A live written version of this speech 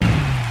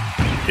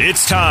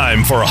It's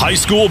time for high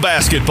school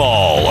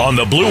basketball on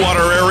the Blue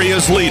Water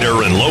area's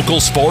leader in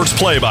local sports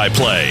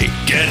play-by-play.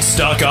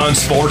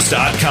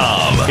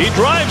 GetStuckOnSports.com. He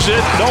drives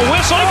it. The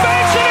whistle. He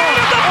banks it in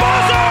at the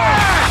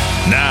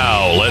buzzer.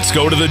 Now let's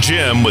go to the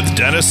gym with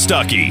Dennis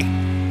Stuckey.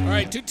 All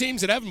right, two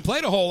teams that haven't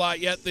played a whole lot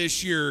yet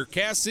this year.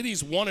 Cass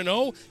City's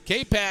 1-0.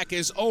 Capac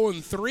is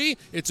 0-3.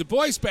 It's a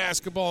boys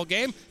basketball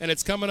game, and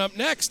it's coming up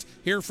next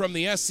here from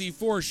the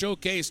SC4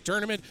 Showcase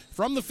Tournament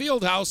from the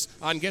Fieldhouse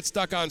on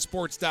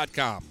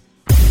GetStuckOnSports.com.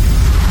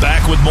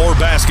 Back with more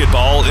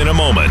basketball in a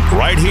moment,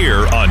 right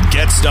here on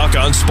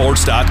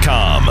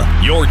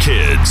GetStuckOnSports.com. Your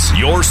kids,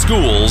 your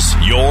schools,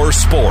 your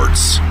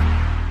sports.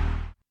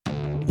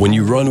 When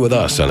you run with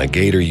us on a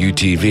Gator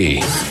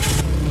UTV,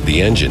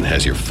 the engine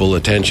has your full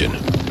attention.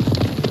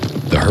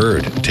 The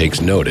herd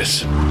takes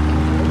notice.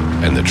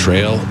 And the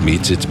trail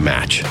meets its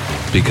match.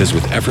 Because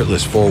with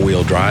effortless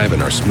four-wheel drive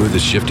and our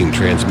smoothest shifting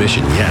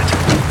transmission yet,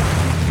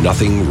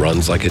 nothing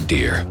runs like a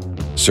deer.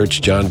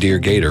 Search John Deere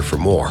Gator for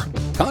more.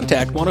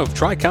 Contact one of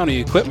Tri-County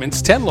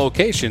Equipment's 10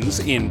 locations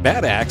in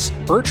Bad Axe,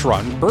 Birch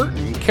Run,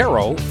 Burton,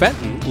 Caro,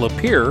 Fenton,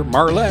 Lapeer,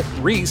 Marlette,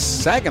 Reese,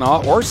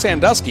 Saginaw, or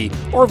Sandusky,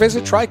 or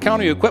visit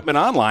Tri-County Equipment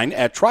online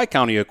at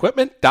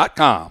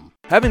tricountyequipment.com.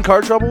 Having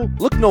car trouble?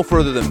 Look no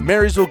further than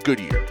Marysville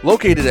Goodyear.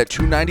 Located at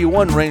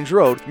 291 Range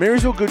Road,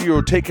 Marysville Goodyear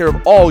will take care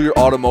of all your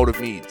automotive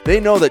needs. They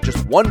know that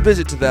just one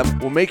visit to them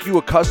will make you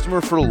a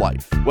customer for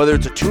life. Whether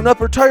it's a tune-up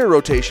or tire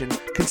rotation,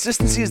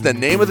 consistency is the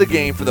name of the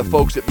game for the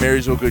folks at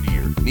Marysville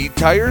Goodyear. Need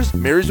tires?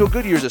 Marysville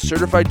Goodyear is a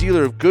certified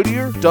dealer of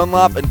Goodyear,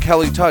 Dunlop, and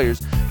Kelly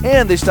tires,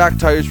 and they stock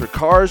tires for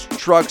cars,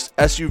 trucks,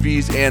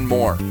 SUVs, and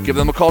more. Give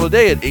them a call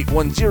today at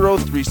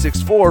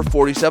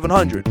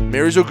 810-364-4700.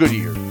 Marysville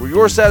Goodyear, where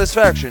your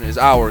satisfaction is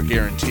our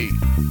guarantee.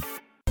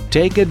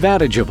 Take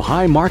advantage of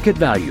high market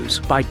values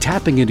by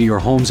tapping into your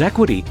home's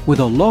equity with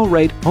a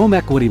low-rate home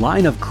equity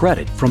line of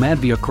credit from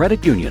Advia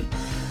Credit Union.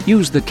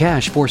 Use the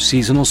cash for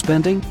seasonal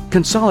spending,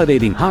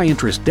 consolidating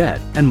high-interest debt,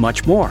 and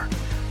much more.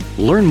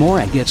 Learn more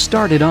and get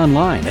started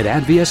online at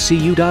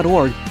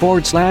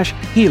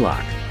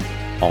adviacu.org/HELOC.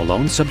 All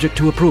loans subject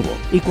to approval.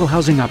 Equal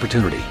housing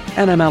opportunity.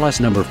 NMLS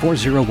number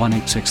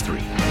 401863.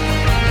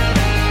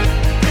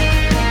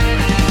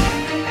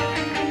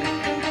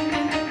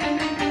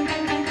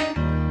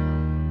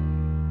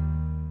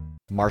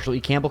 Marshall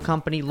E. Campbell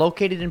Company,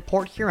 located in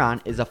Port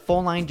Huron, is a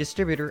full-line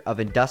distributor of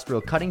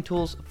industrial cutting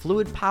tools,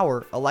 fluid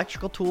power,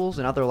 electrical tools,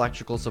 and other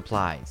electrical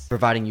supplies,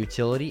 providing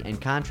utility and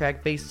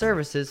contract-based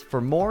services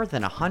for more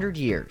than 100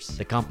 years.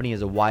 The company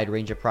has a wide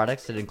range of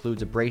products that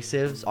includes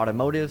abrasives,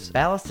 automotives,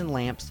 ballast and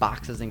lamps,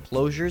 boxes and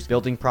closures,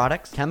 building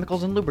products,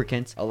 chemicals and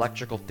lubricants,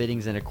 electrical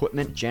fittings and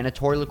equipment,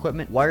 janitorial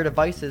equipment, wire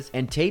devices,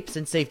 and tapes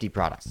and safety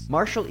products.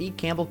 Marshall E.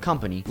 Campbell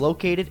Company,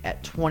 located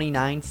at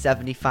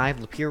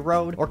 2975 Lapeer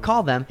Road, or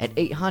call them at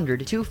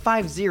 800-250-7520.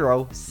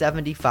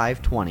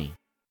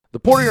 The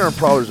Port Huron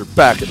Prowlers are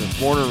back at the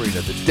McMorran Arena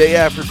the day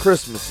after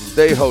Christmas as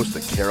they host the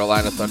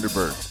Carolina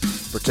Thunderbirds.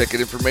 For ticket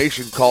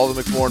information, call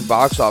the McMorran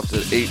box office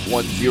at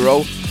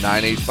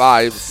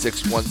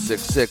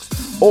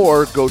 810-985-6166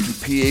 or go to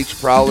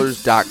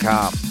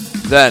phprowlers.com.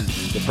 Then,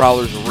 the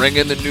Prowlers ring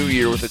in the new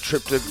year with a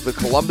trip to the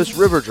Columbus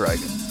River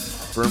Dragon.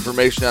 For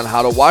information on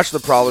how to watch the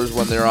Prowlers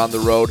when they're on the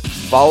road,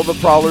 follow the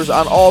Prowlers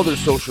on all their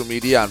social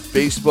media on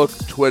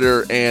Facebook,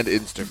 Twitter, and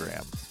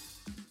Instagram.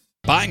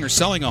 Buying or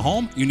selling a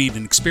home? You need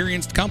an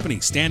experienced company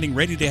standing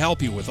ready to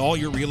help you with all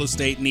your real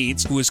estate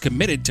needs, who is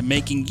committed to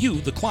making you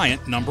the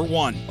client number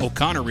one.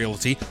 O'Connor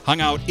Realty hung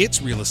out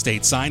its real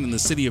estate sign in the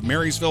city of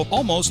Marysville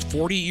almost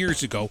 40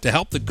 years ago to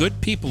help the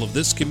good people of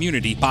this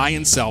community buy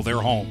and sell their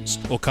homes.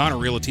 O'Connor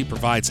Realty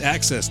provides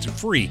access to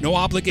free,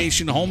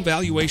 no-obligation home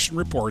valuation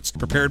reports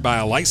prepared by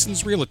a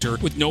licensed realtor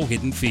with no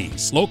hidden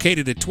fees.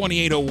 Located at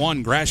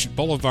 2801 Gratiot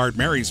Boulevard,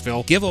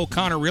 Marysville, give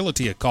O'Connor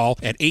Realty a call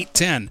at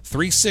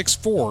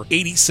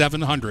 810-364-8700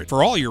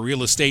 for all your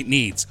real estate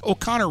needs.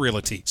 O'Connor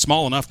Realty,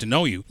 small enough to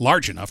know you,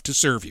 large enough to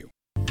serve you.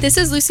 This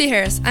is Lucy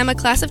Harris. I'm a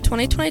class of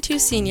 2022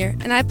 senior,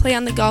 and I play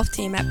on the golf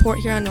team at Port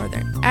Huron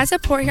Northern. As a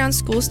Port Huron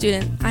school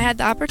student, I had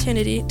the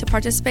opportunity to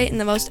participate in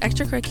the most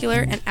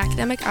extracurricular and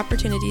academic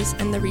opportunities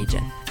in the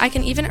region. I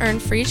can even earn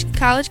free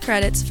college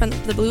credits from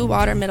the Blue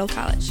Water Middle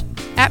College.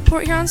 At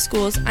Port Huron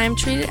schools, I am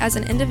treated as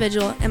an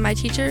individual, and my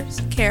teachers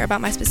care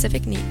about my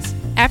specific needs.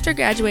 After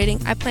graduating,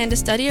 I plan to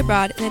study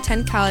abroad and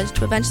attend college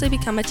to eventually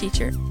become a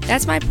teacher.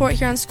 That's my Port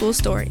Huron school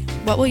story.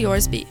 What will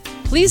yours be?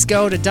 Please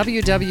go to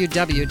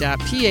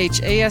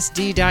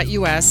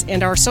www.phasd.us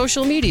and our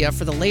social media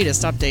for the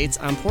latest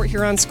updates on Port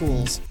Huron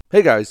schools.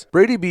 Hey guys,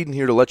 Brady Beaton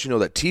here to let you know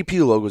that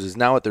TP Logos is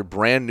now at their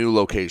brand new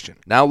location.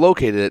 Now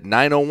located at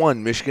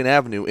 901 Michigan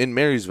Avenue in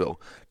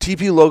Marysville,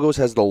 TP Logos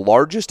has the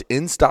largest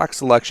in-stock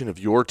selection of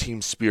your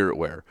team's spirit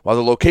wear. While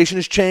the location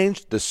has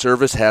changed, the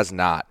service has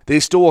not. They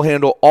still will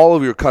handle all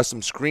of your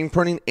custom screen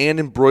printing and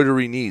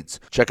embroidery needs.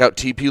 Check out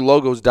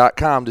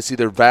tplogos.com to see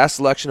their vast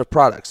selection of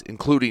products,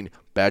 including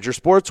Badger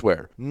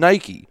Sportswear,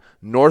 Nike,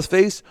 North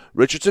Face,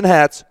 Richardson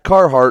hats,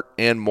 Carhartt,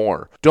 and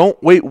more.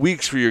 Don't wait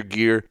weeks for your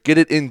gear. Get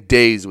it in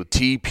days with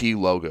TP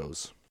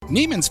Logos.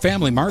 Neiman's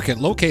Family Market,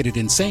 located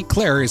in St.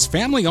 Clair, is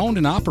family-owned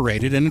and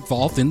operated and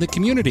involved in the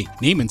community.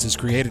 Neiman's has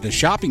created a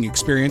shopping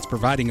experience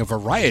providing a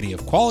variety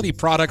of quality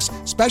products,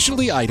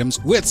 specialty items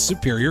with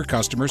superior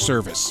customer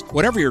service.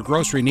 Whatever your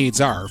grocery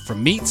needs are,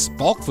 from meats,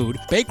 bulk food,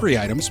 bakery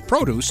items,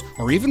 produce,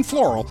 or even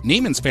floral,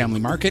 Neiman's Family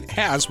Market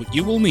has what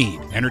you will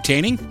need.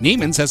 Entertaining?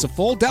 Neiman's has a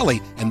full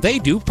deli, and they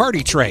do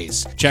party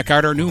trays. Check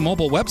out our new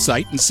mobile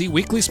website and see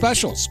weekly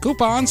specials,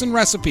 coupons, and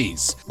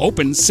recipes.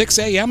 Open 6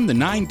 a.m. to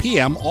 9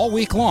 p.m. all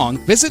week long.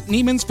 Visit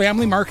Neiman's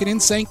Family Market in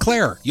St.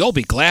 Clair. You'll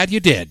be glad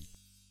you did.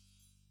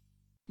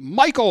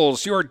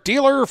 Michael's, your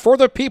dealer for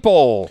the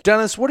people.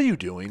 Dennis, what are you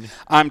doing?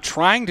 I'm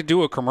trying to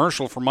do a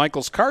commercial for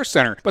Michael's Car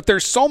Center, but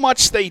there's so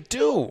much they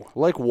do.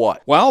 Like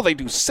what? Well, they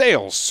do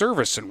sales,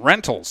 service, and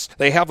rentals.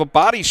 They have a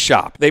body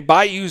shop. They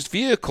buy used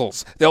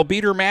vehicles. They'll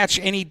beat or match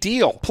any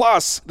deal.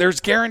 Plus, there's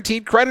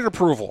guaranteed credit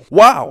approval.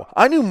 Wow,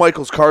 I knew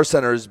Michael's Car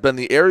Center has been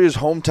the area's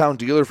hometown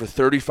dealer for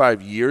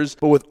 35 years,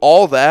 but with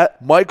all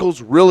that,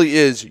 Michael's really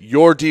is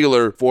your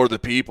dealer for the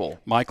people.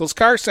 Michael's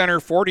Car Center,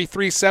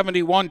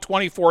 4371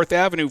 24th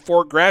Avenue,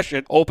 Fort Gratiot,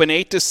 open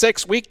 8 to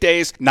 6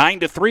 weekdays,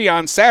 9 to 3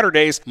 on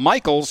Saturdays.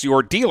 Michael's,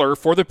 your dealer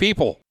for the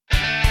people.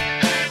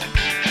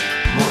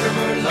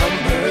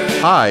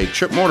 Hi,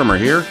 Chip Mortimer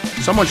here.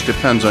 So much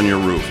depends on your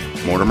roof.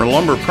 Mortimer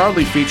Lumber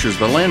proudly features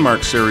the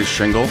Landmark Series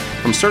shingle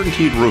from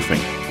Certainteed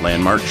Roofing.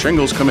 Landmark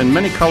shingles come in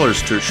many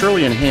colors to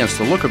surely enhance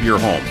the look of your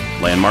home.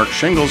 Landmark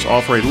shingles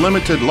offer a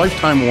limited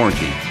lifetime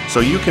warranty,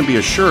 so you can be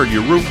assured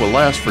your roof will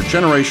last for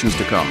generations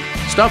to come.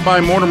 Stop by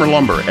Mortimer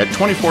Lumber at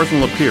 24th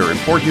and Lapeer in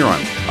Port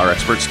Huron. Our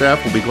expert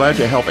staff will be glad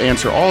to help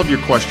answer all of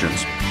your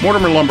questions.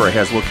 Mortimer Lumber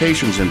has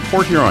locations in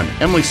Port Huron,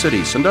 Emily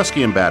City,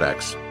 Sandusky, and Bad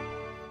Axe.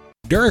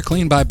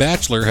 DuraClean by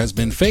Bachelor has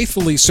been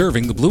faithfully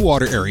serving the Blue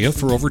Water area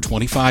for over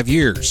 25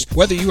 years.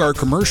 Whether you are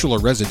commercial or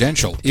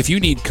residential, if you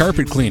need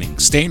carpet cleaning,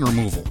 stain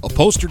removal,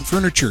 upholstered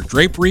furniture,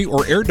 drapery,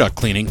 or air duct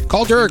cleaning,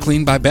 call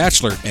DuraClean by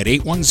Bachelor at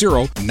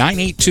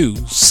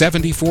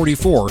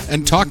 810-982-7044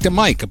 and talk to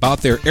Mike about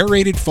their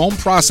aerated foam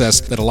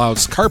process that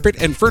allows carpet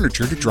and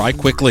furniture to dry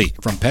quickly.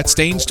 From pet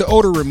stains to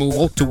odor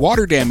removal to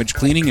water damage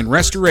cleaning and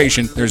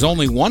restoration, there's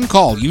only one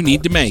call you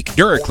need to make.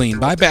 DuraClean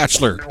by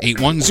Bachelor,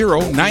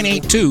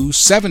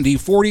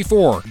 810-982-7044.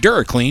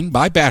 DuraClean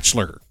by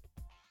Bachelor.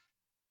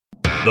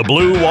 The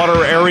Blue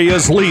Water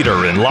area's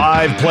leader in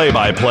live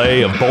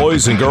play-by-play of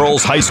boys and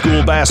girls high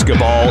school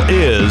basketball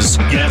is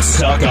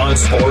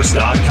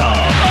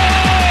GetStuckOnSports.com.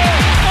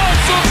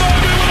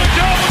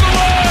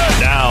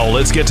 Now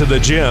let's get to the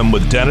gym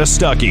with Dennis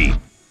Stuckey.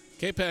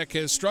 Capac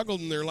has struggled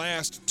in their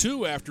last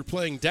two after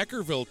playing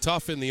Deckerville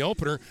tough in the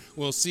opener.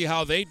 We'll see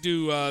how they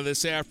do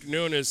this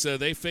afternoon as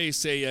they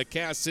face a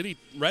Cass City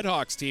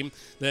Redhawks team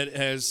that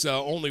has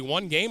only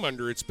one game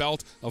under its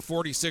belt, a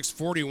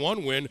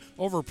 46-41 win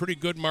over a pretty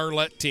good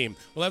Marlette team.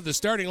 We'll have the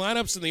starting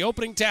lineups and the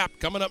opening tap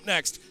coming up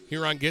next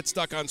here on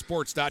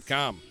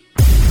GetStuckOnSports.com.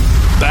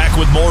 Back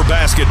with more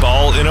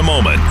basketball in a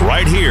moment,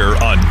 right here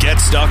on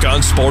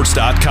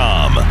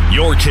GetStuckOnSports.com.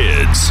 Your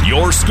kids,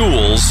 your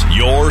schools,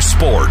 your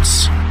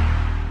sports.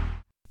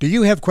 Do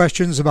you have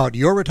questions about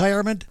your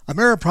retirement?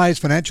 Ameriprise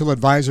financial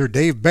advisor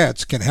Dave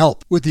Betts can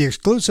help. With the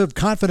exclusive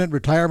Confident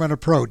Retirement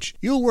Approach,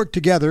 you'll work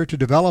together to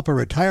develop a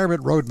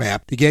retirement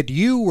roadmap to get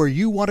you where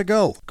you want to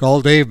go. Call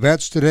Dave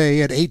Betts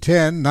today at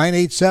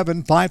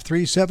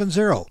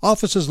 810-987-5370.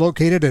 Office is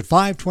located at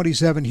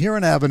 527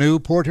 Huron Avenue,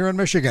 Port Huron,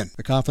 Michigan.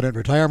 The Confident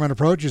Retirement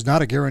Approach is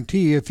not a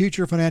guarantee of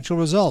future financial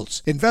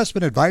results.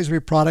 Investment advisory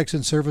products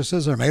and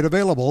services are made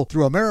available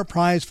through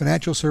Ameriprise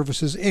Financial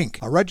Services,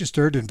 Inc., a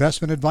registered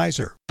investment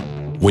advisor.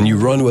 When you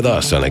run with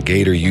us on a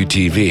Gator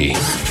UTV,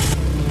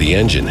 the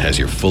engine has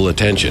your full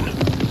attention.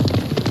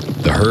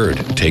 The herd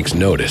takes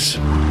notice.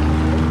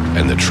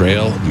 And the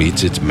trail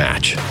meets its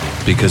match.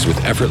 Because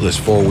with effortless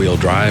four-wheel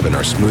drive and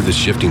our smoothest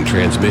shifting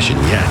transmission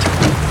yet,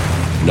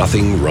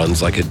 nothing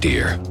runs like a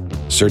deer.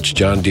 Search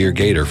John Deere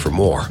Gator for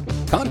more.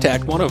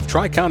 Contact one of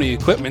Tri-County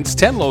Equipment's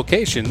 10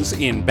 locations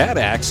in Bad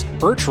Axe,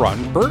 Birch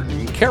Run,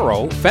 Burton,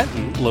 Caro,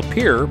 Fenton,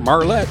 Lapeer,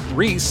 Marlette,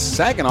 Reese,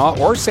 Saginaw,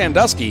 or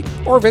Sandusky,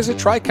 or visit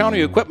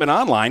Tri-County Equipment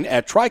online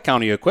at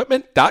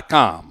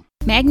tricountyequipment.com.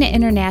 Magna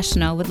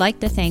International would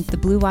like to thank the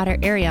Blue Water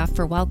area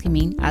for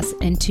welcoming us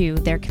into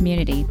their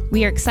community.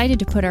 We are excited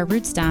to put our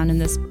roots down in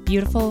this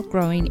beautiful,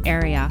 growing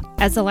area.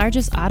 As the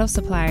largest auto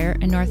supplier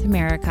in North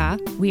America,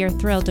 we are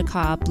thrilled to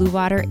call Blue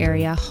Water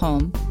area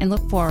home and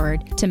look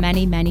forward to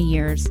many, many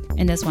years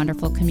in this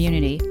wonderful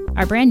community.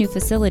 Our brand new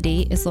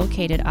facility is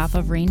located off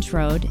of Range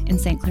Road in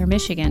St. Clair,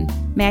 Michigan.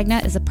 Magna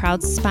is a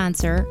proud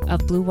sponsor of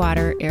Blue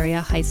Water Area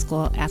High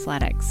School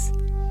athletics.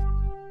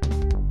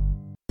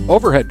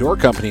 Overhead Door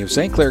Company of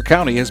St. Clair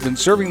County has been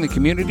serving the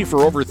community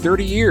for over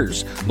 30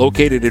 years.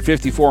 Located at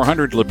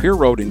 5400 Lapeer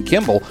Road in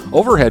Kimball,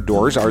 Overhead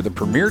Doors are the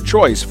premier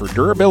choice for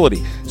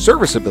durability,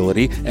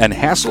 serviceability, and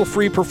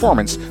hassle-free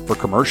performance for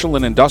commercial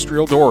and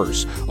industrial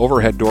doors.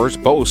 Overhead Doors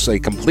boasts a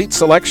complete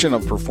selection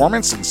of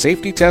performance and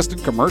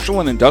safety-tested commercial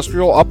and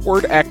industrial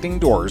upward-acting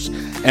doors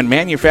and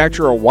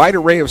manufacture a wide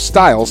array of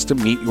styles to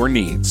meet your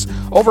needs.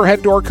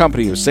 Overhead Door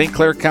Company of St.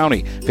 Clair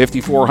County,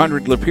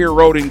 5400 Lapeer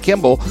Road in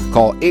Kimball.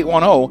 Call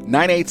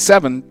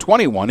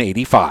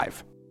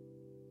 810-987-2185.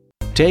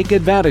 Take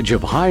advantage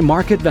of high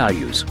market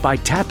values by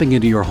tapping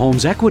into your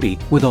home's equity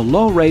with a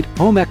low-rate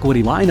home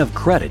equity line of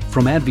credit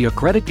from Advia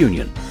Credit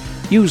Union.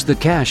 Use the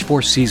cash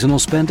for seasonal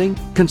spending,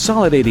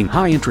 consolidating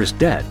high-interest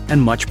debt,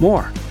 and much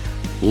more.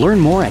 Learn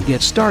more and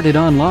get started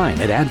online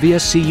at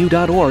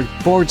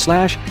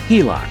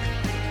adviacu.org/HELOC.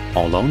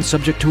 All loans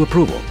subject to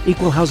approval.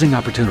 Equal housing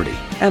opportunity.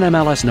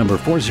 NMLS number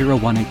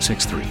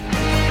 401863.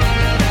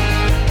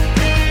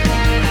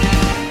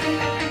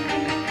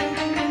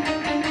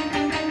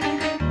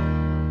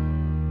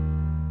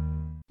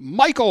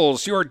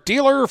 Michael's, your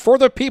dealer for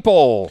the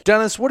people.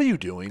 Dennis, what are you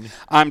doing?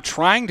 I'm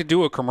trying to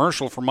do a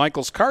commercial for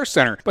Michael's Car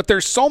Center, but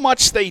there's so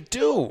much they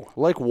do.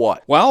 Like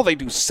what? Well, they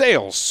do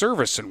sales,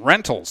 service, and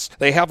rentals.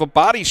 They have a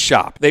body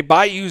shop. They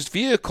buy used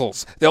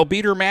vehicles. They'll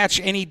beat or match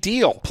any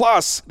deal.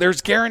 Plus,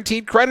 there's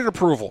guaranteed credit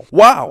approval.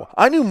 Wow,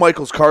 I knew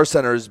Michael's Car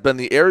Center has been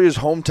the area's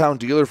hometown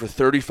dealer for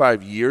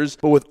 35 years,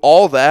 but with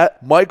all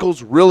that,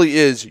 Michael's really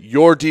is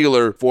your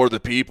dealer for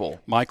the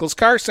people. Michael's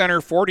Car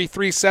Center,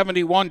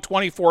 4371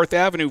 24th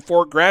Avenue,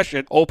 Fort Gratiot.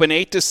 Open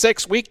 8 to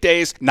 6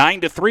 weekdays, 9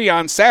 to 3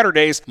 on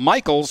Saturdays.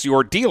 Michael's,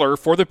 your dealer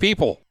for the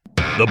people.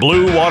 The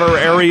Blue Water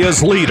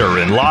Area's leader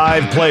in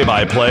live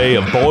play-by-play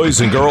of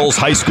boys and girls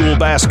high school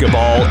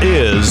basketball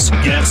is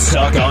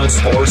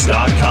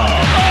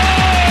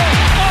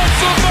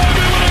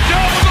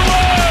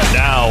GetStuckOnSports.com.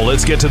 Now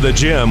let's get to the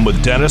gym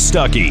with Dennis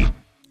Stuckey.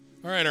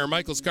 All right, our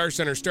Michael's Car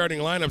Center starting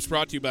lineups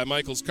brought to you by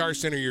Michael's Car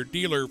Center, your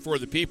dealer for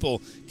the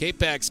people.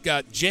 Capac's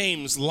got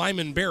James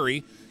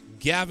Lyman-Berry,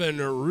 Gavin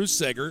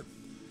Ruseger,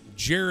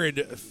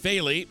 Jared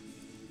Faley,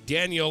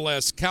 Daniel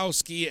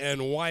Leskowski,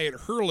 and Wyatt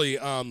Hurley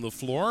on the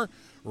floor.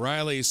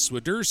 Riley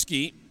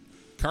Swiderski,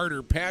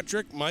 Carter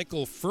Patrick,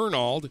 Michael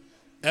Fernald,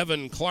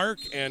 Evan Clark,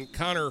 and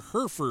Connor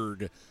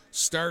Herford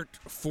start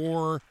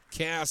for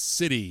Cass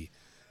City.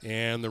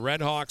 And the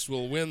Redhawks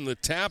will win the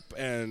tap,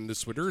 and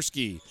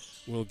Swiderski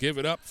will give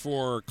it up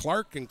for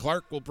Clark, and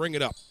Clark will bring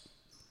it up.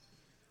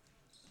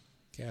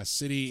 Cass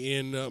City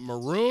in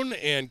maroon,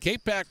 and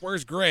Capac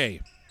wears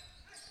gray.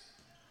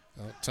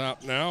 Out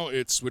top now,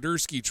 it's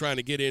Swiderski trying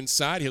to get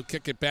inside. He'll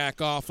kick it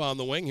back off on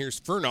the wing. Here's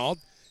Fernald.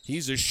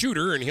 He's a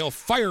shooter, and he'll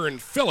fire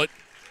and fill it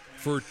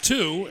for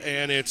two,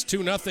 and it's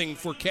 2-0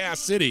 for Cass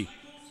City.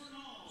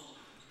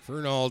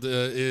 Fernald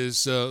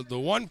is the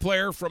one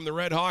player from the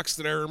Redhawks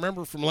that I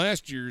remember from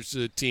last year's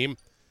team,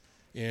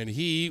 and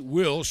he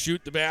will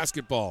shoot the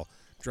basketball.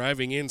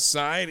 Driving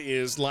inside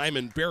is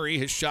Lyman-Berry.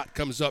 His shot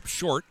comes up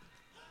short.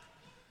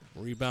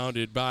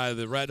 Rebounded by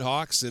the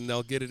Redhawks, and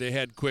they'll get it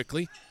ahead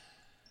quickly.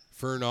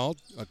 Fernald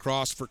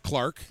across for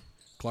Clark.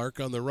 Clark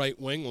on the right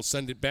wing will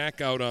send it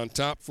back out on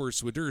top for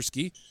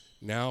Swiderski.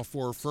 Now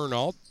for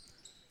Fernald.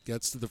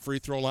 Gets to the free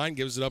throw line,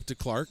 gives it up to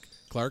Clark.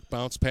 Clark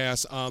bounce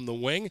pass on the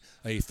wing.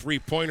 A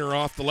three-pointer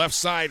off the left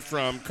side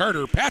from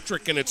Carter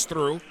Patrick, and it's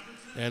through.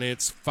 And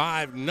it's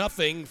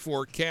 5-0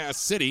 for Cass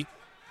City.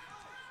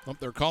 Oh,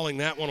 they're calling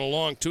that one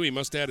along, too. He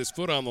must have had his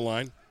foot on the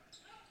line.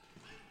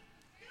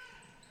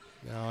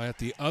 Now at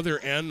the other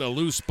end, a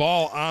loose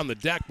ball on the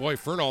deck. Boy,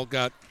 Fernald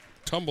got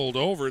tumbled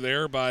over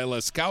there by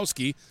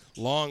Leskowski.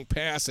 Long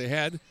pass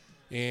ahead.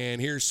 And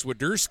here's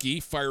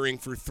Swiderski firing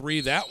for three.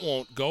 That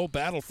won't go.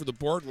 Battle for the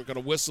board. We're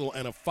going to whistle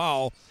and a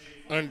foul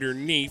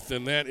underneath,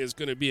 and that is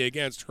going to be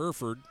against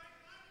Hereford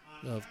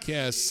of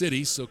Cass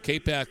City. So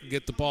Capac will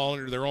get the ball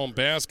under their own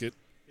basket.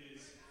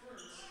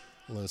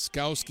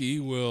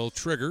 Leskowski will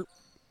trigger.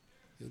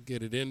 He'll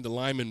get it into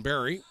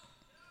Lyman-Berry.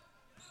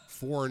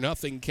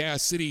 4-0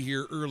 Cass City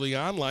here early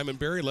on.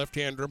 Lyman-Berry,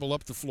 left-hand dribble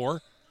up the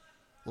floor.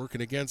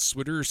 Working against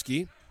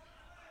Swiderski.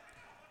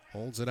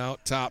 Holds it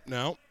out top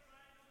now.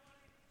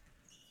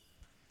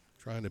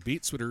 Trying to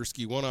beat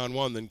Swiderski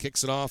one-on-one, then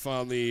kicks it off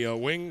on the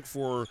wing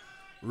for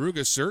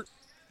Rugesert.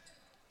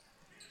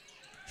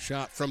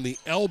 Shot from the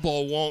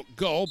elbow won't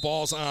go.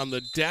 Ball's on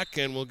the deck,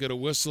 and we'll get a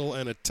whistle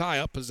and a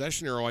tie-up.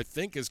 Possession arrow, I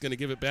think, is going to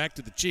give it back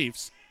to the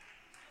Chiefs.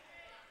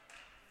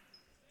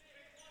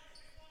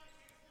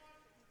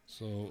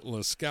 So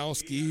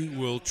Leskowski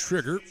will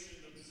trigger.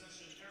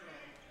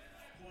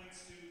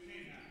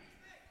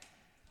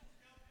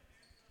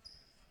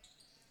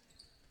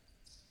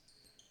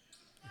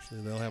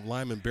 Actually, they'll have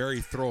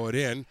Lyman-Berry throw it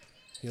in.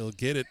 He'll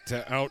get it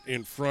out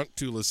in front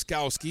to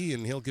Leskowski,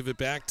 and he'll give it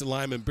back to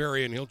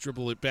Lyman-Berry, and he'll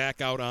dribble it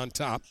back out on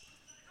top.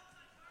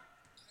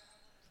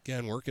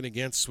 Again, working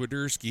against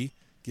Swiderski.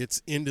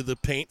 Gets into the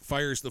paint,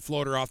 fires the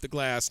floater off the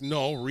glass.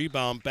 No,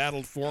 rebound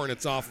battled for, and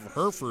it's off of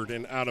Hereford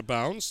and out of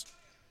bounds.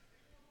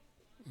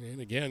 And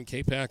again,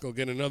 Capac will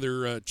get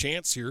another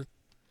chance here.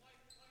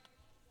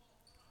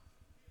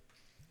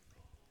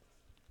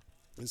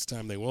 This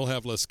time they will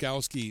have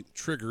Laskowski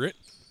trigger it.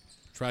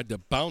 Tried to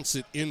bounce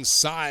it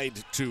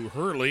inside to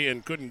Hurley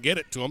and couldn't get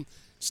it to him.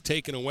 It's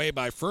taken away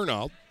by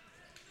Fernald.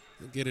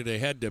 He'll get it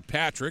ahead to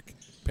Patrick.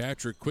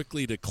 Patrick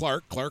quickly to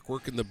Clark. Clark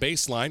working the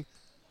baseline.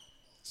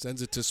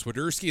 Sends it to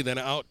Swiderski, then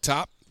out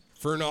top.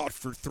 Fernald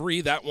for three.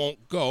 That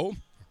won't go.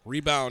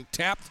 Rebound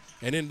tapped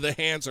and into the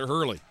hands of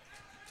Hurley.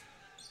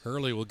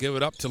 Hurley will give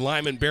it up to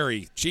Lyman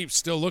Berry. Chiefs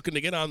still looking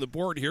to get on the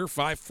board here.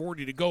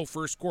 5:40 to go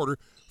first quarter.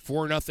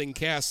 4-0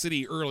 Cass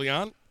City early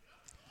on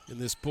in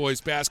this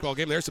boys basketball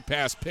game. There's a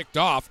pass picked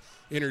off,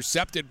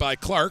 intercepted by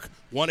Clark.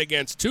 1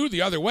 against 2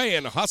 the other way,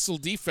 and a hustle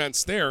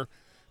defense there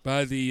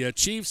by the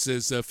Chiefs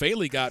as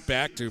Faley got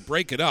back to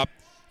break it up.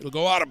 It'll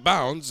go out of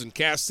bounds, and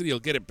Cass City will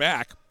get it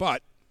back,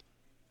 but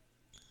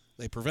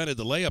they prevented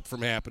the layup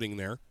from happening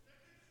there.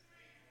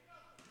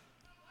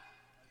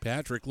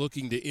 Patrick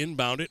looking to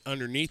inbound it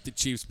underneath the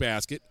Chiefs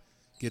basket.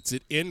 Gets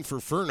it in for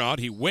Fernald.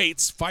 He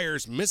waits,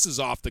 fires, misses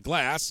off the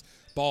glass.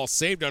 Ball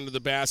saved under the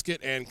basket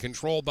and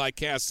controlled by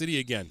Cass City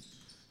again.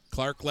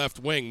 Clark left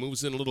wing,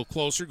 moves in a little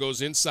closer,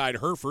 goes inside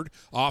Hereford.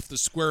 Off the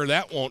square,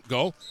 that won't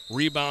go.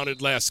 Rebounded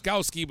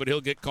Laskowski, but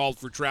he'll get called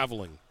for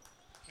traveling.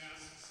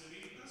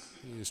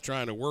 He was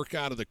trying to work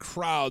out of the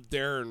crowd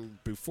there,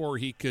 and before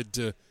he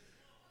could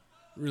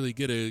really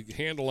get a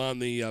handle on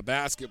the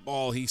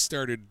basketball, he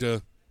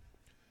started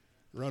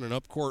running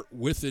up court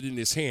with it in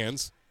his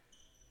hands.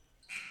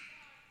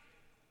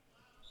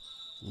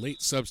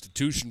 Late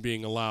substitution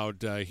being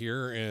allowed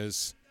here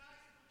as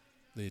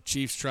the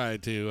Chiefs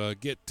tried to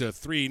get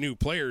 3 new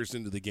players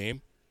into the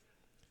game.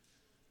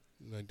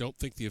 And I don't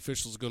think the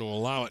official's going to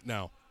allow it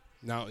now.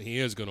 Now he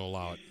is going to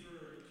allow it.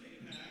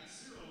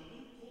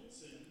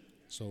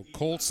 So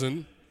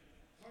Colson,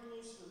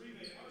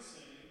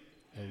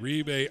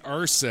 Aribe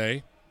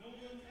Arce,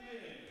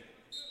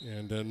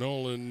 and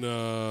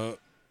Nolan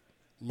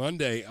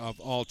Monday have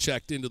all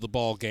checked into the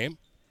ball game.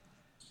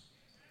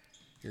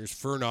 Here's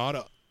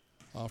Fernald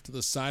off to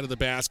the side of the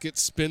basket,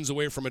 spins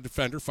away from a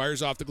defender,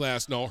 fires off the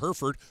glass. No,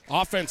 Hereford,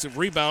 offensive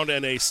rebound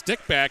and a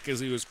stick back as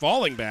he was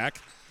falling back,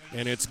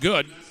 and it's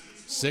good.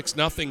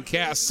 6-0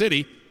 Cass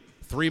City,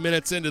 3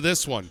 minutes into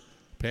this one.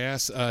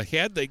 Pass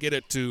ahead, they get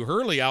it to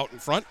Hurley out in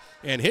front,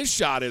 and his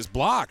shot is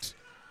blocked.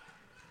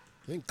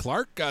 I think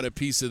Clark got a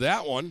piece of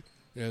that one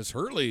as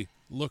Hurley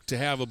looked to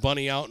have a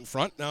bunny out in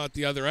front. Now at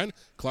the other end,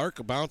 Clark,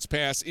 a bounce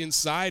pass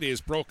inside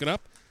is broken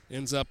up,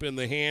 ends up in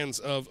the hands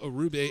of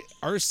Arube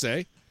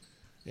Arce.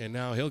 And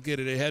now he'll get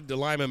it ahead to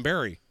Lyman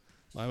Berry.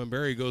 Lyman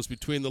Berry goes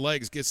between the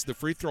legs, gets to the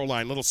free throw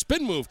line. Little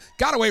spin move,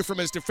 got away from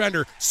his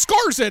defender,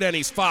 scores it, and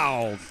he's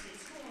fouled.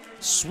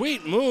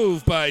 Sweet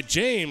move by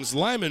James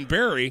Lyman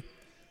Berry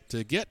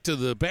to get to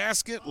the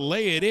basket,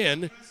 lay it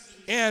in,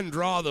 and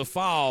draw the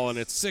foul. And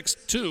it's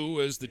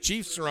 6-2 as the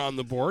Chiefs are on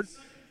the board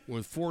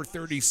with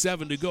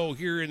 4:37 to go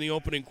here in the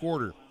opening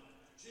quarter.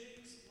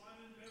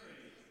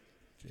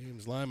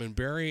 James Lyman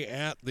Berry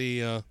at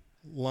the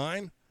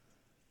line.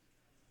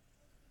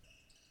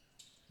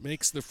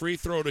 Makes the free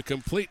throw to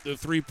complete the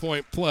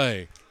three-point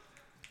play.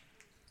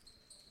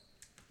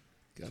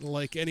 Gotta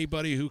like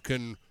anybody who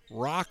can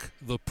rock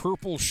the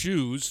purple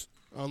shoes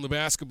on the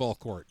basketball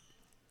court.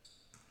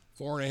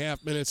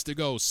 4.5 minutes to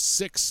go.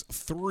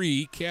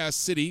 6-3 Cass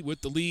City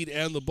with the lead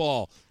and the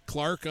ball.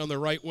 Clark on the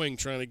right wing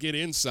trying to get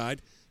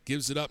inside.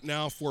 Gives it up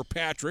now for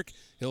Patrick.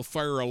 He'll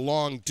fire a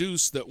long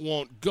deuce that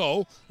won't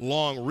go.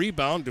 Long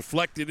rebound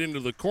deflected into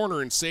the corner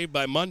and saved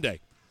by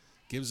Monday.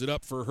 Gives it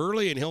up for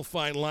Hurley, and he'll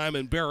find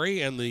Lyman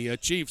Berry, and the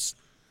Chiefs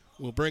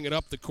will bring it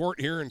up the court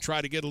here and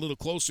try to get a little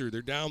closer.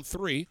 They're down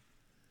 3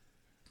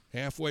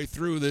 halfway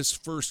through this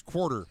first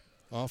quarter.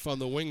 Off on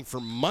the wing for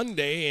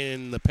Monday,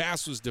 and the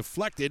pass was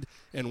deflected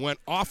and went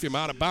off him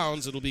out of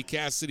bounds. It'll be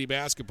Cass City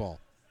basketball.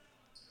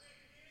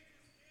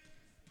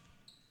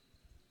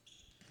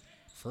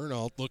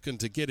 Fernald looking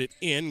to get it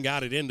in,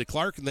 got it into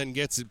Clark, and then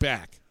gets it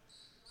back.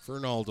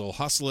 Fernald will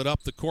hustle it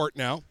up the court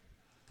now.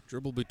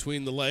 Dribble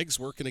between the legs,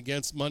 working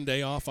against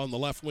Monday off on the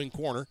left wing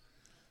corner.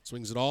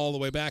 Swings it all the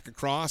way back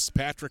across.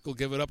 Patrick will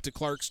give it up to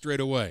Clark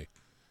straight away.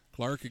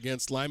 Clark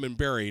against Lyman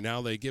Berry.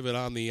 Now they give it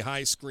on the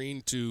high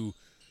screen to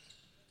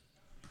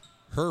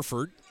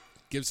Hereford.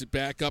 Gives it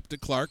back up to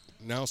Clark.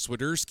 Now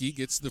Swiderski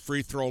gets to the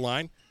free throw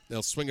line.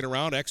 They'll swing it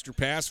around. Extra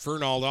pass.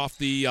 Fernald off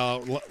the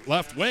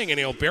left wing, and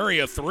he'll bury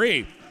a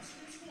 3.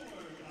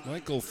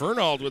 Michael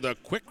Fernald with a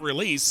quick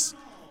release.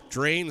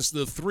 Drains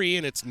the 3,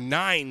 and it's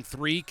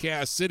 9-3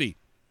 Cass City.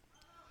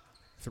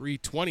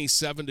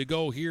 3:27 to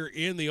go here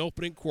in the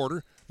opening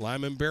quarter.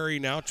 Lyman Berry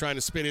now trying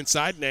to spin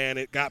inside, and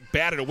it got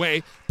batted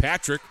away.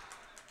 Patrick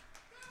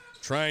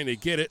trying to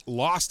get it,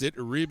 lost it.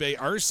 Uribe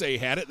Arce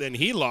had it, then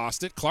he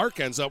lost it.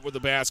 Clark ends up with the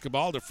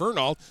basketball to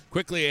Fernald.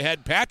 Quickly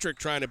ahead, Patrick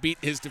trying to beat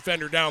his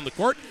defender down the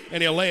court,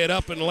 and he'll lay it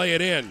up and lay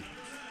it in.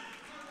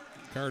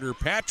 Carter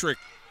Patrick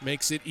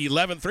makes it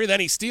 11-3.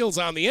 Then he steals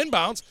on the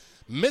inbounds,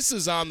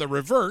 misses on the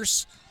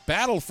reverse,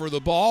 battle for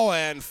the ball,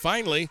 and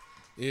finally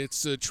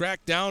it's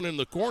tracked down in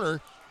the corner.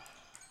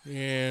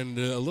 And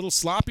a little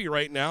sloppy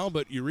right now,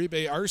 but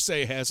Uribe Arce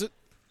has it.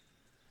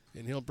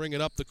 And he'll bring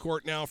it up the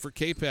court now for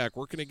Capac.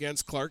 Working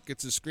against Clark.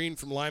 Gets a screen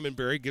from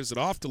Lyman-Berry. Gives it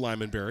off to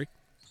Lyman-Berry.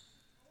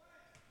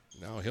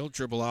 Now he'll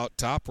dribble out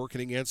top.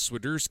 Working against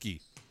Swiderski.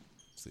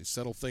 As they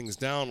settle things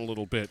down a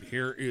little bit.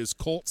 Here is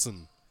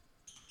Colson.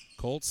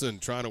 Colson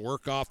trying to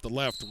work off the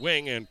left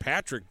wing. And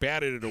Patrick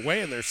batted it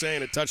away. And they're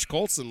saying it touched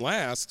Colson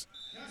last.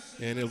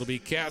 And it'll be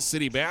Cass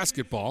City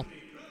basketball.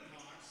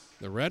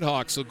 The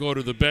Redhawks will go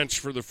to the bench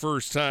for the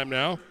first time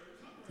now.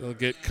 They'll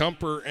get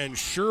Kumper and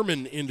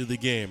Sherman into the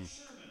game.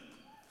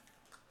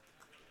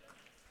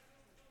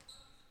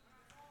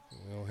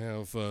 We'll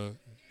have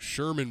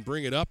Sherman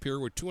bring it up here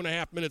with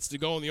 2.5 minutes to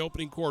go in the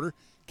opening quarter.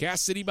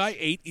 Cass City by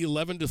 8,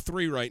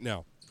 11-3 right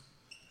now.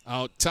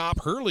 Out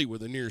top, Hurley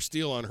with a near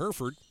steal on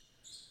Hereford.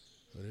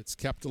 But it's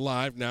kept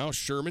alive now.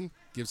 Sherman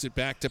gives it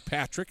back to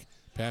Patrick.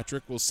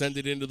 Patrick will send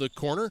it into the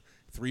corner.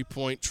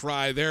 3-point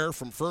try there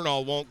from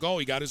Fernald won't go.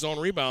 He got his own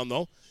rebound,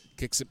 though.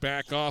 Kicks it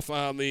back off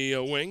on the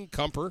wing.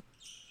 Kumper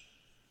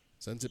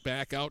sends it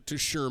back out to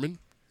Sherman.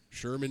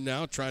 Sherman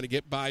now trying to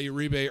get by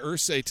Uribe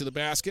Ursay to the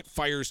basket.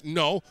 Fires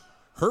no.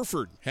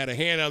 Hereford had a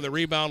hand on the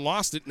rebound,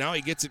 lost it. Now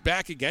he gets it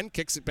back again,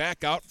 kicks it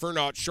back out.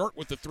 Fernald short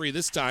with the three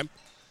this time.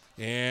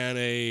 And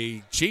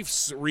a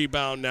Chiefs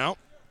rebound now.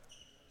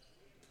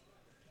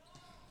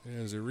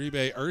 As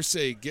Uribe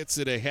Ursay gets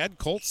it ahead.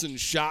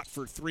 Colson's shot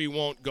for three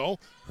won't go.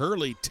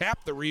 Hurley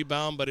tapped the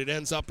rebound, but it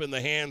ends up in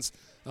the hands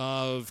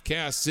of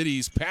Cass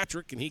City's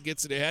Patrick, and he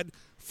gets it ahead.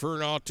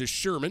 Fernald to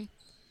Sherman.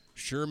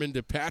 Sherman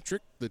to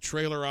Patrick, the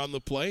trailer on the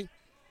play.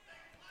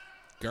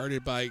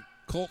 Guarded by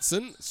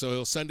Colson, so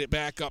he'll send it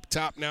back up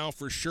top now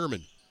for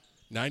Sherman.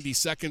 90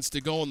 seconds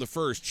to go in the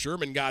first.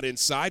 Sherman got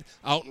inside,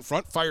 out in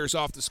front, fires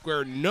off the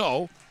square,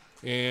 no.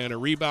 And a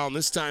rebound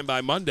this time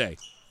by Monday.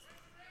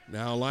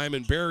 Now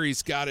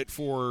Lyman-Berry's got it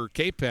for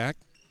Capac.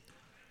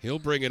 He'll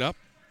bring it up.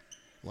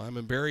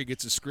 Lyman-Berry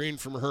gets a screen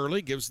from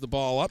Hurley, gives the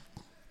ball up.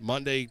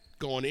 Monday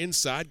going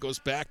inside, goes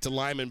back to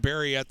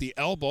Lyman-Berry at the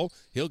elbow.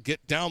 He'll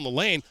get down the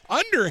lane.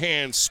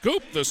 Underhand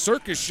scoop, the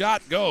circus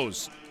shot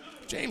goes.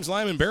 James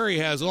Lyman-Berry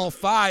has all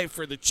 5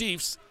 for the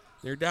Chiefs.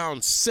 They're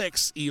down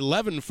 6,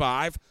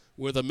 11-5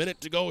 with a minute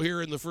to go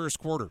here in the first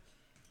quarter.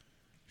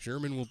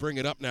 Sherman will bring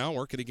it up now,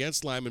 working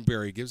against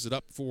Lyman-Berry. Gives it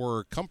up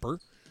for Kumper.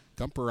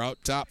 Kumper out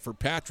top for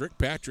Patrick.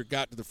 Patrick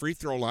got to the free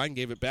throw line,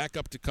 gave it back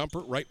up to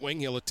Kumper. Right wing,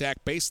 he'll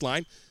attack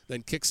baseline,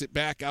 then kicks it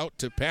back out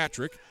to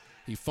Patrick.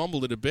 He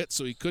fumbled it a bit,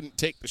 so he couldn't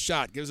take the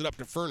shot. Gives it up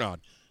to Fernald.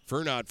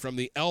 Fernald from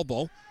the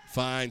elbow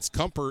finds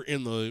Kumper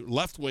in the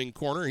left wing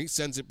corner. He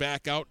sends it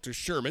back out to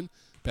Sherman.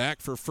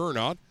 Back for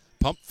Fernald.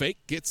 Pump fake,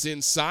 gets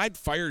inside,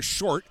 fires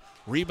short.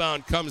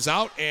 Rebound comes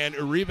out, and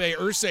Uribe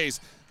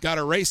Ursay's got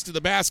a race to the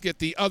basket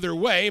the other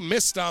way.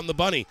 Missed on the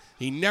bunny.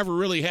 He never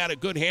really had a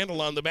good handle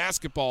on the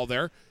basketball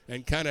there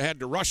and kind of had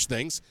to rush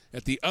things.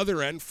 At the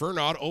other end,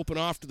 Fernald open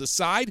off to the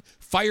side,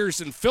 fires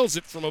and fills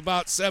it from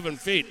about 7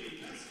 feet.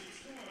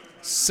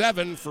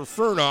 7 for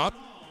Fernald,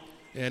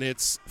 and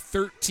it's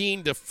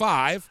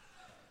 13-5.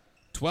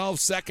 12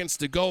 seconds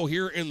to go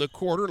here in the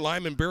quarter.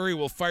 Lyman-Berry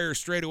will fire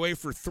straight away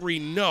for 3,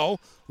 no.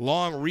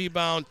 Long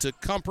rebound to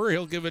Kumper.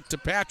 He'll give it to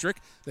Patrick.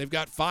 They've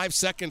got 5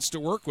 seconds to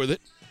work with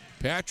it.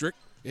 Patrick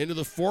into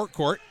the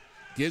forecourt.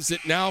 Gives it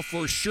now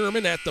for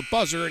Sherman at the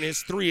buzzer, and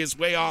his 3 is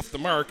way off the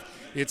mark.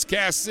 It's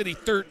Cass City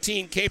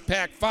 13,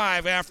 Capac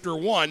 5 after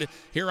 1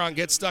 here on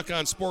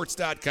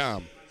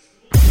GetStuckOnSports.com.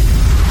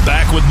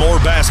 Back with more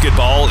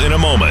basketball in a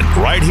moment,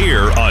 right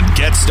here on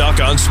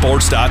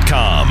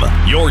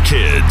GetStuckOnSports.com. Your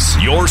kids,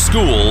 your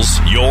schools,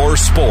 your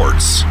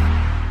sports.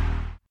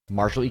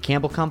 Marshall E.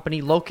 Campbell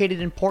Company,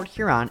 located in Port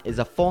Huron, is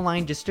a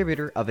full-line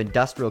distributor of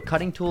industrial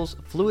cutting tools,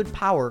 fluid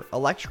power,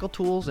 electrical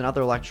tools, and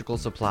other electrical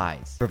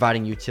supplies,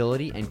 providing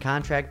utility and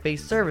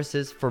contract-based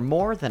services for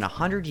more than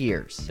 100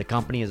 years. The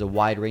company has a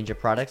wide range of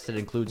products that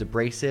includes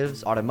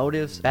abrasives,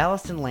 automotives,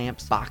 ballast and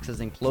lamps,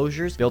 boxes and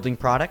closures, building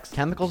products,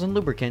 chemicals and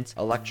lubricants,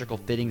 electrical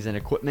fittings and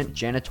equipment,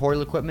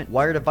 janitorial equipment,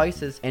 wire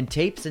devices, and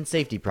tapes and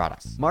safety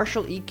products.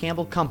 Marshall E.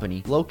 Campbell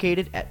Company,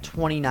 located at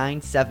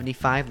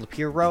 2975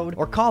 Lapeer Road,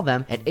 or call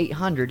them at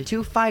 800-250-7520.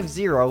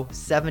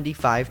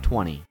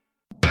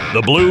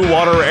 The Blue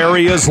Water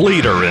Area's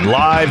leader in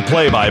live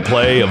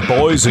play-by-play of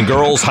boys and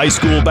girls high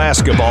school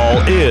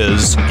basketball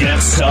is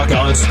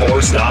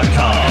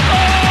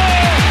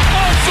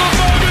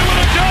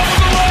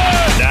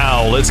GetStuckOnSports.com.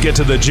 Now let's get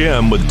to the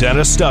gym with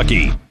Dennis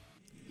Stuckey.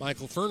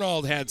 Michael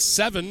Fernald had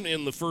 7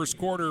 in the first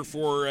quarter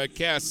for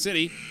Cass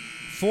City,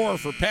 4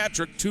 for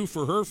Patrick, 2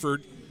 for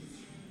Hereford.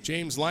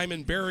 James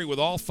Lyman-Berry with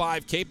all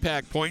 5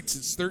 Capac points.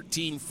 It's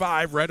 13-5,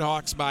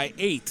 Redhawks by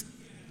 8.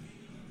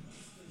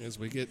 As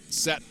we get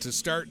set to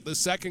start the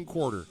second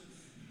quarter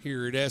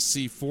here at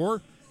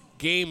SC4.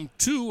 Game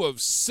 2 of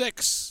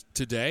 6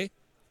 today.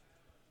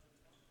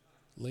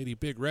 Lady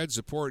Big Red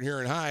support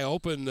here in High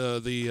opened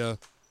the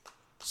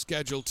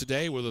schedule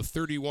today with a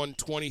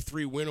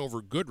 31-23 win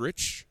over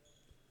Goodrich.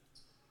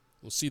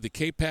 We'll see the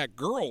Capac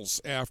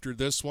girls after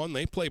this one.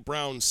 They play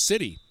Brown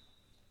City.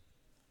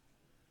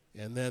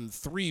 And then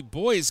 3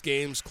 boys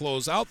games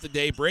close out the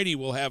day. Brady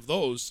will have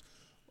those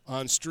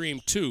on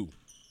stream 2.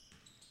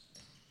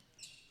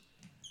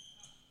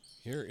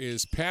 Here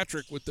is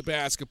Patrick with the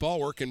basketball,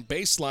 working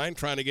baseline,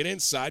 trying to get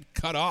inside,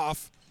 cut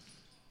off.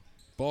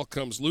 Ball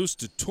comes loose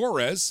to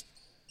Torres.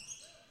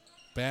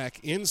 Back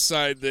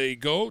inside they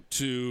go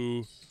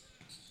to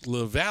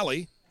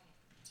LaValle.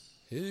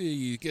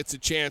 He gets a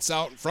chance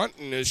out in front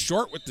and is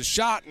short with the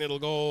shot, and it'll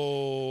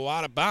go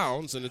out of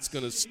bounds, and it's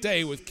going to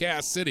stay with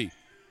Cass City.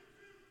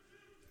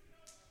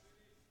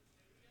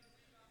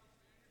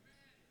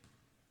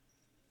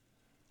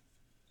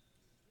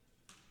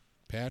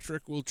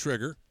 Patrick will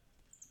trigger.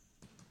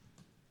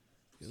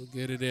 He'll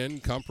get it in.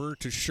 Kumper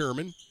to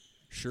Sherman.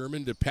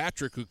 Sherman to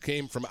Patrick, who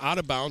came from out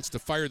of bounds to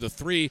fire the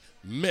three.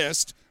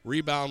 Missed.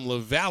 Rebound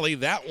LaValle.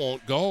 That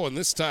won't go. And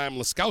this time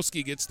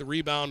Laskowski gets the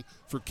rebound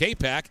for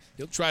Capac.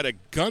 He'll try to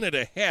gun it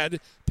ahead.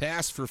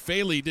 Pass for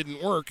Faley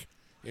didn't work.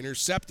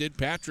 Intercepted.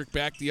 Patrick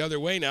back the other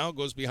way now.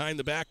 Goes behind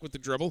the back with the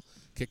dribble.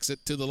 Kicks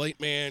it to the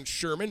late man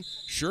Sherman.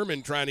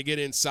 Sherman trying to get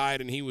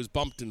inside, and he was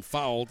bumped and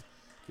fouled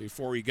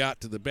before he got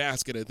to the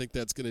basket. I think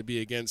that's going to be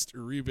against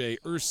Uribe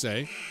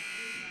Urse.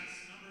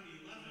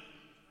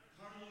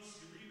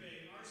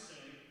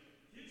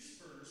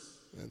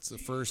 That's the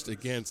first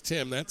against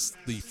him. That's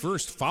the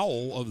first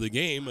foul of the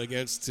game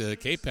against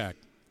Capac.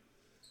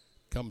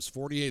 Comes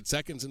 48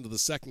 seconds into the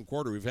second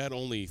quarter. We've had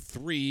only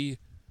 3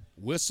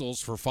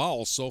 whistles for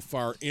fouls so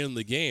far in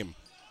the game.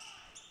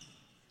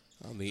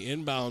 On the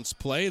inbounds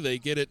play, they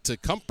get it to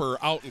Kumper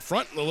out in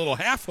front, and the little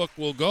half hook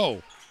will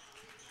go.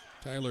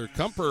 Tyler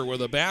Kumper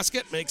with a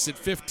basket makes it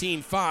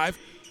 15-5.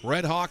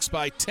 Redhawks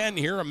by 10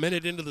 here, a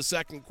minute into the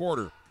second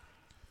quarter.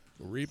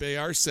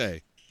 Uribe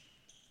Arce.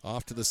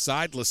 Off to the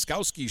side,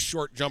 Laskowski's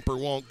short jumper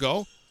won't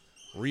go.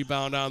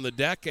 Rebound on the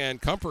deck,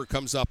 and Kumper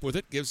comes up with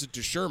it, gives it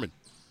to Sherman.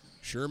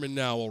 Sherman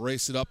now will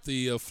race it up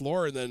the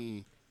floor and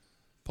then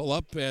pull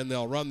up, and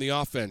they'll run the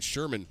offense.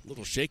 Sherman,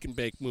 little shake and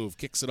bake move,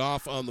 kicks it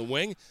off on the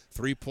wing.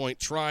 3-point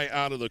try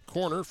out of the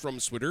corner from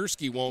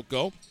Swiderski won't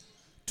go.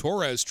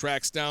 Torres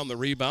tracks down the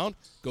rebound,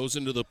 goes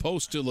into the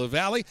post to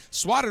LaValle,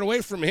 swatted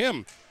away from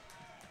him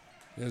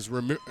as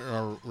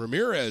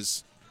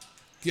Ramirez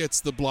gets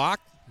the block.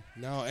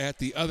 Now at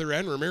the other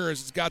end,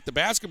 Ramirez has got the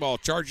basketball,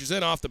 charges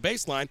in off the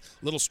baseline.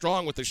 A little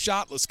strong with the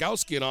shot.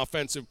 Laskowski, an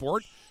offensive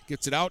board,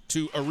 gets it out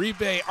to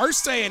Uribe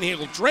Arce, and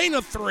he'll drain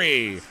a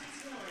three.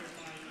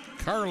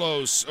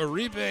 Carlos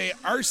Uribe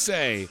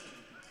Arce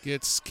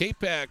gets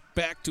Capac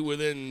back to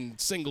within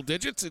single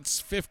digits.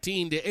 It's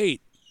 15-8.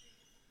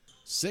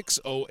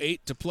 6:08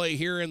 to play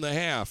here in the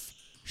half.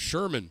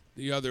 Sherman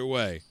the other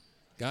way.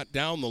 Got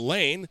down the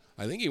lane.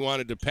 I think he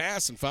wanted to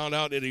pass and found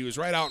out that he was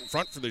right out in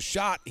front for the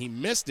shot. He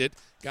missed it,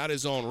 got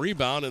his own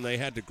rebound, and they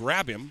had to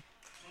grab him.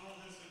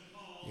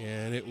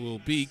 And it will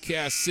be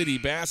Cass City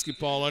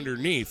basketball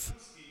underneath.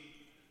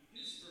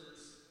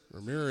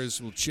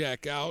 Ramirez will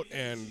check out,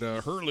 and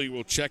Hurley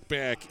will check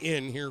back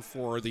in here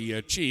for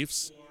the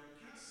Chiefs.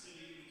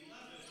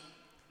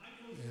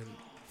 And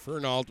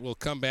Fernald will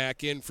come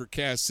back in for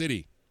Cass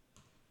City.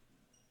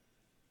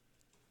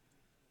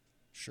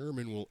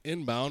 Sherman will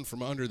inbound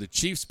from under the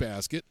Chiefs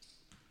basket.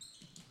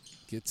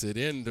 Gets it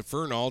in to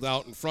Fernald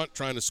out in front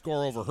trying to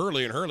score over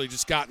Hurley, and Hurley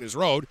just got in his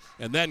road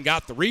and then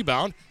got the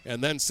rebound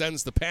and then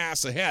sends the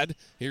pass ahead.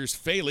 Here's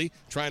Faley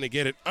trying to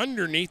get it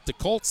underneath to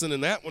Colson,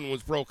 and that one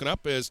was broken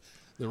up as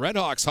the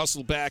Redhawks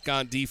hustled back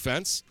on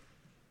defense.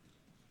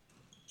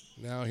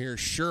 Now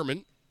here's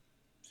Sherman.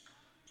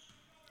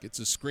 Gets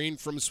a screen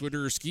from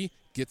Swiderski.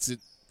 Gets it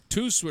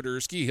to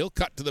Swiderski. He'll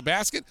cut to the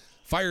basket.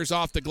 Fires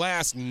off the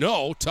glass.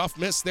 No. Tough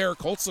miss there.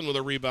 Colson with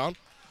a rebound.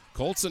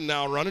 Colson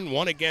now running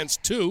 1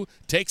 against 2.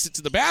 Takes it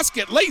to the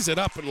basket. Lays it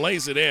up and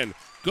lays it in.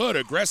 Good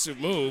aggressive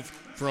move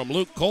from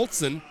Luke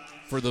Colson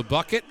for the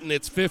bucket, and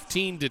it's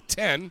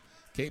 15-10.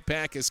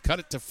 Capac has cut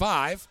it to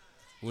 5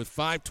 with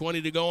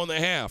 5:20 to go in the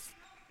half.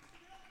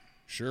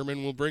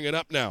 Sherman will bring it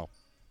up now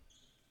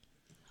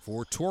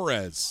for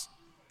Torres.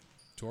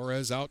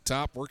 Torres out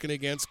top working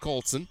against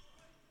Colson.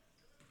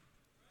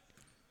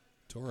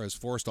 Torres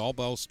forced all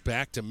balls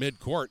back to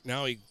midcourt.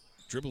 Now he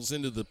dribbles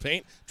into the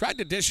paint. Tried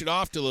to dish it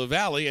off to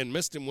LaValle and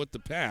missed him with the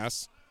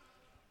pass.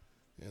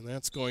 And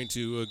that's going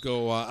to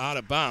go out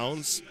of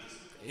bounds.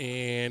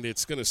 And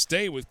it's going to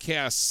stay with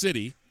Cass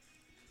City.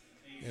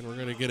 And we're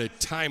going to get a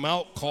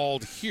timeout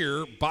called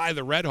here by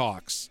the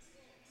Redhawks.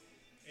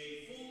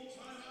 A full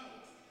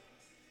timeout.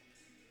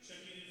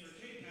 Checking in for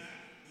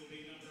Capac will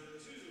be number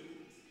 2,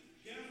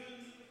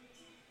 Gavin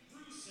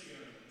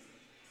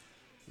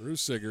Rusiger.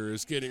 Rusiger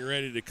is getting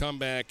ready to come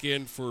back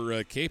in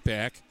for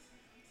Capac.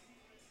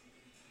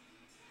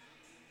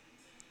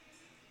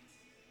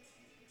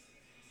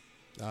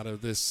 Out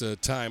of this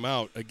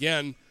timeout.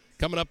 Again,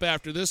 coming up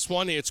after this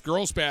one, it's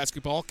girls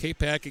basketball,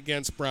 Capac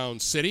against Brown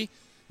City.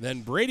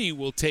 Then Brady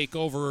will take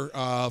over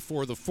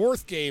for the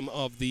 4th game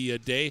of the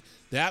day.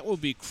 That will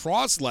be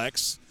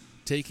Croslex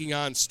taking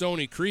on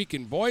Stony Creek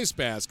in boys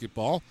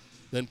basketball.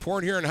 Then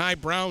Port Huron High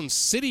Brown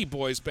City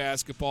boys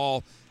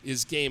basketball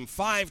is game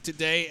 5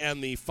 today,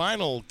 and the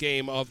final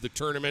game of the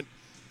tournament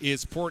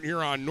is Port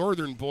Huron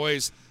Northern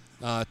boys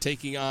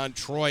taking on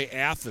Troy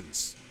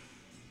Athens.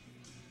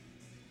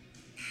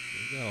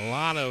 We've got a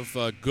lot of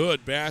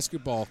good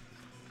basketball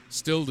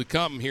still to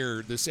come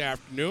here this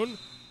afternoon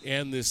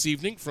and this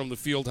evening from the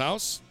field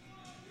house.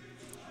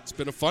 It's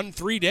been a fun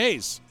 3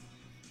 days.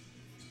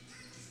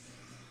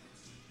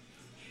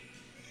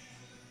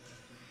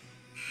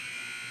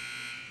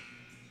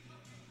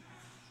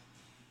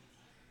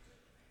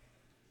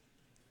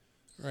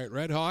 All right,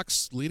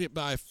 Redhawks lead it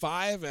by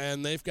 5,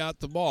 and they've got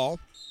the ball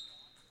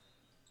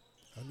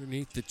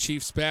underneath the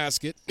Chiefs'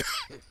 basket.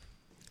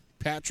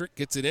 Patrick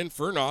gets it in.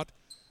 Fernot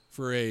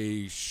for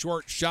a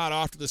short shot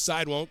off to the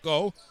side, won't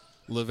go.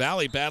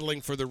 LaValle battling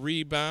for the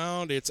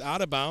rebound. It's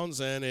out of bounds,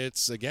 and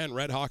it's, again,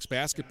 Redhawks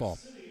basketball.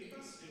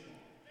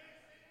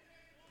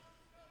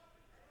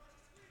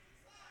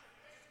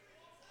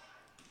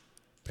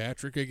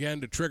 Patrick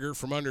again to trigger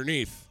from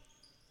underneath.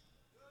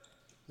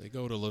 They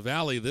go to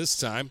LaValle this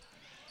time.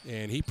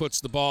 And he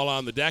puts the ball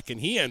on the deck, and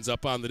he ends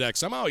up on the deck.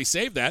 Somehow he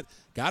saved that.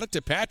 Got it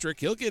to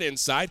Patrick. He'll get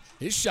inside.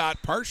 His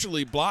shot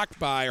partially blocked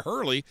by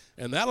Hurley,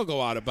 and that'll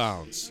go out of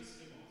bounds.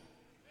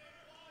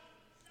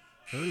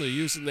 Hurley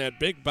using that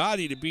big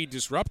body to be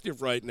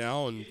disruptive right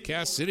now, and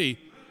Cass City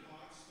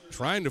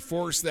trying to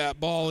force that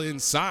ball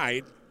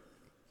inside.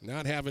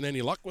 Not having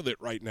any luck with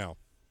it right now.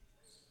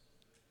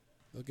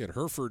 They'll get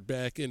Hereford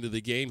back into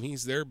the game.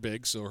 He's their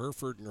big, so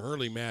Hereford and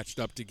Hurley matched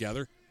up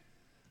together.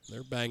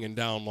 They're banging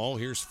down low.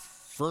 Here's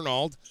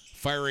Fernald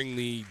firing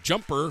the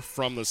jumper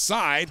from the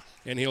side,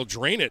 and he'll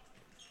drain it.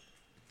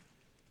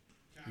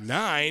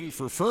 9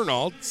 for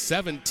Fernald,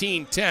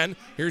 17-10.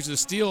 Here's a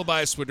steal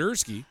by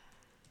Swiderski.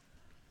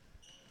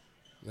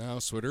 Now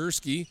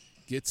Swiderski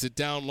gets it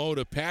down low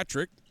to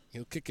Patrick.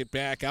 He'll kick it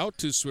back out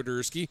to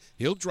Swiderski.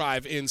 He'll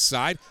drive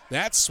inside.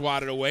 That's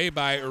swatted away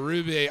by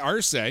Uribe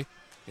Arce.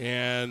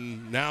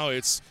 And now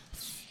it's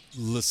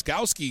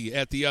Laskowski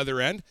at the other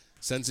end.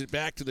 Sends it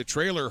back to the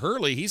trailer,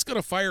 Hurley. He's going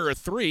to fire a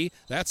 3.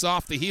 That's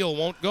off the heel,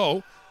 won't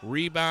go.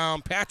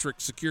 Rebound,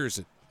 Patrick secures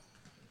it.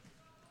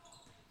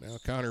 Now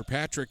Connor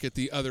Patrick at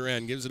the other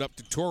end gives it up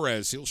to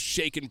Torres. He'll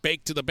shake and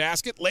bake to the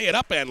basket, lay it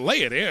up, and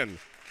lay it in.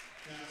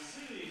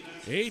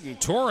 Aiden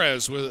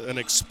Torres with an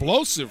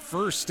explosive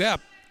first step.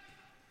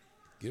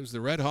 Gives the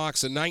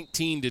Redhawks a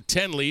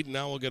 19-10 lead.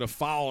 Now we'll get a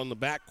foul in the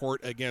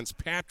backcourt against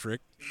Patrick.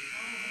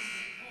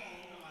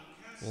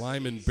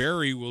 Lyman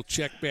Berry will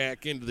check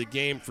back into the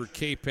game for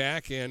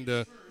Capac, and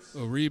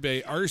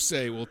Uribe Arce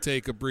will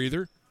take a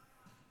breather.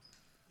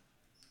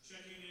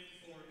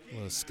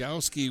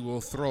 Laskowski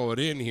will throw it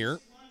in here.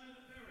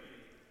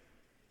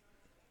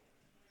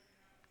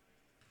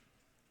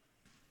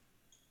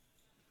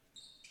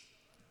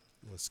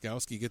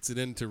 Laskowski gets it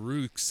into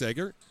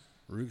Rucksager.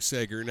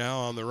 Rucksager now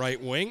on the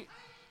right wing.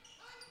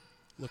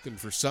 Looking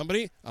for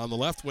somebody. On the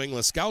left wing,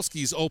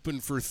 Laskowski's open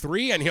for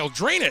 3, and he'll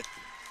drain it.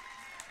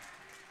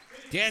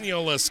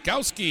 Daniel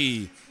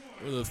Laskowski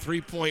with a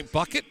 3-point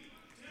bucket.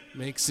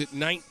 Makes it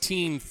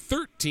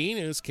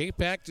 19-13 as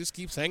Capac just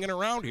keeps hanging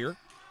around here.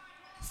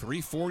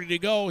 3:40 to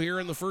go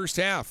here in the first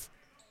half.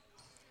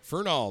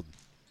 Fernald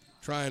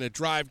trying to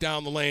drive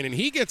down the lane, and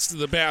he gets to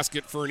the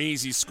basket for an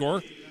easy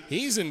score.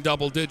 He's in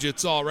double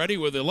digits already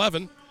with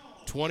 11.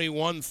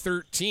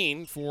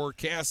 21-13 for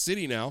Cass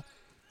City now.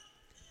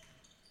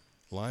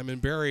 Lyman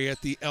Berry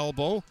at the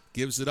elbow,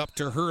 gives it up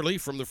to Hurley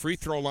from the free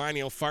throw line.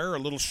 He'll fire a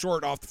little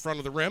short off the front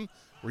of the rim.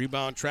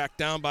 Rebound tracked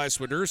down by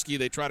Swiderski.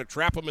 They try to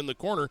trap him in the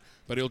corner,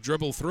 but he'll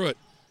dribble through it.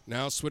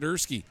 Now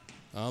Swiderski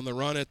on the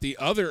run at the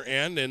other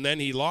end, and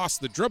then he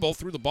lost the dribble,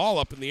 threw the ball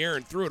up in the air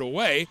and threw it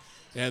away,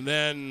 and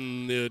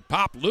then it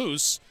popped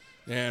loose,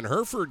 and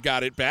Hereford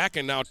got it back,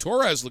 and now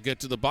Torres will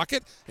get to the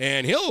bucket,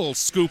 and he'll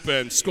scoop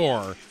and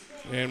score.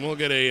 And we'll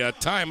get a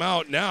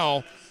timeout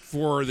now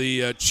for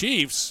the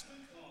Chiefs,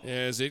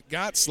 as it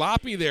got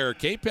sloppy there.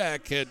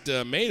 Capac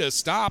had made a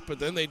stop, but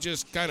then they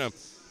just kind of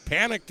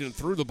panicked and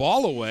threw the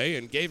ball away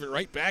and gave it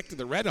right back to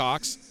the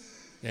Redhawks.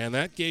 And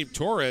that gave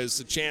Torres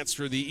a chance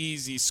for the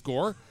easy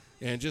score.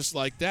 And just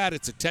like that,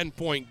 it's a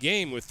 10-point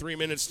game with 3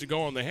 minutes to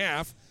go in the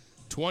half.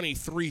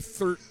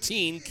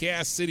 23-13,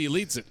 Cass City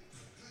leads it.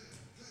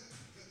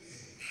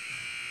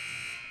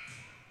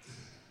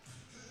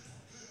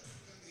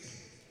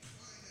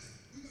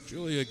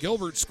 Julia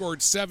Gilbert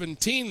scored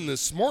 17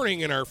 this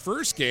morning in our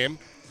first game,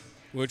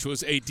 which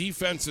was a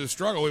defensive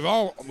struggle.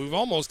 We've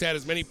almost had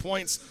as many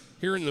points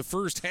here in the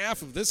first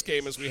half of this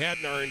game as we had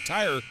in our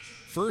entire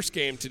first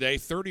game today.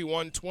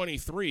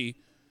 31-23.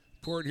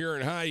 Port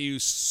Huron High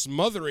used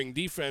smothering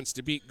defense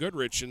to beat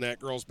Goodrich in that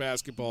girls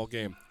basketball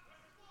game.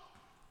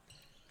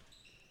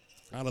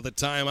 Out of the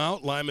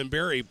timeout, Lyman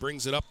Berry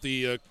brings it up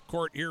the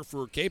court here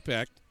for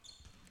Capac.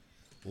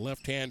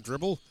 Left-hand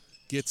dribble,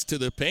 gets to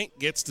the paint,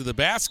 gets to the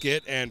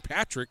basket, and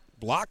Patrick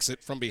blocks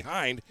it from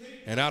behind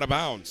and out of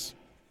bounds.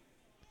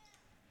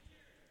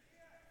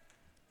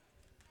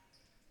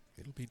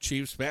 It'll be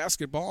Chiefs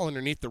basketball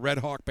underneath the Red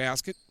Hawk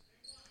basket.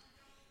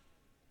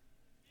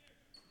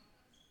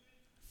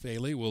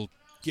 Faley will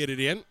get it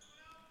in.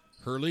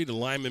 Hurley to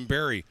Lyman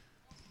Berry.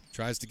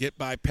 Tries to get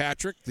by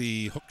Patrick.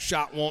 The hook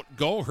shot won't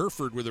go.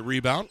 Hereford with a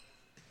rebound.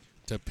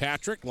 To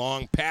Patrick.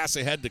 Long pass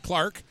ahead to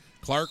Clark.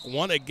 Clark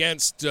 1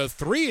 against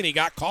 3, and he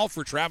got called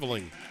for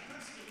traveling.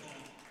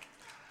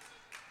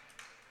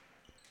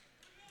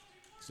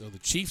 So the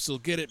Chiefs will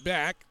get it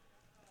back.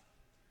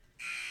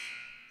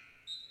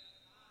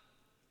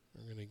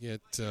 We're going to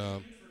get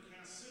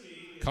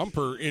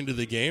Kumper into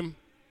the game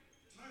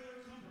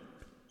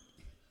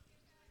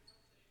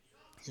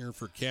here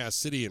for Cass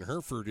City, and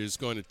Hereford is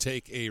going to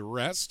take a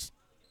rest.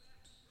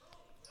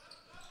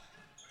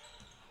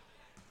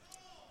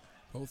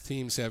 Both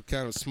teams have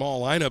kind of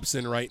small lineups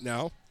in right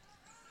now.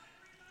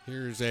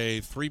 Here's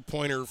a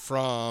three-pointer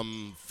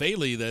from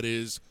Faley that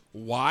is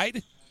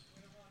wide.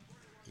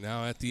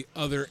 Now at the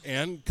other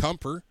end,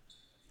 Kumper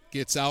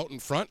gets out in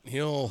front.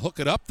 He'll hook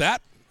it up.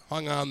 That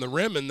hung on the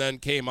rim and then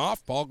came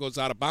off. Ball goes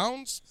out of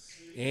bounds,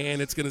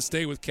 and it's going to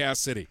stay with Cass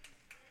City.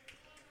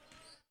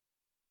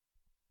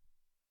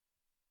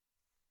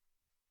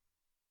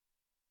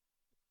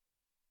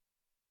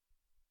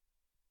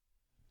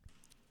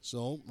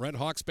 So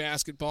Redhawks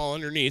basketball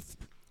underneath.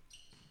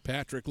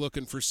 Patrick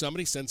looking for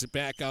somebody, sends it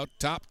back out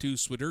top to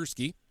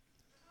Swiderski.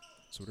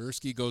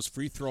 Swiderski goes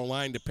free throw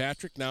line to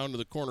Patrick, now into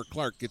the corner.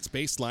 Clark gets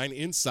baseline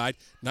inside.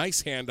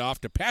 Nice handoff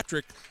to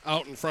Patrick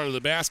out in front of the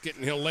basket,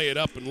 and he'll lay it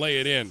up and lay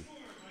it in.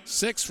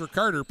 6 for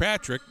Carter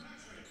Patrick.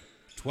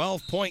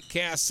 12-point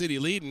Cass City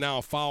lead, and now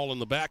a foul in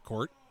the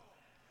backcourt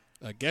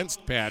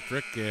against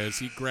Patrick as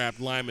he grabbed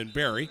Lyman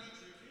Berry.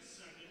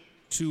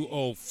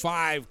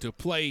 2:05 to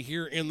play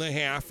here in the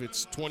half.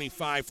 It's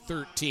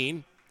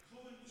 25-13.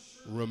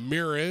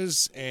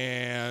 Ramirez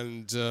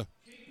and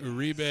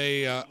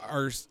Uribe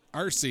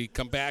Arce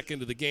come back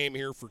into the game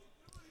here for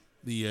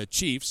the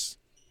Chiefs.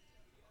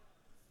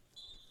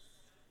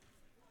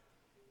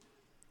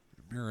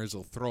 Ramirez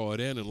will throw it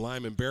in, and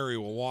Lyman Berry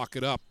will walk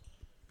it up.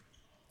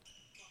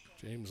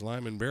 James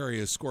Lyman Berry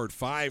has scored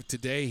 5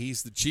 today.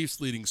 He's the Chiefs'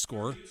 leading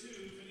scorer.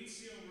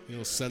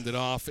 He'll send it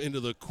off into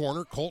the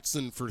corner.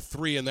 Colson for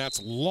 3, and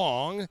that's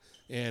long.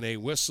 And a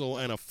whistle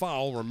and a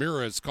foul.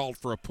 Ramirez called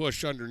for a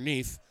push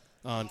underneath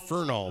on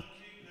Fernald.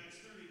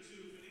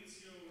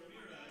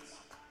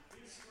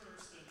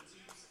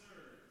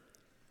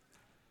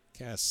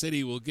 Cass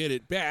City will get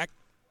it back.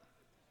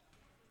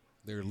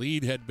 Their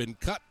lead had been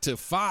cut to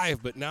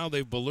 5, but now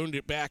they've ballooned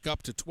it back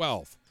up to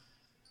 12.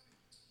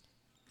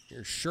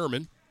 Here's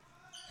Sherman.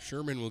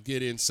 Sherman will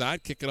get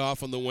inside, kick it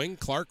off on the wing.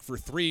 Clark for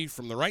 3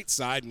 from the right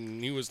side,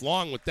 and he was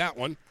long with that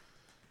one.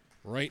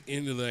 Right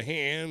into the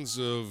hands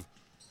of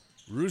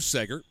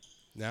Ruseger.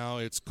 Now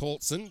it's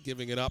Colson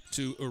giving it up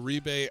to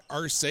Uribe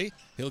Arce.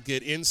 He'll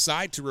get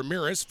inside to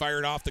Ramirez,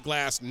 fired off the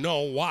glass,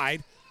 no,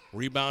 wide.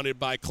 Rebounded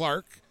by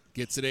Clark,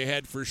 gets it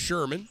ahead for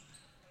Sherman.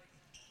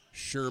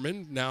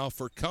 Sherman now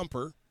for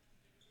Kumper.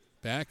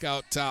 Back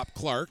out top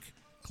Clark.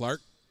 Clark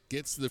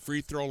gets to the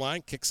free throw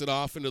line, kicks it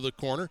off into the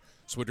corner.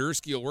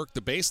 Swiderski will work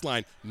the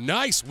baseline.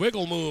 Nice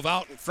wiggle move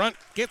out in front,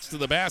 gets to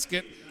the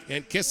basket,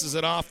 and kisses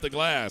it off the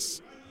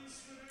glass.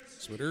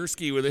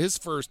 Swiderski with his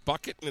first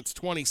bucket, and it's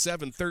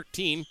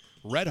 27-13.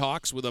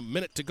 Redhawks with a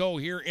minute to go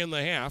here in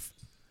the half.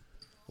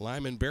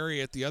 Lyman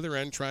Berry at the other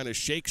end trying to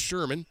shake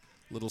Sherman.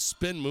 Little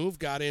spin move,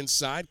 got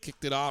inside,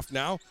 kicked it off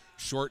now.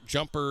 Short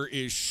jumper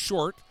is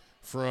short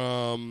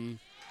from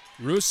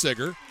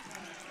Ruseger.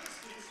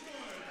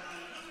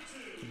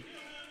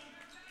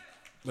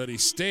 But he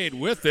stayed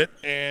with it,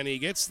 and he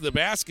gets to the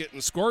basket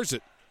and scores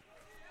it.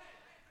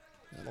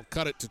 That'll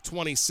cut it to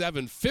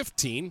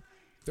 27-15.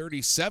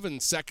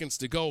 37 seconds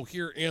to go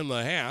here in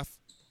the half.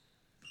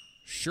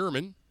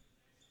 Sherman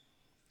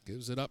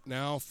gives it up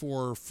now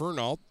for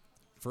Fernald.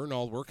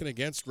 Fernald working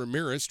against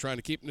Ramirez, trying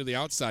to keep him to the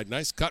outside.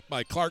 Nice cut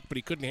by Clark, but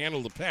he couldn't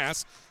handle the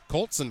pass.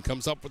 Colson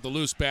comes up with the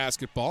loose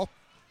basketball.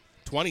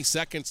 20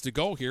 seconds to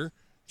go here.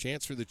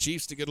 Chance for the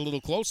Chiefs to get a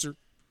little closer.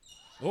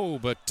 Oh,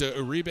 but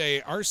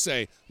Uribe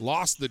Arce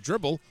lost the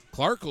dribble.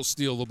 Clark will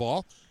steal the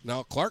ball.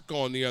 Now Clark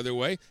going the other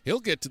way.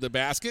 He'll get to the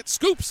basket,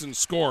 scoops and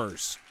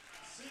scores.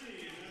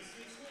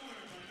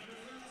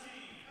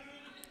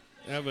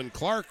 Evan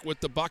Clark with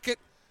the bucket.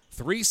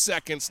 3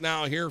 seconds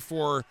now here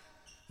for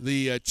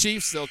the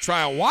Chiefs. They'll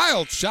try a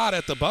wild shot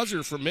at the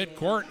buzzer from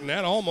midcourt, and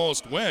that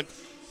almost went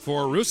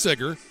for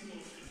Ruseger.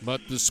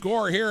 But the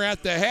score here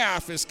at the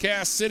half is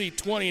Cass City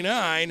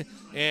 29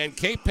 and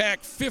Capac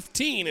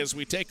 15 as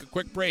we take a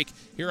quick break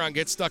here on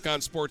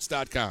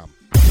GetStuckOnSports.com.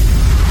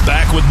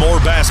 Back with more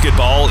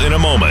basketball in a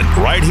moment,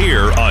 right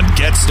here on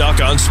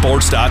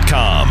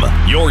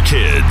GetStuckOnSports.com. Your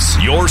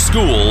kids, your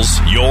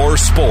schools, your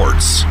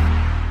sports.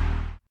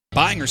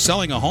 Buying or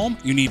selling a home?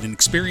 You need an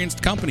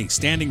experienced company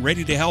standing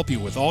ready to help you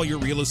with all your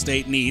real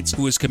estate needs,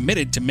 who is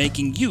committed to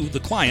making you the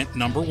client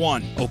number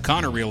one.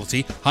 O'Connor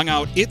Realty hung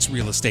out its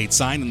real estate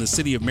sign in the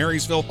city of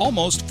Marysville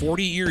almost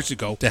 40 years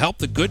ago to help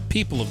the good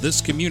people of this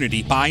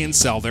community buy and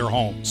sell their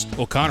homes.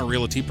 O'Connor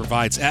Realty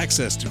provides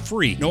access to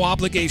free,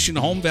 no-obligation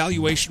home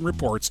valuation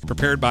reports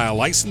prepared by a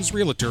licensed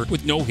realtor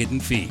with no hidden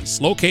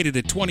fees. Located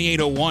at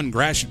 2801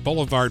 Gratiot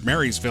Boulevard,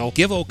 Marysville,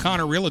 give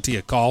O'Connor Realty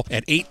a call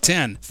at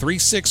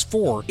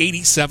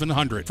 810-364-8700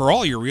 for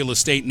all your real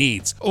estate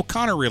needs.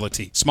 O'Connor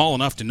Realty, small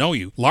enough to know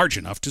you, large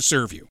enough to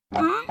serve you.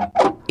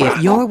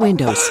 If your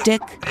windows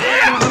stick,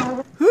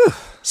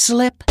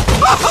 slip,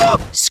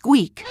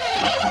 squeak,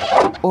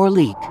 or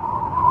leak,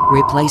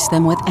 Replace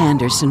them with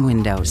Andersen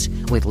windows.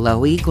 With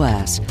low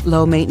E-glass,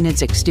 low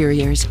maintenance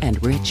exteriors,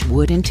 and rich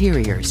wood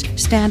interiors,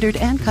 standard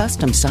and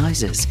custom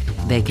sizes,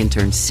 they can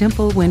turn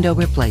simple window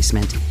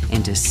replacement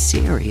into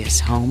serious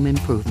home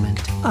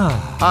improvement.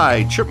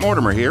 Hi, Chip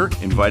Mortimer here,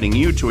 inviting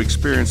you to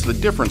experience the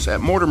difference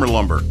at Mortimer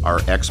Lumber. Our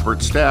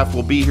expert staff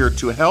will be here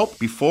to help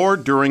before,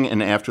 during,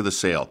 and after the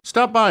sale.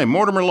 Stop by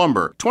Mortimer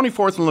Lumber,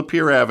 24th and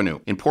Lapeer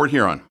Avenue in Port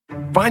Huron.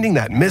 Finding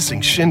that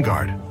missing shin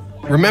guard.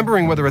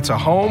 Remembering whether it's a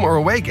home or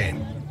away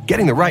game.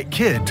 Getting the right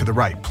kid to the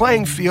right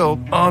playing field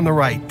on the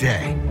right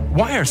day.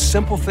 Why are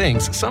simple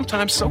things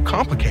sometimes so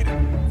complicated?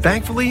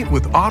 Thankfully,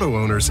 with auto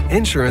owners,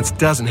 insurance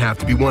doesn't have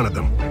to be one of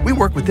them. We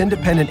work with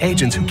independent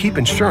agents who keep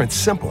insurance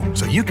simple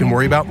so you can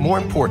worry about more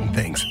important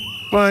things.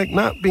 Like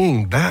not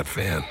being that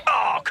fan.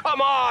 Oh,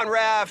 come on,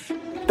 ref!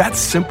 That's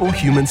simple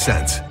human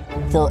sense.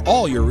 For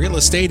all your real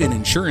estate and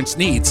insurance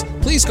needs,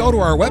 please go to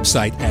our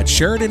website at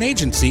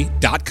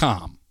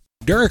SheridanAgency.com.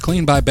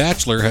 DuraClean by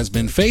Bachelor has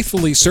been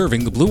faithfully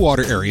serving the Blue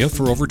Water area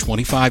for over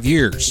 25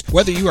 years.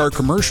 Whether you are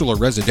commercial or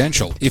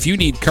residential, if you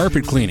need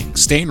carpet cleaning,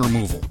 stain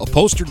removal,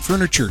 upholstered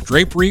furniture,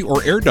 drapery,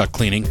 or air duct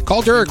cleaning,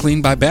 call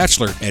DuraClean by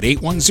Bachelor at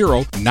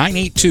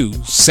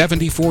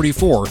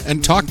 810-982-7044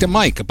 and talk to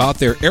Mike about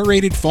their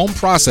aerated foam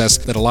process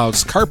that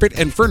allows carpet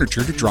and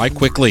furniture to dry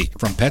quickly.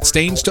 From pet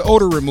stains to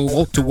odor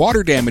removal to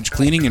water damage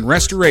cleaning and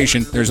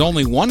restoration, there's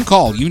only one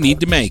call you need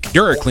to make.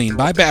 DuraClean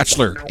by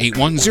Bachelor,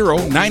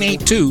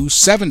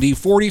 810-982-7044.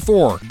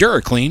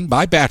 DuraClean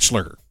by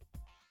Bachelor.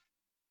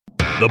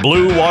 The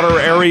Blue Water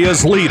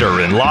area's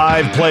leader in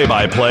live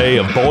play-by-play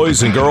of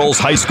boys and girls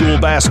high school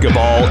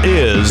basketball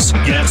is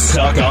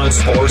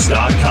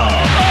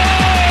GetStuckOnSports.com.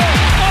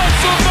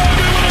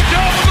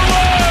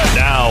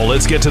 Now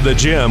let's get to the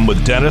gym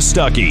with Dennis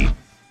Stuckey.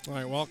 All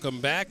right,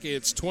 welcome back.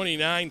 It's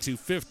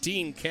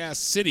 29-15 Cass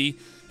City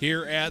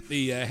here at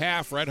the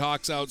half.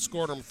 Redhawks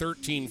outscored them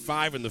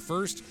 13-5 in the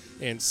first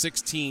and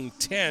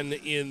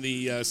 16-10 in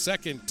the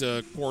second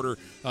quarter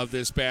of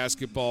this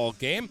basketball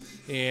game.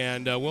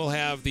 And we'll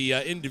have the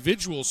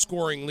individual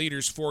scoring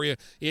leaders for you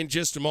in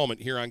just a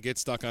moment here on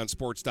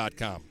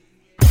GetStuckOnSports.com.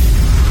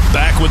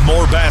 Back with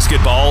more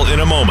basketball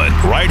in a moment,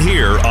 right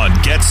here on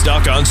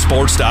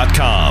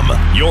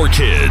GetStuckOnSports.com. Your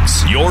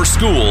kids, your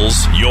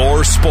schools,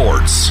 your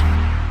sports.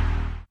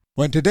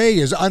 When today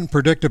is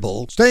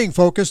unpredictable, staying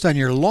focused on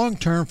your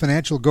long-term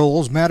financial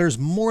goals matters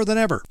more than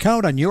ever.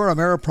 Count on your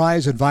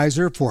Ameriprise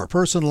advisor for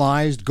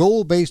personalized,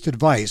 goal-based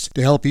advice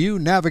to help you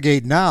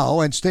navigate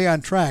now and stay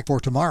on track for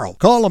tomorrow.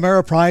 Call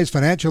Ameriprise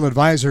financial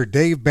advisor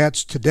Dave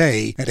Betts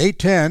today at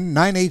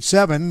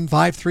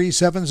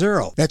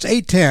 810-987-5370. That's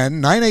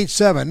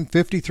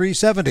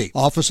 810-987-5370.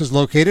 Office is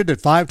located at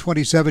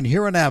 527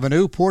 Huron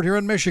Avenue, Port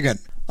Huron, Michigan.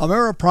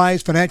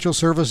 Ameriprise Financial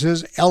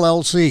Services,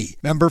 LLC,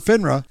 member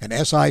FINRA and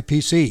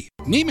SIPC.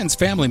 Neiman's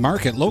Family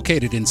Market,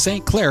 located in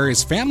St. Clair,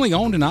 is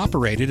family-owned and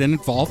operated and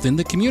involved in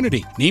the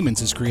community.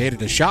 Neiman's has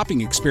created a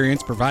shopping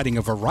experience providing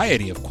a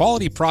variety of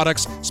quality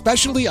products,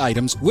 specialty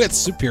items with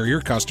superior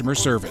customer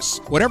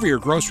service. Whatever your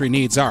grocery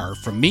needs are,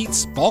 from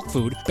meats, bulk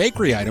food,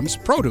 bakery items,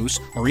 produce,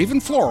 or even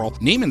floral,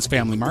 Neiman's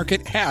Family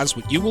Market has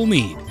what you will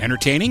need.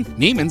 Entertaining?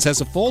 Neiman's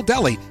has a full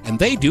deli, and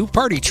they do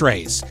party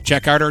trays.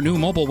 Check out our new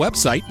mobile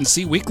website and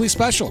see weekly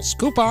specials,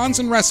 coupons,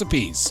 and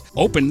recipes.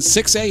 Open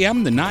 6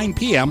 a.m. to 9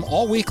 p.m.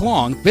 all week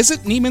long. Visit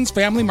Neiman's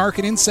Family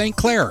Market in St.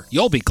 Clair.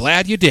 You'll be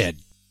glad you did.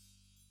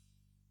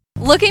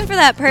 Looking for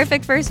that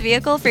perfect first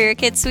vehicle for your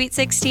kid's Sweet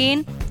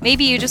 16?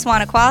 Maybe you just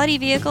want a quality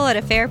vehicle at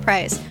a fair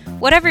price.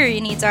 Whatever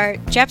your needs are,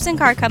 Jepson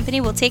Car Company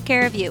will take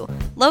care of you.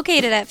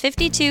 Located at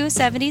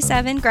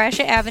 5277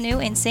 Gratiot Avenue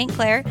in St.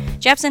 Clair,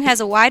 Jepson has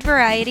a wide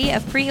variety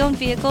of pre-owned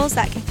vehicles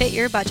that can fit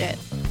your budget.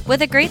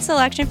 With a great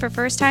selection for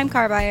first-time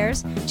car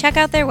buyers, check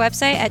out their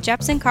website at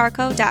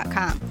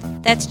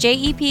jepsoncarco.com. That's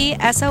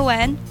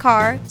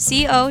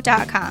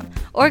JEPSONCARCO.com.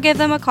 Or give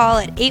them a call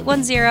at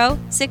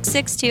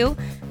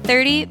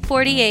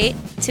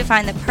 810-662-3048 to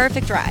find the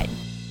perfect ride.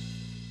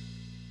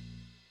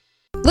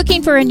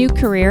 Looking for a new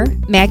career?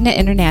 Magna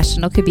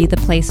International could be the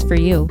place for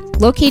you.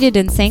 Located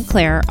in St.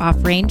 Clair off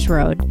Range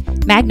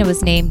Road, Magna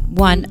was named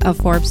one of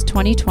Forbes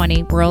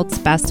 2020 World's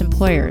Best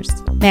Employers.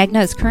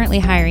 Magna is currently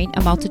hiring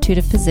a multitude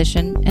of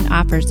positions and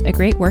offers a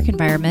great work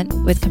environment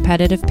with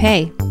competitive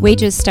pay.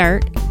 Wages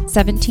start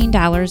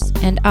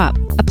 $17 and up.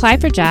 Apply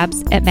for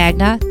jobs at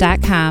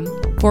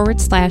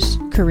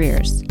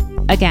magna.com/careers.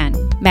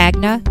 Again,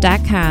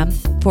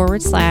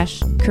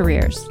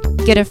 magna.com/careers.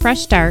 Get a fresh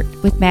start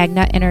with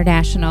Magna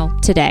International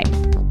today.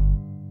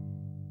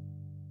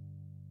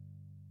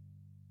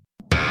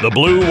 The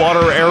Blue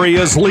Water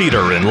area's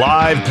leader in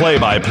live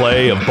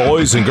play-by-play of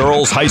boys and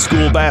girls high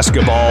school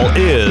basketball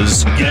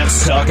is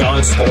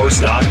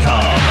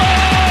GetStuckOnSports.com.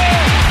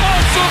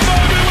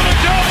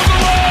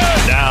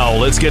 Now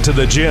let's get to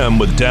the gym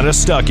with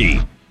Dennis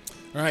Stuckey.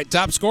 All right,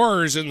 top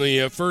scorers in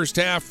the first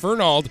half.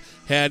 Fernald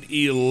had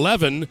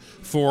 11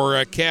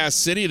 for Cass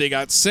City. They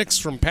got 6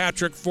 from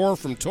Patrick, 4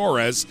 from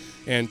Torres,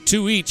 and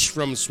 2 each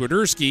from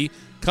Swiderski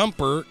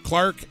Kumper,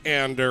 Clark,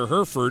 and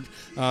Hereford.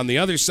 On the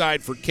other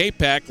side for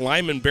Capac,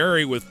 Lyman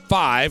Berry with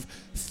 5,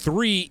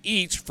 3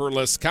 each for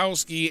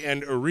Leskowski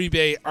and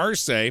Uribe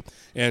Arce,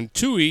 and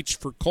 2 each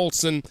for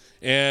Colson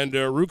and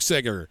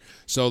Ruxeger.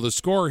 So the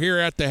score here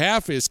at the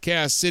half is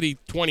Cass City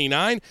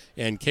 29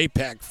 and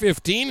Capac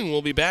 15, and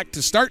we'll be back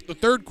to start the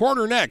third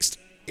quarter next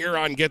here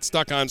on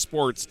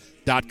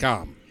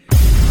GetStuckOnSports.com.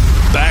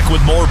 Back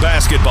with more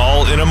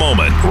basketball in a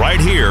moment,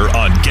 right here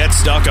on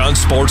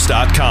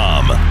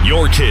GetStuckOnSports.com.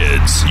 Your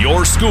kids,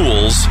 your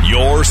schools,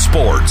 your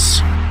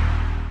sports.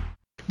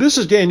 This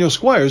is Daniel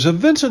Squires of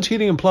Vincent's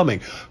Heating and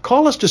Plumbing.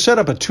 Call us to set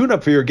up a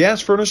tune-up for your gas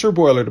furnace or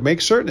boiler to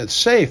make certain it's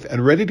safe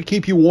and ready to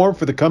keep you warm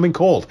for the coming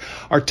cold.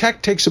 Our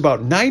tech takes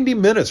about 90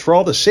 minutes for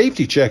all the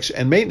safety checks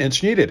and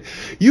maintenance needed.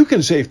 You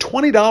can save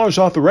 $20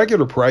 off the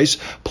regular price,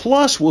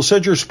 plus we'll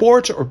send your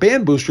sports or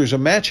band boosters a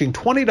matching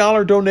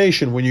 $20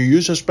 donation when you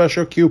use a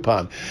special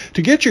coupon.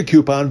 To get your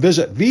coupon,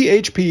 visit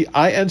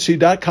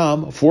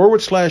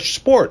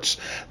vhpinc.com/sports.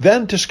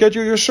 Then to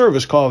schedule your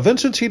service, call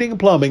Vincent's Heating and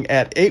Plumbing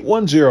at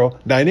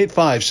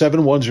 810-985-7103.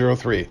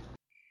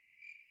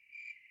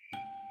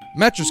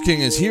 Mattress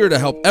King is here to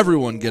help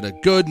everyone get a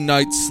good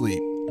night's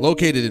sleep.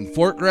 Located in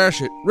Fort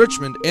Gratiot,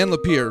 Richmond, and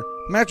Lapeer,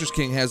 Mattress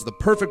King has the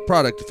perfect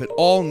product to fit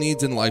all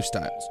needs and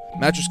lifestyles.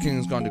 Mattress King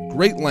has gone to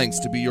great lengths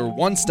to be your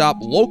one-stop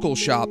local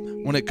shop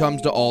when it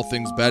comes to all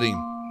things bedding.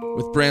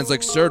 With brands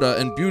like Serta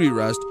and Beauty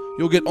Rest,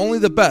 you'll get only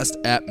the best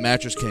at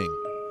Mattress King.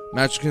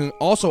 Mattress King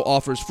also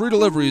offers free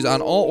deliveries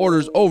on all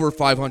orders over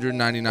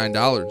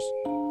 $599.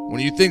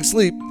 When you think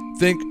sleep,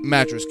 think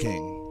Mattress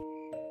King.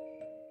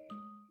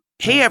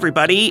 Hey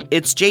everybody,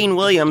 it's Jane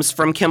Williams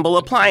from Kimball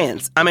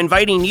Appliance. I'm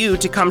inviting you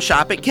to come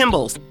shop at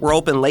Kimball's. We're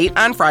open late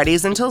on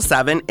Fridays until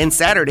 7 and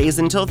Saturdays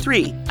until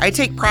 3. I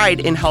take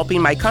pride in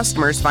helping my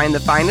customers find the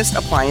finest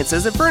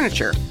appliances and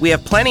furniture. We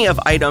have plenty of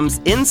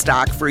items in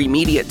stock for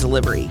immediate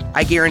delivery.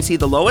 I guarantee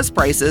the lowest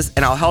prices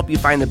and I'll help you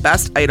find the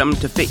best item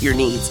to fit your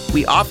needs.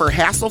 We offer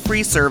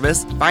hassle-free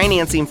service,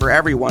 financing for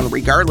everyone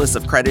regardless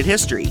of credit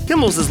history.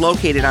 Kimball's is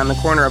located on the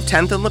corner of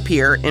 10th and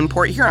Lapeer in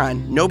Port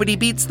Huron. Nobody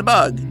beats the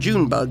bug,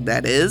 Junebug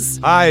that is.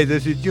 Hi,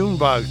 this is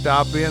Junebug.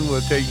 Stop in, we'll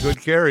take good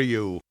care of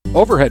you.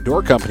 Overhead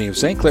Door Company of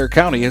St. Clair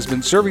County has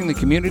been serving the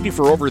community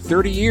for over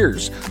 30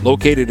 years.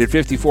 Located at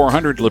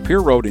 5400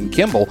 Lapeer Road in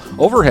Kimball,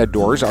 Overhead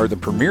Doors are the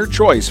premier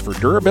choice for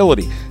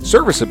durability,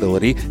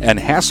 serviceability, and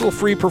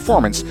hassle-free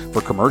performance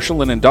for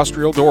commercial and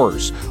industrial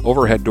doors.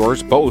 Overhead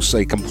Doors boasts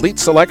a complete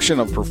selection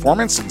of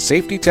performance and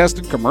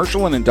safety-tested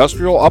commercial and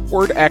industrial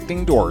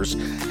upward-acting doors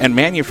and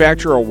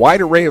manufacture a wide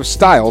array of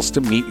styles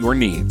to meet your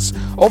needs.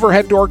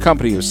 Overhead Door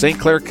Company of St.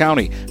 Clair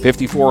County,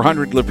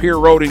 5400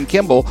 Lapeer Road in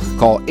Kimball.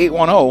 Call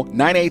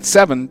 810-987-2185.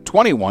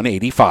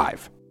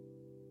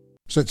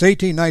 Since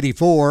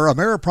 1894,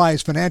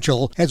 Ameriprise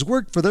Financial has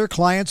worked for their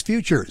clients'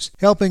 futures,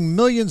 helping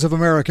millions of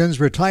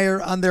Americans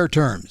retire on their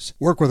terms.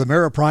 Work with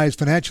Ameriprise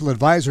Financial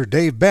Advisor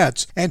Dave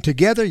Betts, and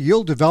together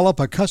you'll develop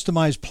a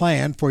customized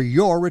plan for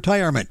your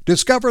retirement.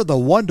 Discover the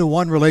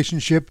one-to-one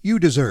relationship you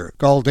deserve.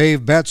 Call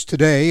Dave Betts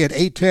today at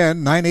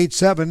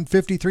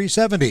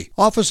 810-987-5370.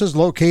 Office is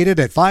located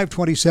at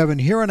 527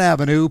 Huron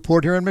Avenue,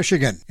 Port Huron,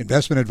 Michigan.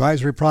 Investment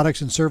advisory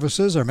products and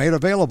services are made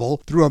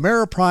available through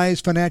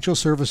Ameriprise Financial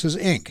Services,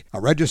 Inc., a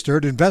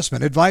registered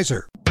investment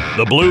advisor.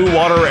 The Blue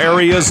Water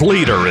Area's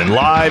leader in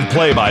live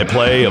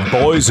play-by-play of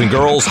boys and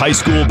girls high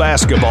school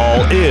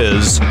basketball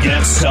is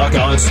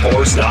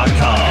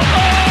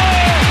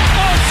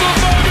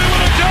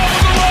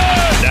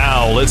GetStuckOnSports.com.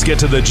 Now let's get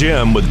to the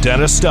gym with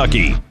Dennis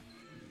Stuckey.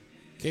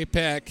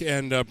 Capac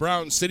and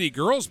Brown City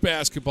girls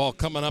basketball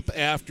coming up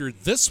after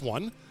this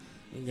one.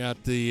 We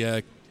got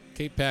the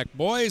Capac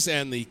boys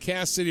and the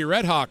Cass City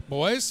Redhawk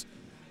boys.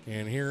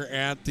 And here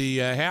at the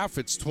half,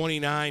 it's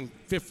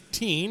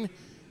 29-15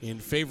 in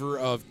favor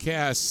of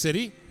Cass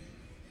City.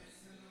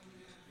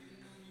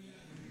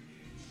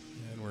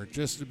 And we're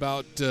just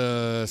about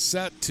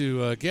set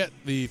to get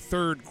the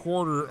third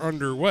quarter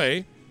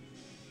underway.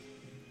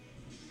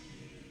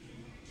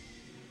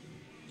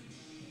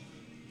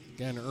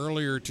 Again,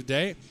 earlier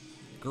today,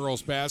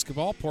 girls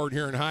basketball, Port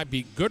Huron High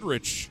beat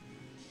Goodrich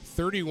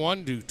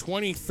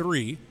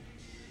 31-23.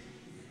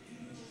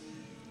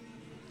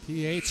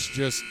 PH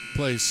just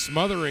plays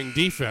smothering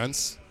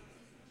defense.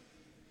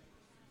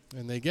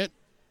 And they get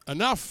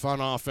enough on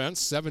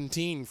offense,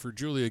 17 for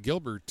Julia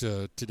Gilbert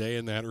today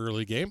in that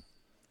early game.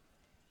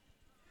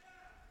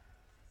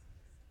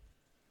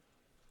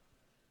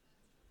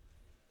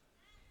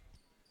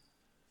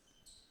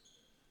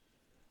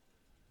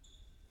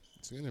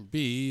 It's going to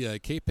be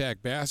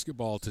Capac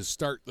basketball to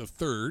start the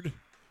third.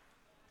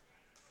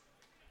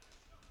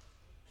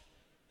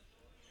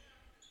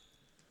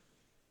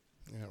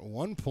 At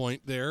one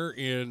point there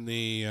in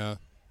the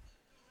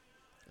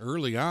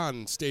early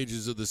on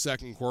stages of the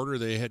second quarter,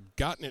 they had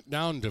gotten it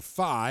down to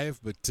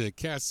 5, but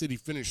Cass City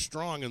finished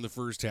strong in the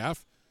first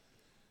half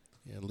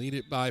and lead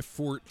it by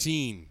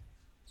 14.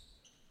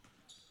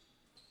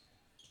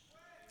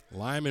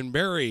 Lyman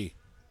Berry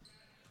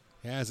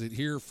has it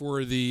here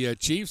for the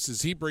Chiefs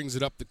as he brings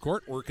it up the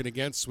court, working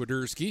against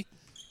Swiderski.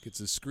 Gets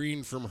a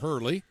screen from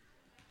Hurley.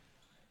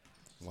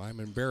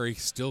 Lyman Berry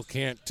still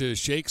can't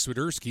shake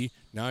Swiderski.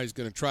 Now he's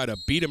going to try to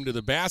beat him to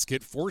the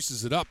basket.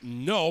 Forces it up.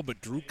 No,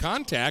 but drew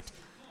contact.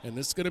 And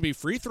this is going to be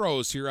free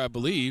throws here, I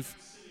believe,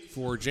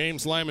 for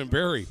James Lyman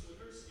Berry.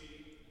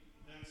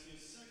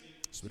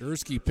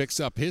 Swiderski picks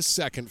up his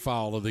second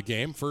foul of the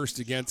game. First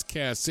against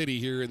Cass City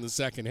here in the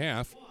second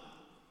half.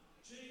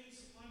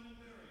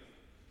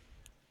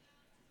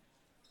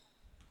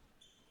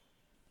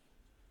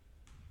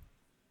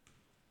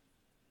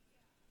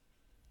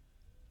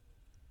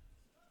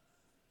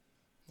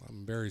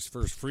 Berry's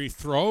first free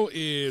throw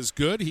is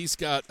good. He's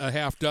got a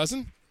half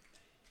dozen.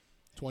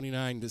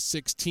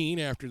 29-16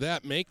 after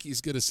that make. He's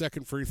got a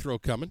second free throw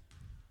coming.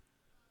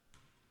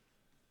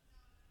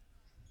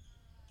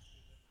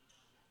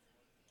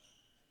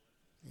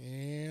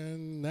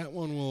 And that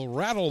one will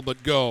rattle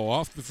but go.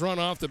 Off the front,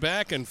 off the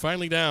back, and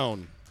finally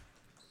down.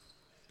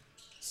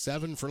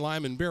 7 for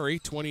Lyman Berry.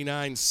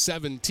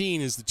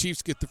 29-17 as the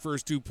Chiefs get the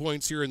first 2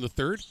 points here in the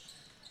third.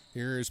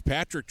 Here's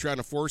Patrick trying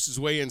to force his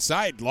way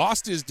inside.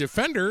 Lost his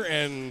defender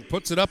and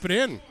puts it up and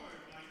in.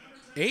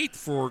 8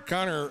 for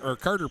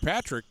Carter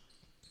Patrick.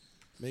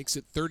 Makes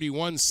it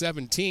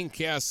 31-17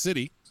 Cass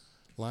City.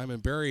 Lyman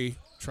Berry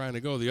trying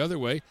to go the other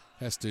way.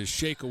 Has to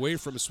shake away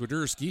from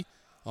Swiderski.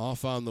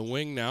 Off on the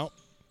wing now.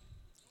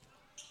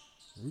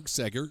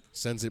 Rugseger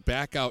sends it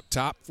back out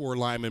top for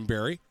Lyman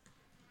Berry.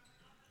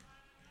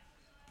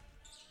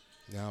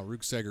 Now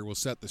Rugseger will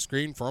set the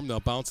screen for him.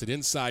 They'll bounce it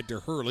inside to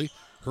Hurley.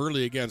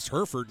 Hurley against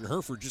Hereford, and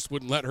Hereford just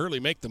wouldn't let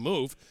Hurley make the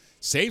move.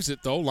 Saves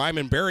it, though.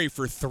 Lyman Berry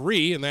for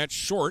 3, and that's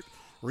short.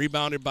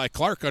 Rebounded by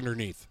Clark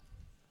underneath.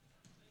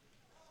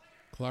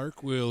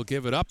 Clark will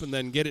give it up and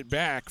then get it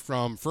back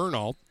from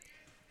Fernald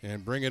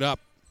and bring it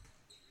up.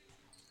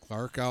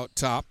 Clark out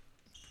top.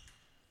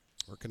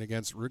 Working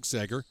against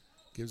Rugseger.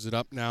 Gives it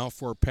up now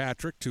for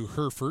Patrick to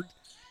Hereford.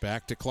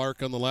 Back to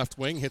Clark on the left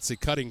wing. Hits a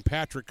cutting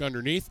Patrick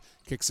underneath.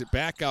 Kicks it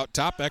back out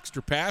top.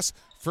 Extra pass.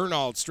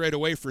 Fernald straight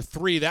away for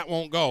 3. That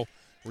won't go.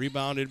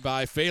 Rebounded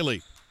by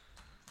Faley.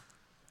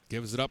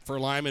 Gives it up for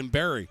Lyman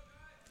Berry.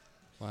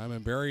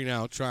 Lyman Berry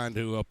now trying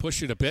to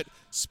push it a bit.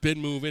 Spin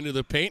move into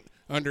the paint.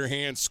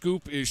 Underhand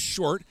scoop is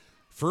short.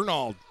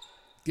 Fernald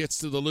gets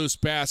to the loose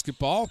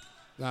basketball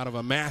out of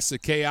a mass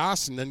of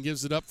chaos and then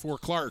gives it up for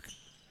Clark.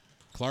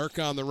 Clark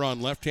on the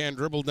run. Left hand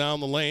dribble down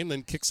the lane,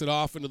 then kicks it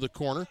off into the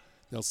corner.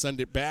 They'll send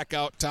it back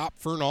out top.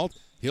 Fernald,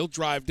 he'll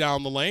drive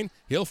down the lane.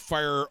 He'll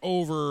fire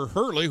over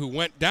Hurley, who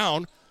went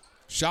down.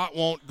 Shot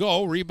won't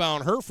go.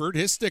 Rebound Hereford.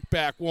 His stick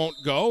back won't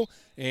go.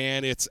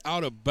 And it's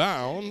out of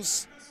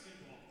bounds.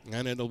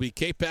 And it'll be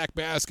Capac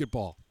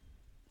basketball.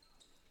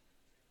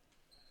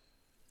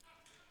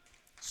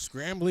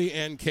 Scrambly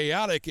and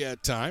chaotic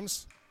at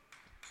times.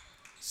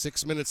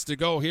 6 minutes to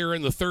go here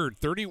in the third.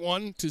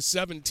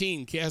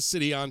 31-17. Cass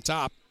City on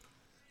top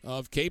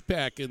of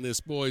Capac in this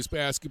boys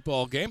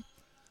basketball game.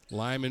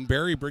 Lyman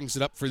Berry brings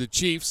it up for the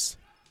Chiefs.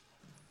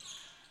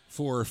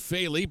 For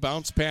Faley,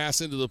 bounce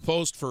pass into the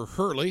post for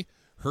Hurley.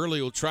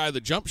 Hurley will try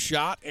the jump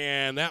shot,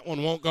 and that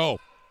one won't go.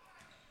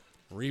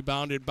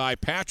 Rebounded by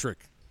Patrick.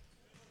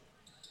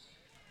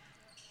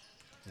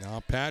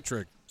 Now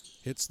Patrick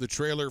hits the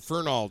trailer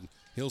Fernald.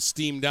 He'll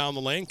steam down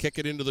the lane, kick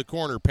it into the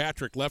corner.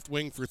 Patrick left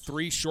wing for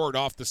 3, short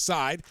off the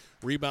side.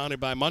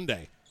 Rebounded by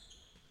Monday.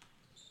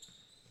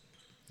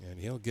 And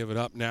he'll give it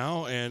up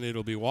now, and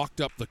it'll be walked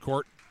up the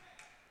court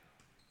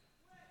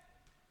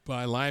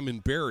by Lyman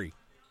Berry.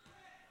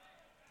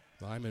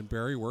 Lyman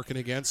Berry working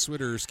against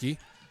Swiderski.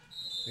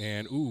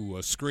 And,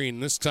 a screen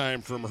this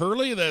time from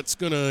Hurley that's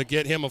going to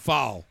get him a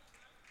foul.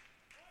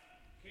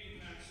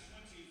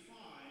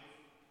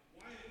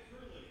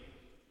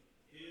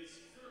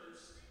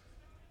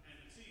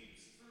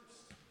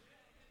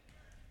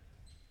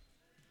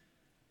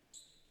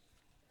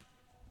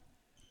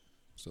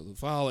 So the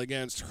foul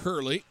against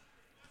Hurley.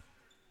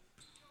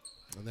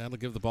 And that'll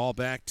give the ball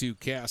back to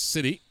Cass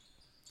City.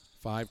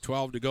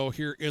 5:12 to go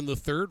here in the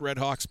third.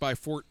 Redhawks by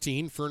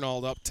 14.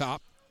 Fernald up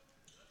top.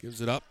 Gives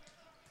it up.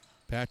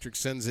 Patrick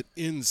sends it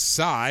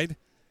inside.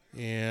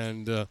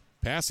 And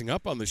passing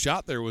up on the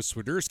shot there was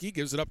Swiderski.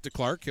 Gives it up to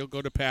Clark. He'll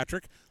go to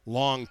Patrick.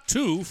 Long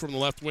 2 from the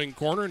left wing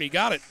corner, and he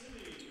got it.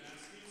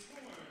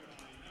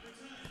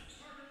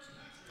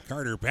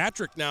 Carter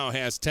Patrick now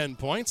has 10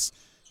 points.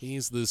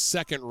 He's the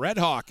second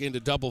Redhawk into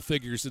double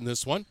figures in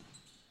this one.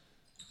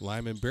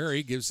 Lyman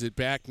Berry gives it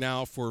back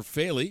now for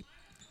Faley.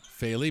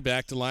 Faley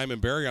back to Lyman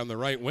Berry on the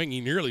right wing.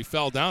 He nearly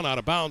fell down out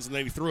of bounds, and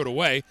then he threw it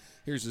away.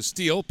 Here's a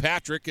steal.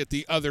 Patrick at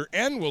the other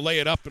end will lay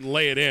it up and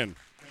lay it in.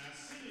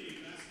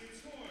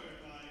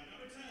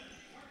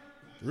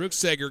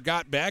 Rugseger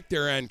got back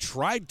there and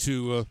tried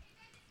to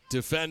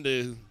defend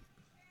a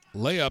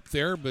layup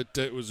there, but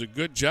it was a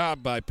good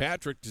job by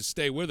Patrick to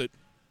stay with it.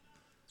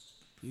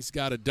 He's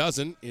got a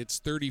dozen. It's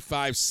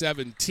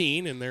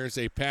 35-17, and there's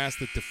a pass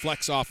that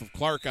deflects off of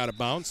Clark out of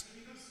bounds,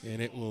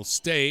 and it will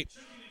stay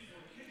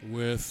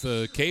with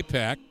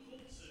Capac.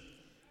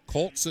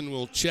 Colson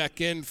will check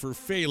in for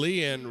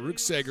Faley, and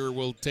Rugseger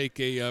will take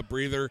a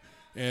breather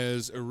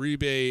as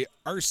Uribe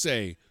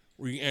Arce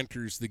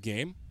re-enters the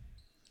game.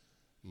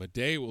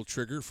 Madej will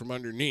trigger from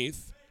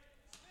underneath.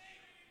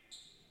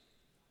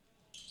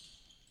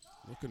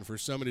 Looking for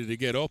somebody to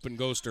get open,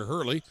 goes to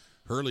Hurley.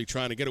 Hurley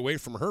trying to get away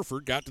from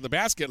Hereford, got to the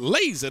basket,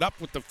 lays it up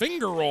with the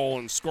finger roll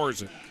and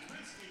scores it.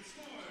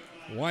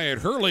 Wyatt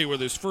Hurley with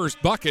his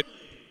first bucket.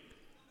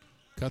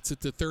 Cuts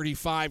it to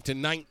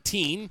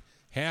 35-19,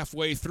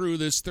 halfway through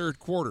this third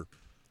quarter.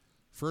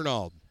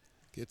 Fernald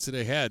gets it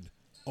ahead.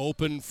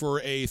 Open for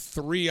a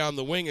three on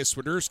the wing is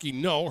Swiderski.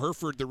 No,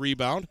 Hereford the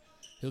rebound.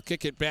 He'll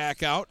kick it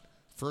back out.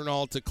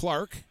 Fernald to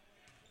Clark.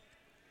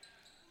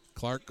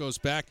 Clark goes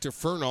back to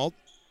Fernald.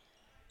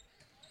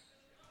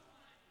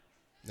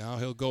 Now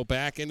he'll go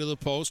back into the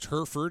post.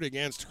 Hereford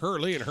against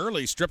Hurley, and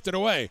Hurley stripped it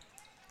away.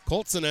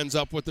 Colson ends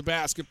up with the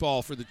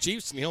basketball for the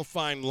Chiefs, and he'll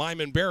find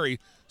Lyman Berry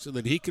so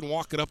that he can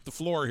walk it up the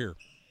floor here.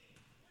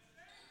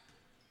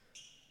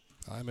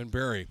 Lyman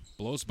Berry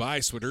blows by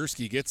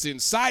Swiderski, gets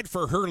inside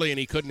for Hurley, and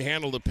he couldn't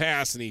handle the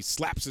pass, and he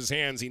slaps his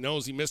hands. He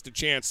knows he missed a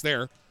chance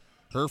there.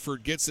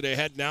 Hereford gets it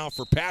ahead now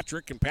for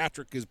Patrick, and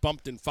Patrick is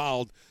bumped and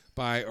fouled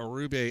by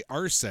Oribe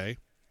Arce.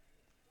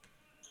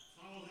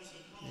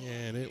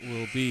 And it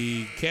will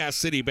be Cass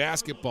City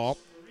basketball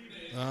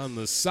on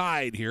the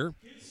side here.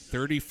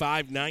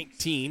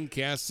 35-19,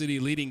 Cass City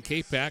leading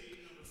Capac.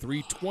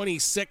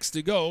 3:26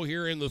 to go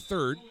here in the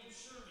third.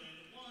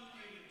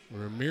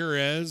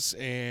 Ramirez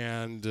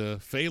and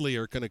Faley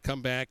are going to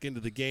come back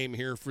into the game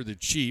here for the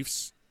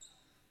Chiefs.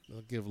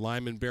 They'll give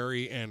Lyman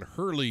Berry and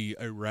Hurley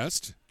a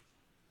rest.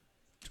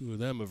 Two of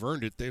them have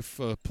earned it.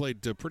 They've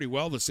played pretty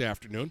well this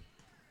afternoon.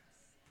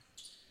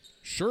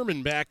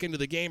 Sherman back into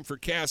the game for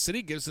Cass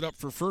City, gives it up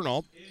for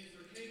Fernald.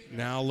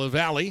 Now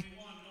LaValle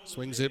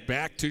swings it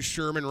back to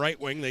Sherman, right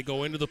wing. They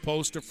go into the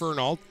post to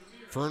Fernald.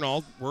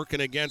 Fernald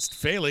working against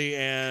Faley,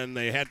 and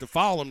they had to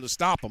foul him to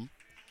stop him.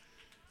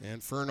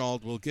 And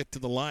Fernald will get to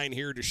the line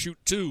here to shoot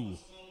two.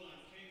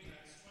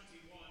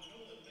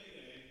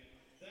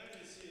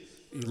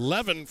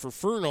 11 for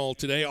Fernald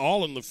today,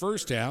 all in the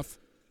first half.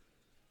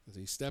 As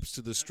he steps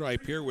to the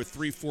stripe here with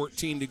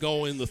 3:14 to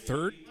go in the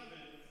third.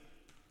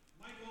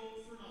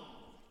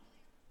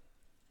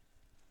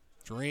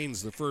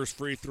 Drains the first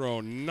free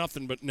throw,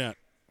 nothing but net.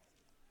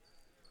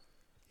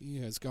 He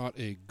has got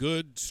a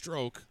good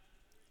stroke,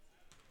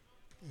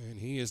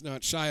 and he is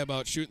not shy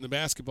about shooting the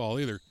basketball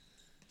either.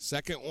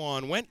 Second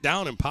one went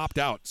down and popped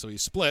out, so he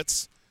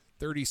splits.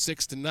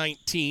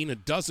 36-19, a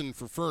dozen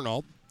for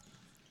Fernald.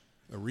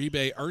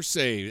 Oribe Arce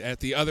at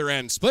the other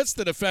end splits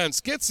the defense,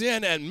 gets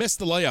in and missed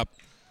the layup.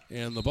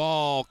 And the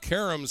ball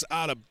caroms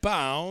out of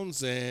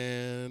bounds,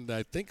 and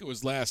I think it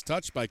was last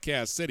touched by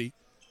Cass City.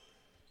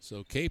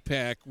 So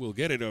Capac will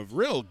get it. A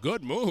real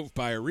good move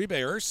by Oribe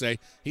Arce.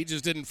 He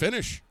just didn't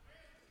finish.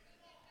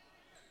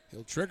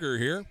 He'll trigger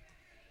here.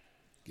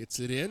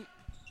 Gets it in.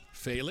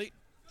 Faley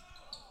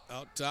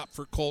out top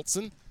for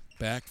Colson.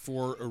 Back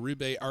for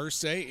Oribe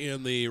Arce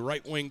in the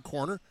right wing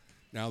corner.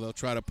 Now they'll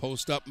try to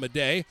post up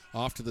Madej.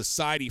 Off to the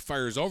side, he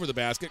fires over the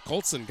basket.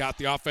 Colson got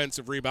the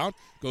offensive rebound.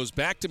 Goes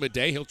back to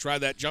Madej. He'll try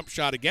that jump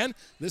shot again.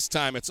 This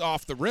time it's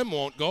off the rim,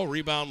 won't go.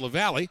 Rebound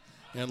LaValle.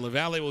 And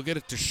LaValle will get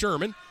it to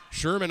Sherman.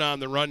 Sherman on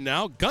the run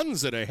now.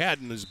 Guns it ahead,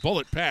 and his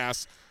bullet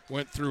pass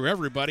went through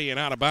everybody and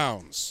out of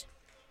bounds.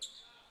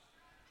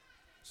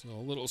 So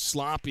a little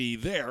sloppy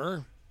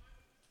there.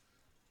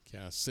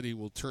 Cass City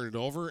will turn it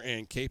over,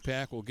 and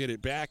Capac will get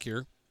it back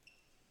here.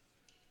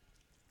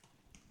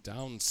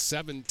 Down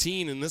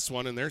 17 in this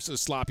one, and there's a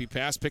sloppy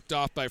pass picked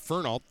off by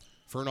Fernald.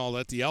 Fernald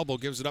at the elbow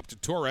gives it up to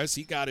Torres.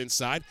 He got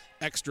inside.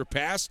 Extra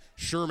pass.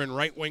 Sherman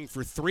right wing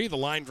for three. The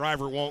line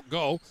driver won't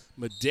go.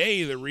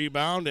 Madej the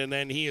rebound, and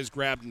then he is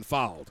grabbed and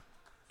fouled.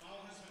 Foul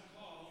has been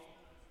called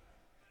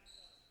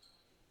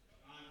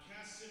on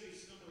Cass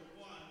City's number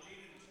 1,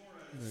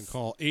 Aiden Torres. And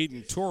call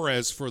Aiden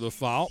Torres for the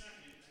foul.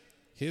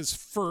 His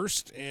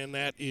first, and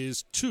that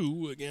is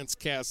 2 against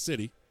Cass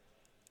City.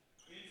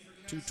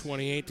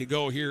 2:28 to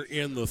go here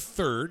in the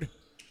third.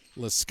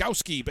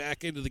 Laskowski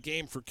back into the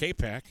game for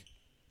Capac.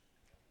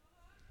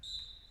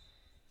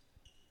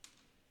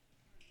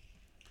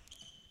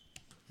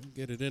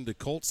 Get it into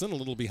Colson, a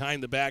little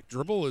behind the back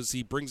dribble as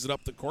he brings it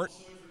up the court.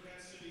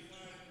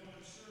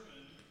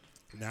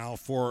 Now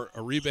for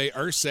Oribe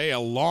Arce, a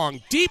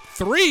long, deep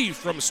three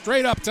from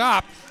straight up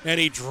top, and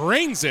he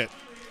drains it.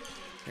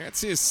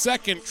 That's his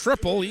second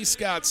triple. He's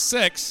got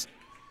 6.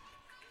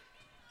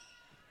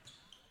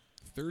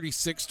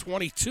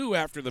 36-22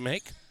 after the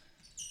make.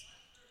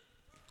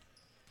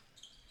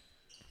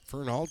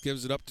 Fernald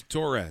gives it up to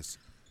Torres.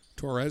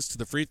 Torres to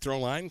the free throw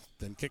line,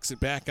 then kicks it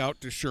back out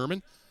to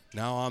Sherman.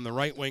 Now on the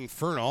right wing,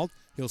 Fernald.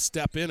 He'll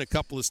step in a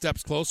couple of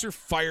steps closer.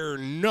 Fire,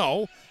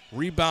 no.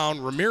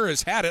 Rebound,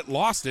 Ramirez had it,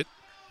 lost it.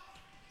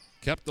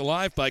 Kept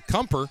alive by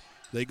Kumper.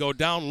 They go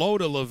down low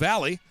to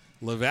LaValle.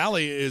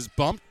 LaValle is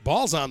bumped.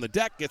 Ball's on the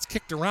deck, gets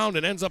kicked around,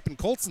 and ends up in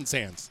Colson's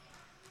hands.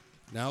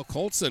 Now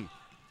Colson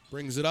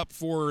brings it up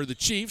for the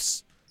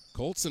Chiefs.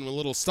 Colson with a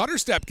little stutter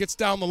step gets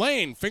down the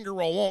lane. Finger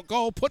roll won't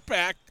go.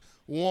 Putback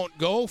won't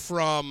go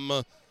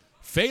from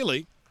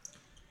Faley.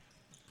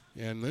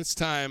 And this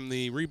time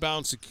the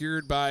rebound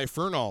secured by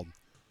Fernald.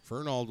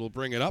 Fernald will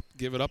bring it up,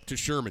 give it up to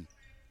Sherman.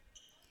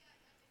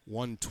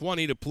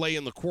 1:20 to play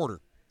in the quarter.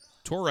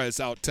 Torres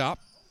out top.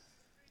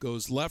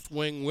 goes left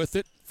wing with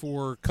it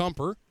for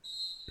Kumper.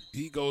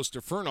 He goes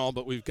to Fernald,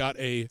 but we've got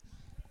a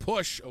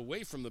push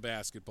away from the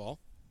basketball.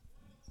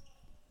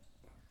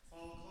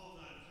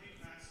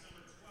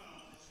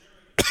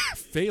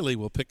 Faley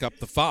will pick up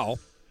the foul.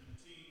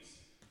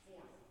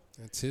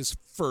 That's his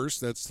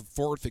first. That's the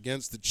fourth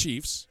against the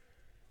Chiefs.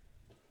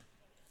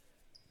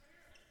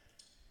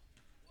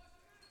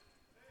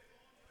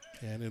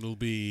 And it'll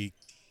be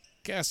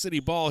Cass City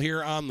ball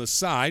here on the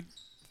side.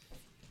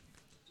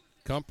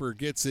 Kumper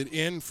gets it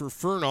in for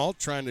Fernald,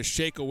 trying to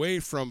shake away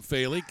from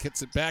Faley.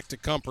 Gets it back to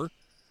Kumper.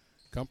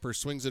 Kumper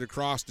swings it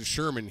across to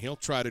Sherman. He'll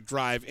try to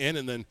drive in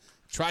and then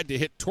tried to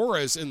hit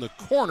Torres in the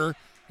corner,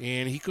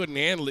 and he couldn't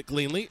handle it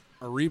cleanly.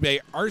 Uribe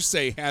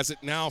Arce has it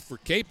now for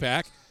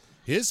Capac.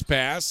 His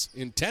pass,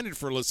 intended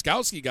for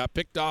Laskowski, got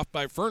picked off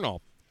by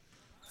Fernald.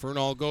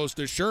 Fernald goes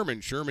to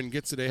Sherman. Sherman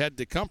gets it ahead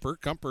to Kumper.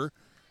 Kumper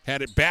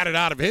had it batted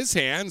out of his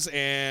hands,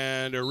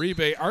 and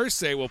Uribe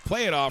Arce will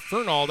play it off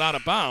Fernald out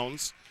of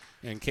bounds,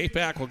 and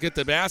Capac will get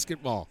the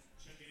basketball.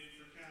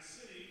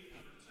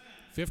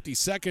 50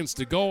 seconds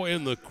to go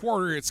in the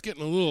quarter. It's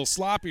getting a little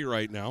sloppy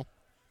right now.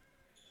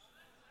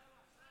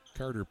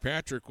 Carter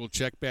Patrick will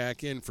check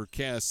back in for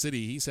Cass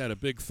City. He's had a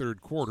big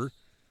third quarter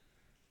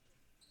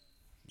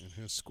and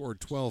has scored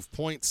 12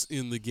 points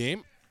in the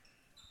game.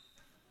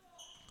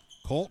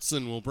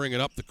 Colson will bring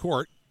it up the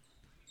court.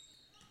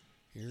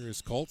 Here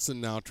is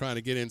Colson now trying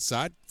to get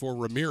inside for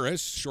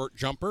Ramirez. Short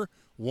jumper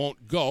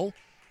won't go.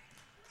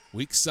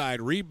 Weak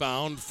side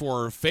rebound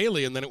for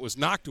Faley, and then it was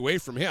knocked away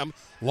from him.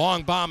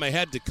 Long bomb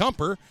ahead to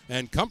Kumper,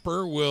 and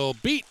Kumper will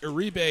beat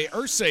Uribe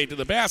Arce to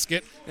the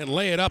basket and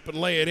lay it up and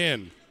lay it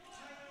in.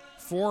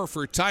 4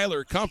 for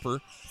Tyler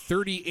Kumper,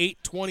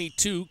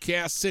 38-22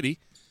 Cass City.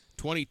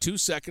 22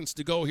 seconds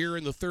to go here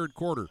in the third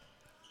quarter.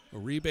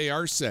 Uribe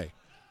Arce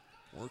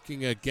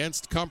working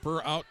against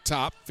Kumper out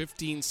top.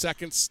 15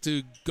 seconds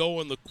to go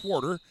in the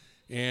quarter,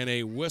 and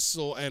a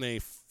whistle and a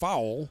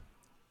foul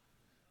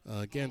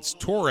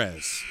against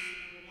Torres.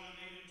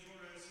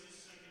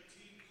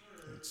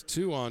 It's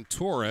 2 on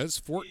Torres.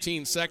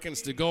 14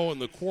 seconds to go in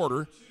the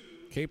quarter.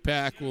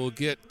 Capac will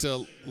get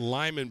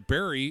Lyman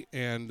Berry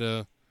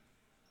and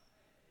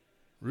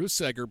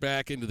Ruseger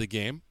back into the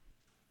game.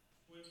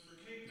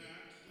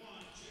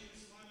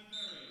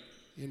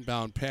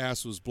 Inbound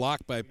pass was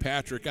blocked by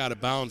Patrick out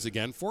of bounds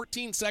again.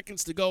 14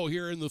 seconds to go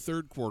here in the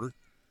third quarter.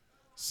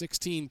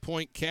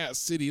 16-point Cass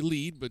City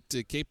lead, but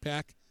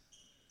Capac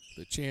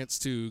the chance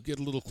to get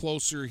a little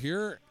closer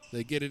here.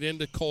 They get it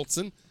into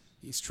Colson.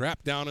 He's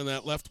trapped down in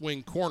that left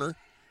wing corner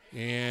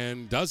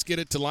and does get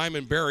it to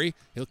Lyman Berry.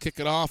 He'll kick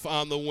it off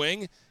on the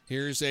wing.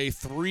 Here's a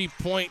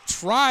three-point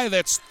try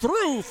that's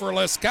through for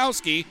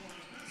Laskowski,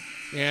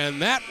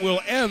 and that will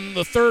end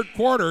the third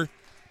quarter.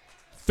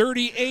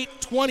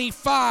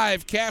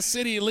 38-25, Cass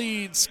City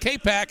leads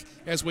Capac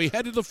as we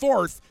head to the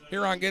fourth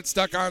here on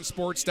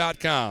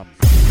GetStuckOnSports.com.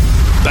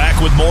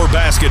 Back with more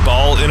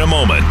basketball in a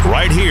moment,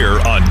 right here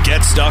on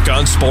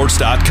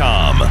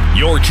GetStuckOnSports.com.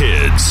 Your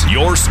kids,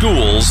 your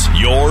schools,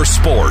 your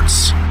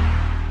sports.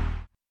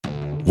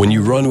 When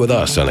you run with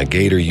us on a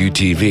Gator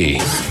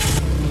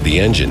UTV, the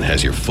engine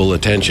has your full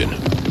attention.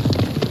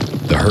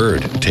 The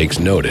herd takes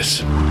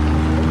notice.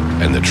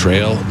 And the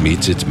trail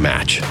meets its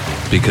match.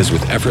 Because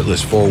with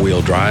effortless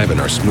four-wheel drive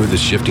and our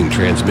smoothest shifting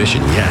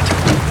transmission yet,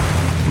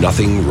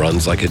 nothing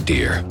runs like a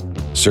deer.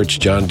 Search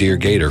John Deere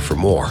Gator for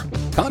more.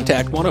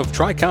 Contact one of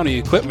Tri-County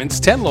Equipment's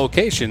 10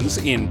 locations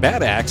in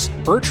Bad Axe,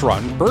 Birch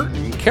Run,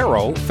 Burton,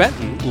 Caro,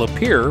 Fenton,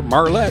 Lapeer,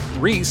 Marlette,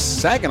 Reese,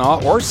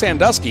 Saginaw, or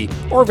Sandusky,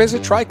 or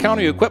visit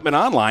Tri-County Equipment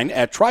online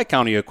at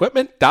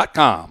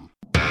tricountyequipment.com.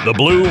 The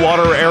Blue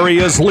Water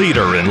Area's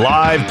leader in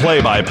live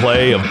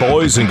play-by-play of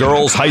boys and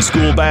girls high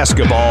school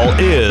basketball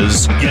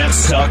is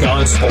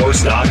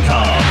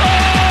GetStuckOnSports.com.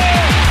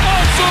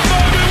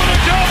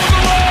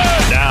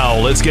 Now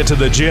let's get to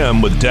the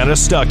gym with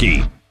Dennis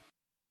Stuckey.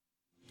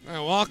 All right,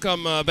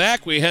 welcome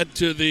back. We head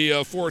to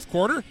the fourth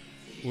quarter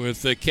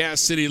with Cass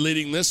City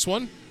leading this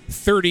one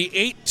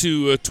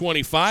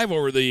 38-25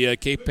 over the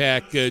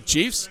Capac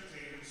Chiefs.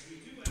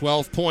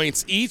 12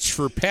 points each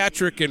for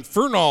Patrick and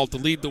Fernald to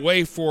lead the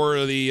way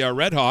for the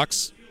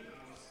Redhawks.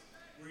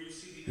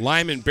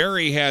 Lyman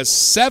Berry has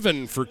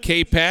 7 for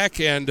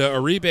Capac, and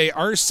Uribe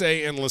Arce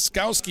and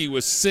Laskowski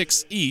with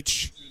 6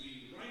 each.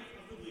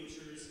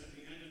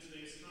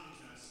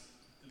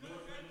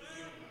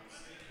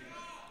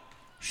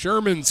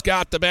 Sherman's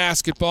got the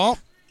basketball,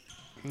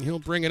 and he'll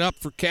bring it up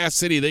for Cass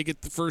City. They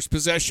get the first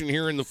possession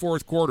here in the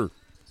fourth quarter.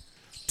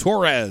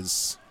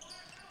 Torres.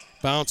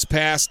 Bounce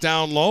pass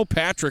down low.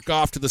 Patrick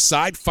off to the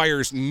side.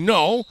 Fires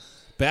no.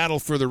 Battle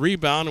for the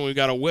rebound, and we've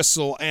got a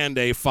whistle and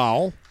a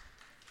foul.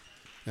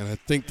 And I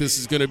think this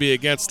is going to be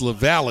against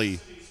LaValle.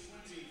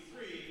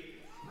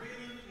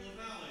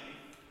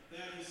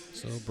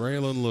 So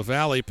Braylon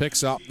LaValle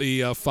picks up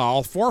the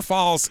foul. 4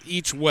 fouls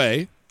each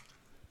way.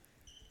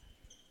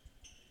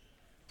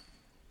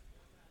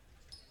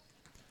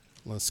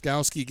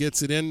 Laskowski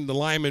gets it in to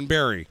Lyman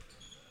Berry.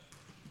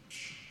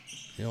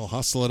 He'll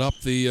hustle it up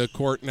the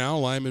court now.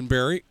 Lyman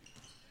Berry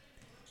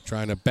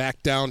trying to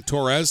back down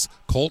Torres.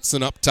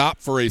 Colson up top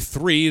for a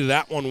three.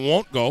 That one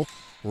won't go.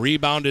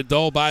 Rebounded,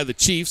 though, by the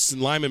Chiefs,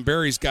 and Lyman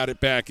Berry's got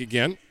it back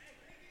again.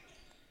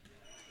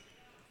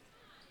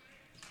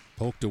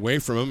 Poked away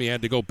from him. He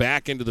had to go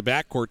back into the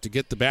backcourt to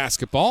get the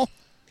basketball.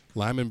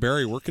 Lyman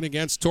Berry working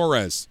against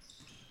Torres.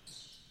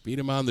 Beat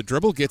him on the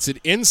dribble, gets it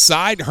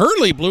inside.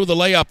 Hurley blew the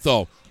layup,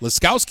 though.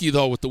 Laskowski,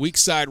 though, with the weak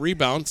side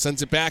rebound,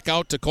 sends it back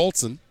out to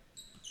Colson.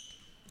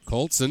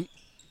 Colson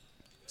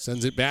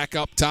sends it back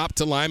up top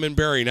to Lyman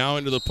Berry. Now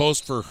into the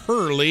post for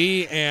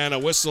Hurley, and a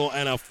whistle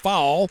and a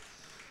foul.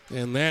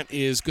 And that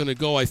is going to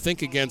go, I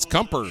think, against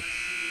Kumper.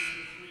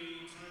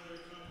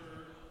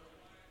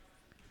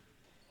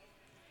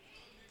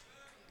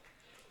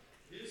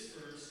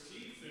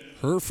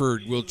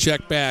 Hereford will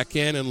check back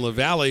in, and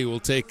LaValle will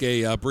take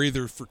a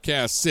breather for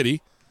Cass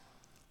City.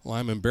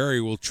 Lyman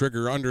Berry will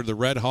trigger under the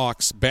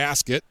Redhawks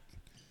basket.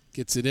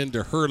 Gets it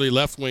into Hurley,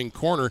 left wing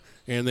corner,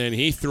 and then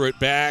he threw it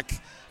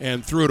back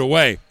and threw it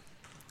away.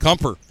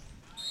 Kumper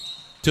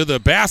to the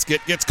basket,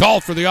 gets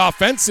called for the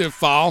offensive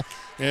foul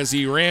as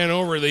he ran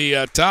over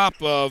the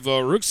top of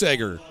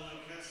Rucksager.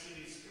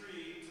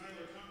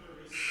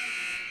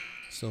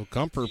 So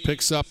Kumper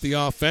picks up the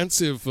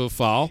offensive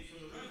foul.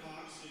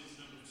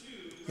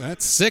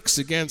 That's 6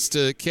 against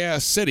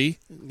Cass City.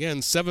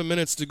 Again, 7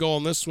 minutes to go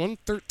on this one.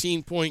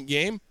 13-point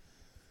game.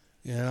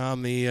 And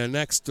on the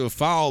next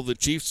foul, the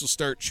Chiefs will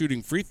start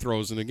shooting free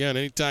throws. And again,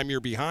 anytime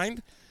you're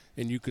behind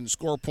and you can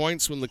score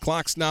points when the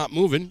clock's not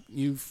moving,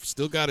 you've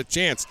still got a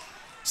chance.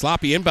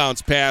 Sloppy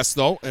inbounds pass,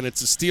 though, and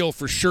it's a steal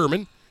for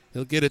Sherman.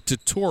 He'll get it to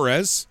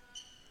Torres.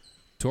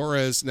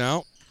 Torres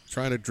now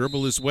trying to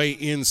dribble his way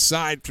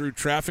inside through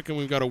traffic, and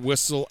we've got a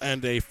whistle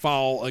and a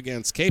foul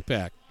against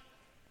Capac.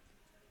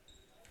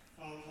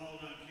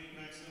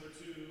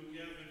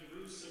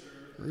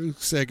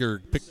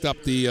 Rucksager picked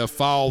up the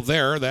foul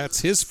there.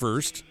 That's his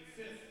first.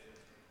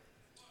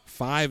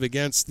 5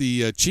 against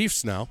the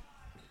Chiefs now.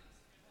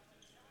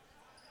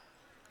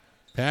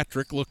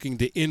 Patrick looking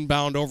to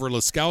inbound over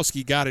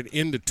Laskowski. Got it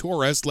into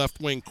Torres, left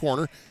wing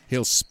corner.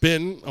 He'll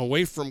spin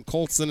away from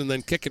Colson and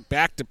then kick it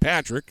back to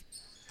Patrick.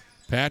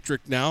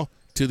 Patrick now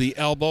to the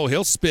elbow.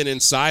 He'll spin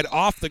inside,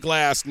 off the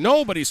glass.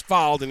 Nobody's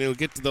fouled, and he'll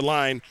get to the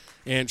line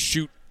and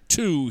shoot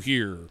 2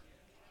 here.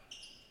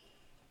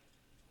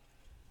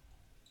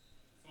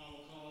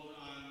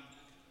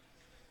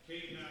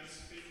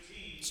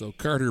 So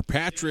Carter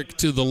Patrick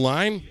to the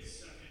line.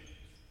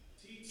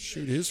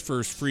 Shoot his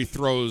first free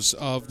throws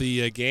of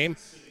the game.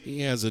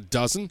 He has a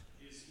dozen.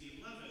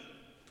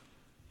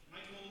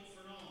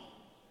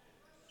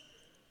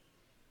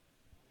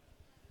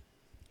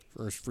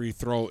 First free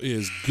throw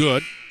is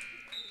good.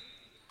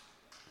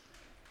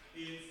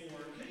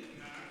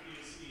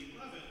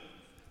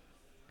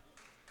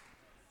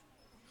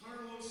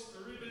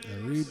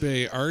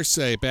 Uribe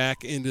Arce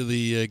back into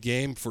the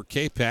game for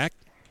Capac.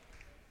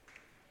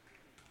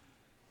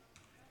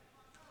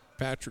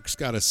 Patrick's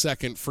got a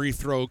second free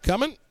throw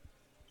coming.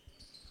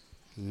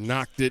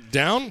 Knocked it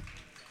down.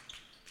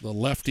 The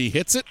lefty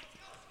hits it.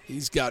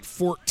 He's got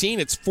 14.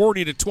 It's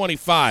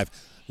 40-25.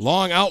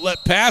 Long outlet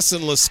pass,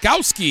 and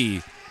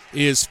Laskowski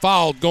is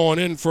fouled going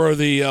in for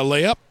the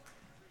layup.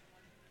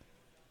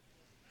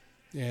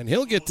 And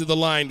he'll get to the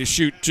line to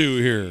shoot 2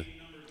 here.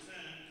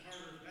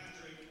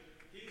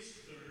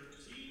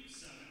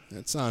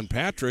 That's on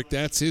Patrick.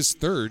 That's his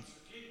third.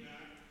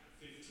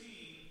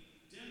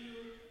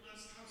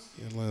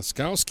 And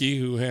Laskowski,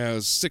 who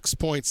has 6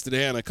 points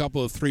today and a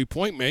couple of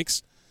three-point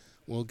makes,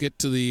 will get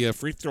to the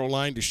free throw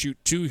line to shoot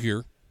 2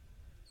 here.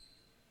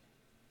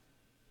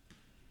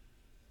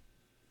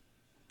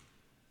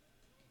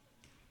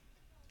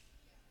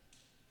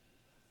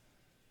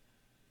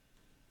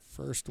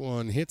 First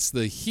one hits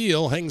the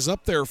heel, hangs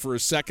up there for a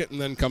second,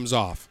 and then comes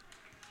off.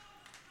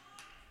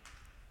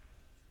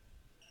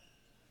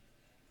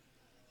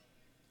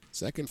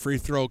 Second free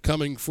throw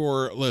coming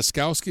for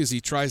Laskowski as he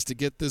tries to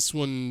get this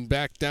one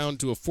back down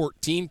to a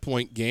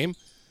 14-point game.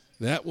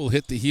 That will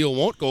hit the heel,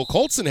 won't go.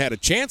 Colson had a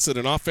chance at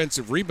an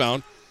offensive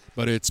rebound,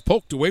 but it's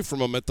poked away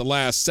from him at the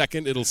last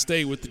second. It'll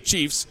stay with the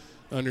Chiefs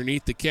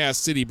underneath the Cass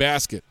City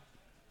basket.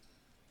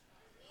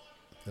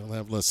 They'll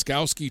have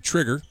Laskowski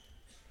trigger.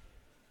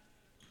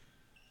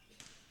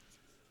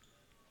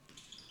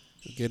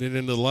 Get it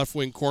into the left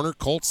wing corner.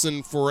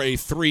 Colson for a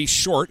 3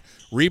 short.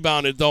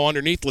 Rebounded, though,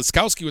 underneath.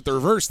 Laskowski with the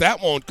reverse.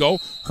 That won't go.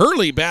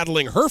 Hurley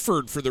battling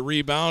Hereford for the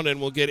rebound and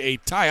will get a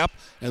tie-up,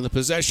 and the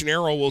possession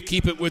arrow will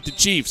keep it with the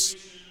Chiefs.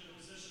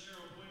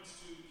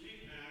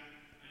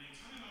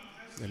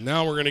 And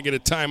now we're going to get a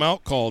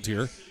timeout called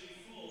here.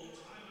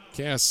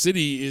 Cass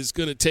City is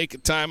going to take a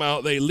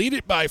timeout. They lead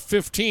it by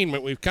 15,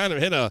 but we've kind of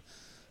hit a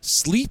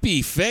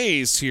sleepy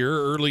phase here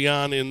early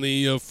on in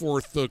the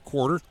fourth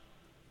quarter.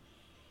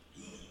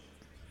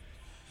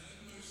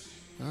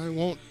 I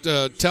won't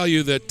tell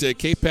you that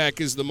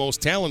Capac is the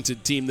most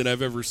talented team that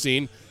I've ever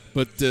seen,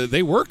 but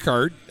they work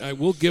hard. I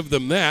will give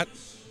them that.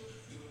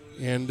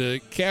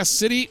 And Cass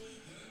City,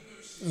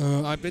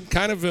 I've been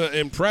kind of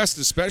impressed,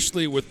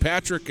 especially with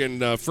Patrick and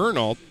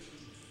Fernald.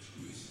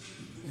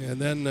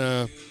 And then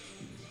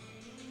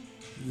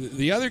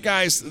The other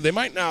guys, they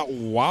might not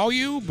wow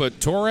you,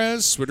 but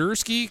Torres,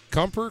 Swiderski,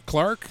 Kumper,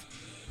 Clark,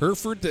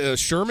 Hereford,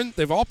 Sherman,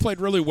 they've all played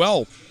really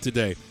well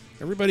today.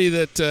 Everybody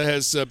that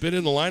has been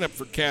in the lineup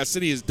for Cass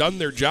City has done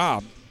their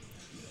job.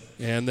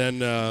 And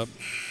then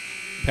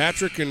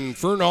Patrick and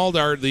Fernald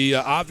are the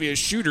obvious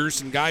shooters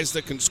and guys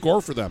that can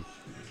score for them.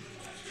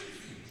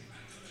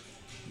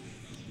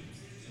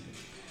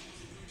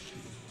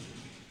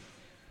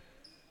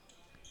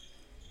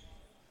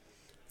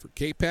 For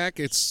Capac,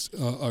 it's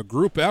a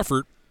group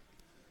effort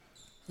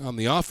on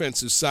the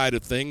offensive side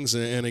of things.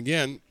 And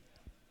again,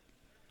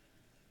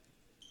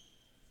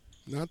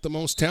 not the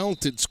most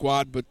talented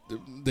squad, but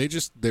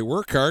they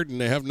work hard, and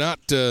they have not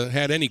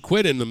had any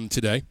quit in them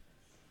today.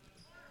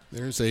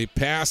 There's a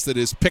pass that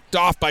is picked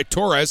off by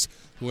Torres,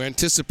 who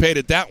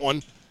anticipated that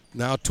one.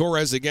 Now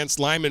Torres against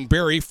Lyman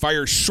Berry,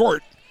 fires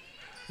short,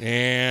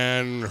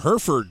 and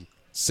Hereford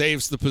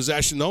saves the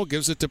possession, though,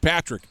 gives it to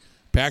Patrick.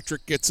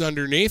 Patrick gets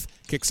underneath,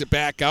 kicks it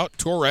back out.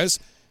 Torres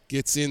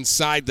gets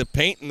inside the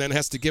paint and then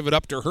has to give it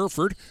up to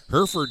Hereford.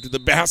 Hereford to the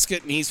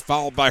basket, and he's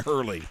fouled by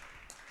Hurley.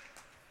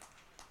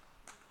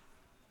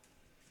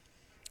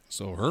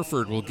 So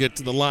Hereford will get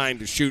to the line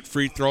to shoot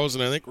free throws,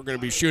 and I think we're going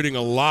to be shooting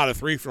a lot of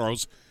free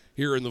throws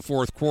here in the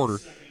fourth quarter.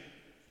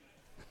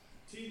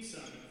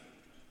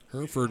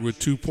 Hereford with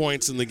 2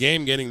 points in the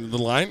game, getting to the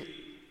line.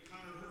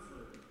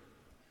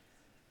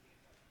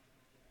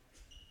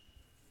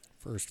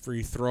 First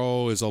free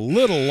throw is a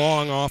little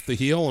long off the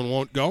heel and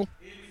won't go.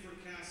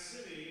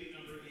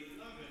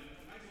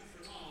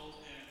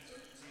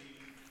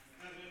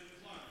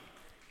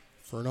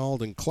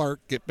 Fernald and Clark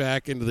get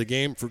back into the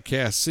game for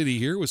Cass City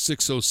here with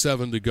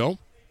 6:07 to go.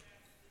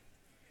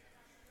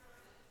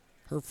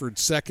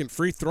 Hereford's second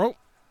free throw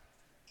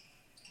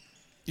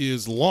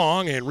is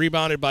long and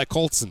rebounded by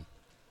Colson.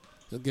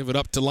 He'll give it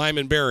up to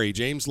Lyman Berry.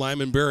 James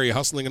Lyman Berry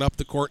hustling it up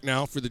the court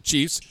now for the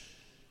Chiefs.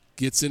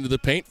 Gets into the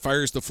paint,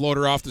 fires the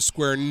floater off the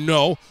square.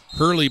 No.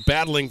 Hurley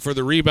battling for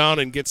the rebound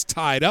and gets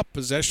tied up.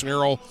 Possession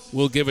arrow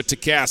will give it to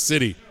Cass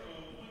City.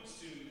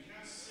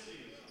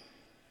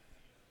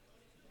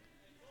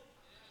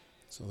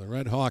 So the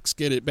Redhawks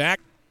get it back.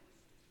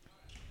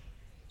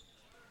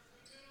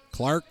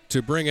 Clark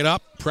to bring it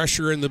up.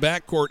 Pressure in the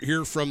backcourt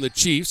here from the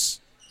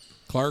Chiefs.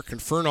 Clark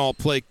and Fernald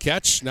play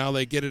catch. Now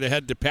they get it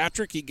ahead to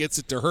Patrick. He gets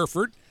it to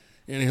Hereford,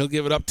 and he'll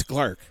give it up to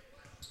Clark.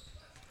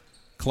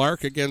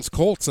 Clark against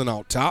Colson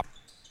out top.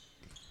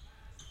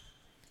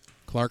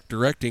 Clark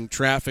directing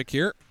traffic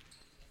here.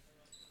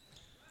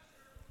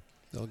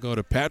 They'll go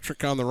to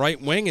Patrick on the right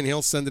wing, and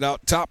he'll send it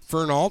out top.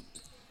 Fernald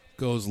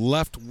goes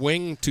left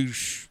wing to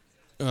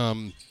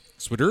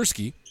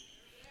Swiderski.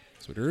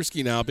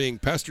 Swiderski now being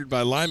pestered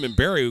by Lyman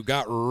Berry, who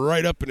got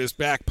right up in his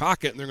back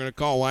pocket, and they're going to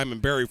call Lyman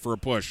Berry for a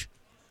push.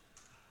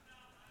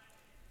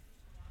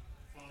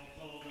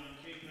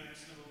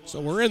 So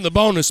we're in the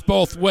bonus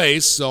both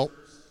ways. So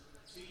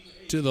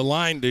to the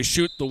line to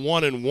shoot the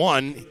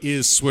 1-and-1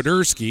 is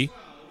Swiderski.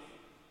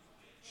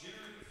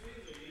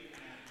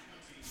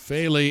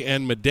 Faley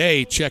and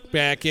Madej check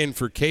back in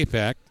for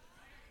Capac.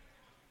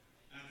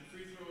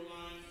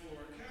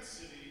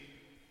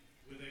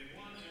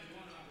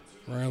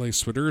 Riley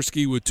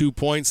Swiderski with 2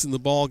 points in the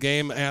ball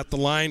game at the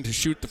line to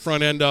shoot the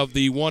front end of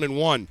the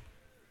 1-and-1.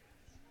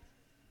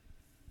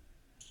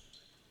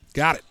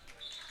 Got it.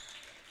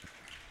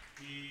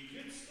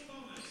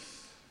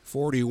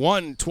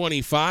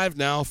 41-25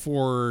 now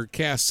for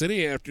Cass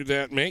City after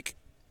that make.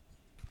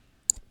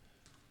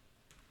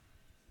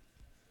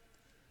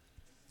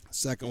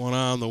 Second one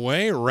on the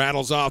way.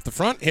 Rattles off the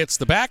front, hits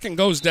the back, and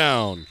goes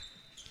down.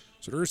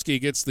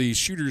 Swiderski gets the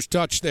shooter's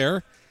touch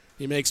there.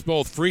 He makes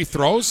both free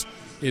throws.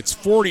 It's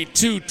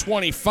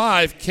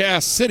 42-25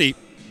 Cass City.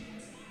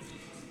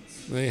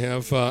 They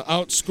have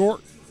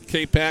outscored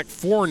Capac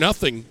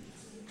 4-0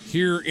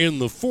 here in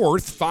the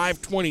fourth.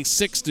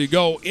 5:26 to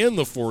go in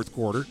the fourth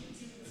quarter.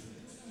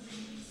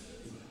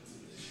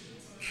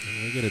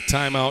 And we get a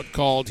timeout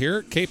called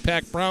here.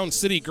 Capac Brown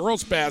City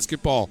girls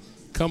basketball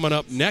coming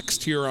up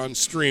next here on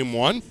Stream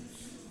 1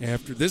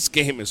 after this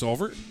game is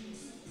over.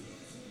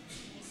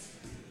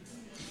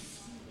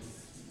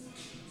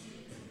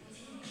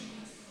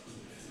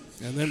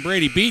 And then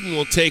Brady Beaton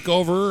will take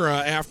over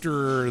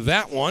after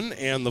that one,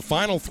 and the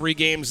final three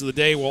games of the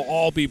day will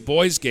all be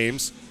boys'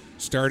 games,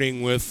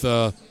 starting with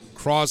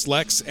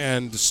Croslex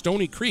and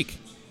Stony Creek.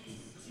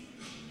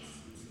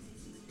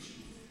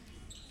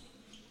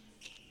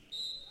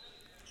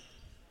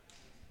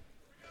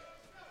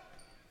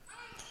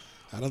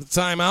 Out of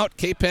the timeout,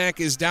 Capac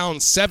is down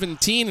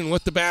 17 and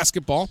with the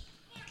basketball.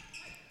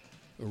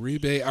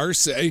 Uribe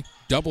Arce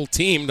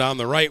double-teamed on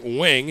the right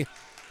wing,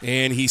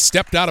 and he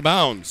stepped out of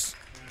bounds.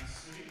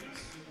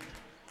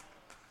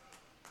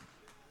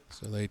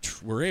 So they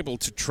were able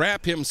to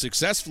trap him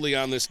successfully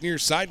on this near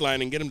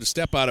sideline and get him to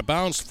step out of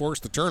bounds to force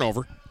the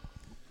turnover.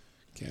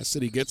 Cass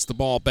City gets the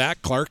ball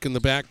back. Clark in the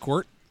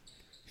backcourt.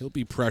 He'll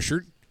be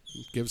pressured.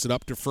 He gives it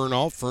up to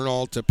Fernald.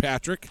 Fernald to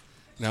Patrick.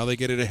 Now they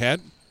get it ahead.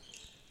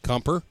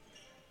 Kumper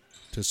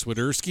to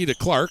Swiderski to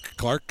Clark.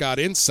 Clark got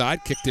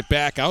inside, kicked it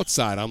back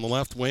outside. On the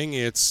left wing,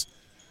 it's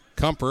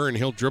Kumper, and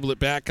he'll dribble it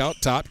back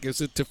out top,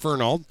 gives it to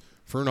Fernald.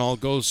 Fernald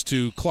goes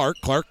to Clark.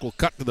 Clark will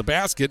cut to the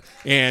basket,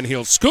 and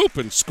he'll scoop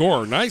and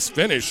score. Nice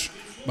finish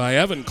by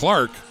Evan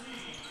Clark.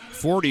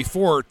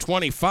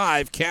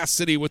 44-25, Cass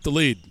City with the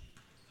lead.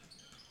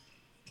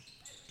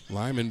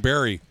 Lyman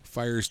Berry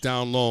fires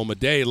down low.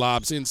 Madej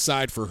lobs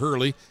inside for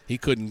Hurley. He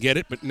couldn't get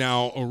it, but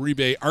now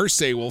Oribe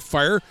Arce will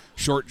fire.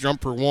 Short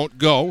jumper won't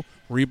go.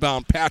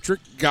 Rebound Patrick,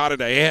 got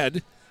it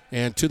ahead.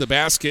 And to the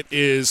basket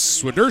is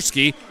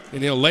Swiderski,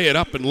 and he'll lay it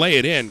up and lay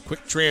it in.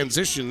 Quick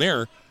transition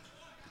there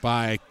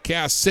by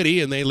Cass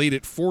City, and they lead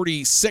it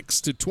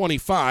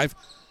 46-25.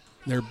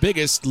 Their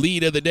biggest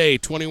lead of the day,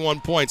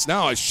 21 points.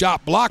 Now a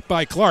shot blocked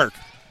by Clark.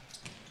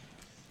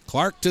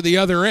 Clark to the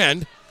other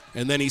end,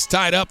 and then he's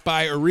tied up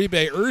by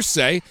Oribe Arce,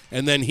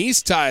 and then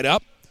he's tied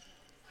up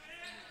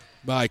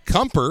by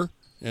Kumper,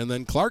 and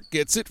then Clark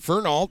gets it.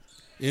 Fernald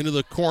into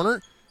the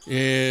corner.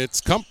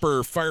 It's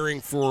Kumper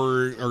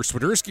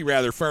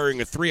Swiderski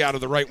firing a three out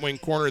of the right wing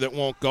corner that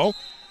won't go.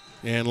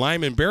 And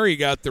Lyman Berry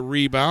got the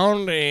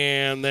rebound,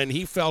 and then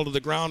he fell to the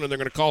ground, and they're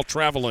going to call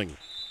traveling.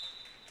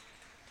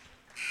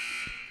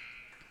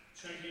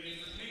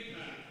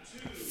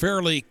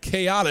 Fairly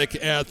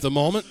chaotic at the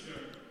moment.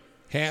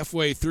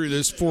 Halfway through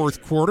this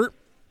fourth quarter.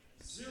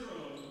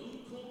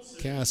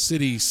 Cass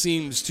City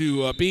seems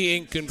to be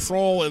in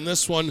control in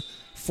this one.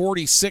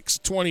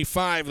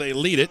 46-25, they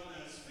lead it.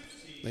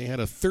 They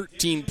had a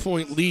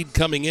 13-point lead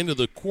coming into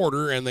the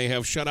quarter, and they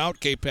have shut out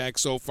Capac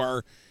so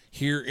far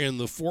here in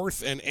the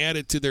fourth and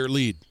added to their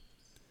lead.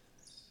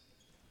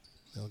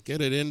 They'll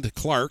get it into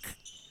Clark.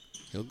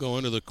 He'll go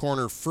into the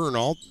corner.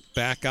 Fernald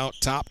back out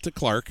top to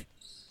Clark.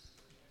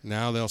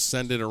 Now they'll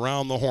send it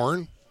around the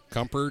horn.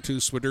 Kumper to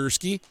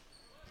Swiderski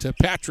to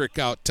Patrick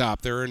out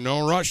top. They're in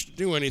no rush to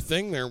do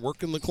anything. They're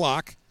working the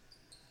clock.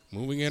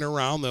 Moving it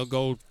around. They'll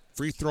go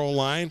free throw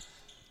line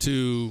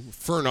to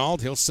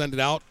Fernald. He'll send it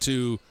out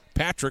to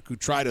Patrick, who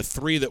tried a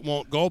three that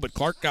won't go, but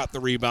Clark got the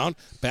rebound.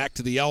 Back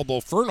to the elbow.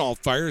 Fernald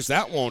fires.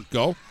 That won't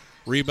go.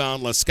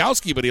 Rebound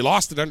Laskowski, but he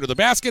lost it under the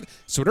basket.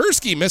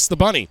 Swiderski missed the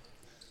bunny.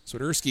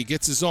 Swiderski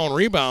gets his own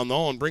rebound,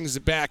 though, and brings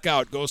it back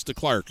out. Goes to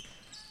Clark.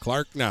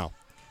 Clark now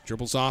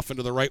dribbles off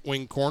into the right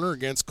wing corner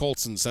against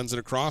Colson. Sends it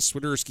across.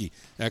 Swiderski.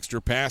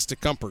 Extra pass to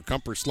Kumper.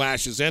 Kumper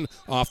slashes in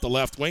off the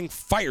left wing.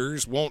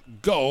 Fires.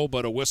 Won't go,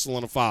 but a whistle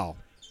and a foul.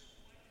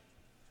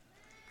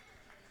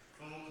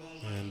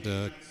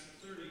 And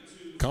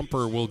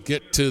Kumper will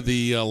get to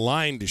the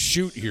line to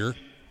shoot here.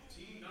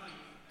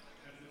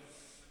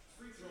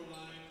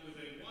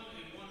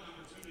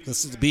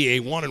 This will be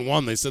a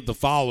 1-and-1. They said the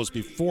foul was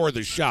before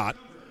the shot.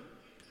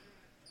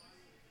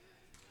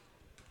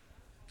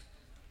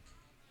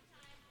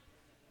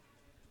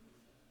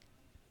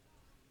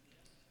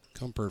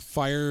 Kumper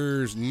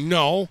fires,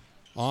 no.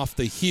 Off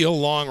the heel,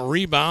 long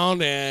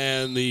rebound,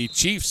 and the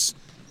Chiefs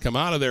come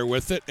out of there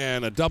with it,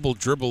 and a double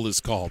dribble is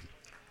called.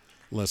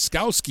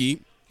 Laskowski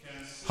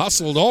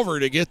hustled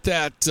over to get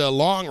that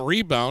long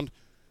rebound,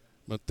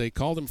 but they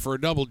called him for a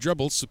double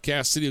dribble, so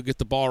Cass City will get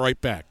the ball right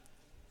back.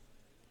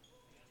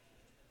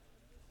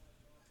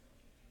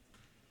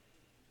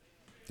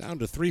 Down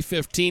to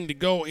 3:15 to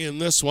go in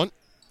this one.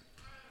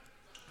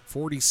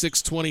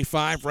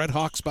 46-25,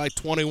 Redhawks by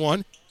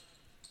 21.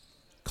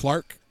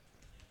 Clark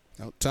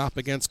out top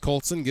against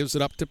Colson, gives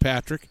it up to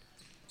Patrick.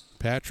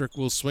 Patrick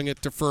will swing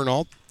it to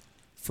Fernald.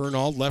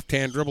 Fernald,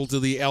 left-hand dribble to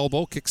the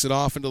elbow, kicks it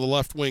off into the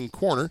left wing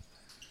corner,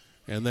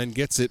 and then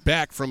gets it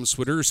back from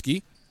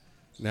Swiderski.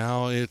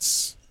 Now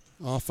it's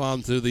off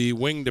onto the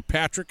wing to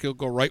Patrick. He'll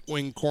go right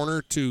wing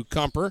corner to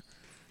Kumper.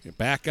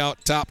 Back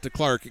out top to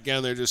Clark.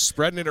 Again, they're just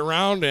spreading it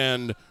around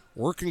and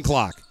working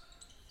clock.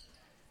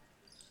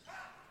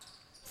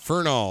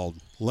 Fernald,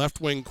 left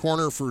wing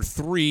corner for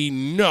three,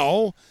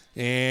 no.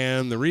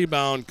 And the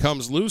rebound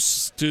comes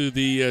loose to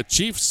the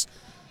Chiefs.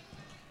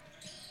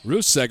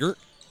 Ruseger,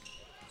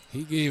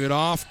 he gave it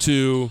off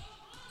to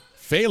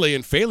Faley,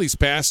 and Faley's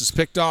pass is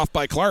picked off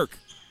by Clark.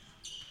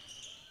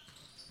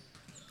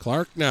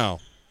 Clark now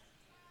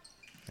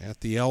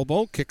at the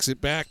elbow, kicks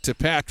it back to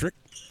Patrick.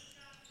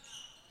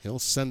 He'll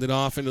send it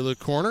off into the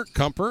corner.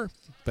 Kumper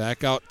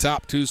back out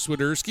top to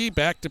Swiderski,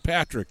 back to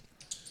Patrick.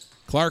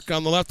 Clark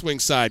on the left wing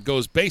side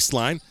goes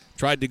baseline.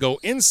 Tried to go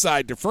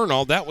inside to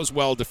Fernald. That was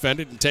well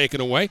defended and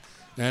taken away.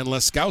 And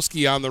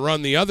Laskowski on the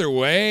run the other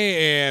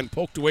way and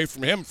poked away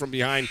from him from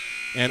behind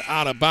and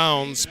out of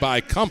bounds by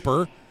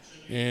Kumper.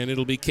 And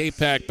it'll be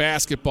Capac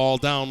basketball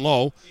down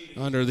low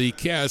under the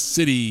Cass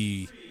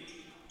City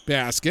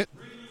basket.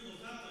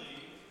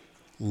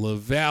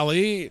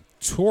 LaValle,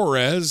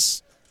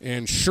 Torres,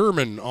 and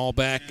Sherman all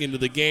back into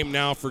the game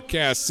now for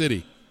Cass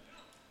City.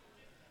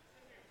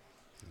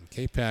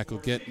 Capac will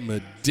get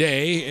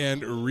Madej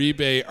and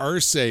Uribe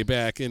Arce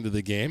back into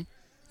the game,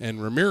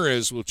 and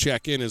Ramirez will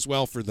check in as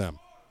well for them.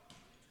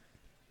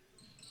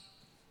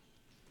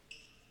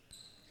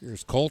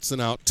 Here's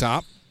Colson out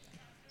top,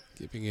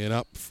 giving it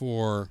up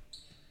for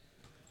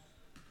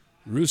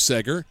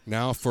Ruseger.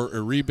 Now for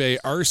Uribe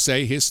Arce.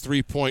 His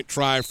three-point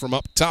try from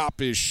up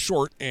top is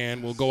short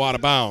and will go out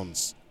of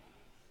bounds.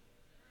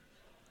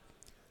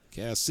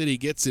 Cass City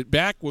gets it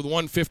back with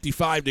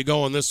 1:55 to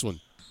go in this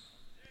one.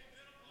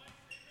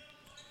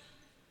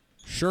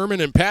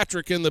 Sherman and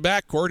Patrick in the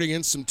backcourt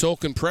against some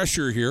Tolkien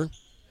pressure here.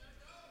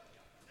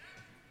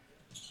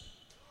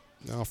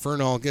 Now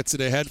Fernald gets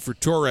it ahead for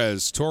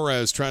Torres.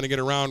 Torres trying to get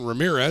around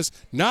Ramirez.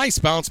 Nice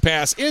bounce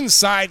pass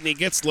inside, and he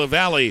gets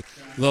LaValle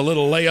the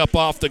little layup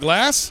off the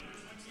glass.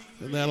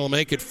 And that'll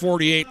make it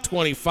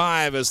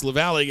 48-25 as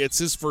LaValle gets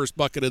his first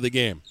bucket of the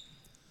game.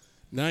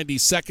 90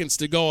 seconds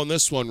to go on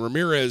this one.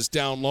 Ramirez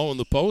down low in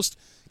the post.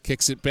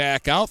 Kicks it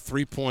back out.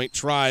 Three-point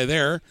try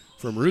there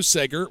from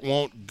Ruseger.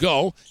 Won't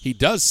go. He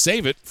does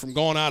save it from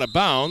going out of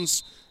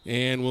bounds.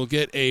 And we'll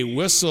get a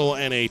whistle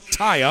and a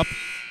tie-up.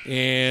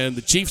 And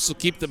the Chiefs will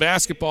keep the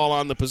basketball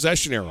on the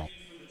possession arrow.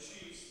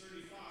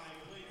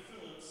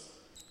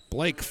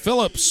 Blake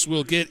Phillips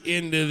will get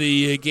into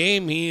the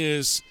game. He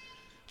is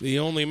the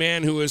only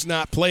man who has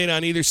not played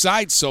on either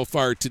side so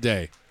far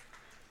today.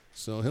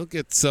 So he'll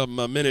get some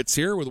minutes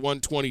here with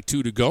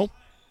 1:22 to go.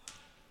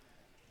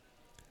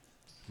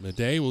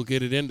 Madej will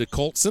get it into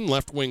Colson.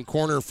 Left wing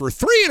corner for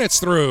three, and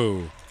it's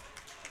through.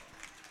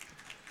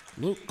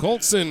 Luke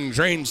Colson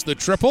drains the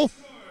triple.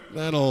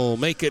 That'll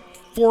make it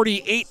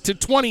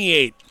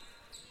 48-28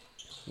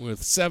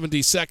 with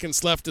 70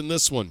 seconds left in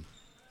this one.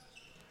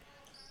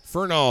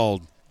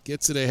 Fernald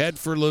gets it ahead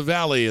for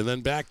LaValle and then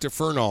back to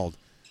Fernald.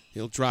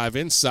 He'll drive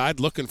inside,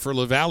 looking for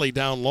LaValle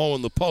down low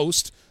in the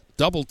post.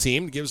 Double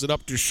teamed, gives it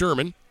up to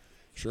Sherman.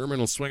 Sherman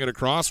will swing it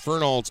across.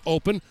 Fernald's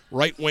open.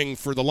 Right wing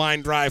for the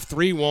line drive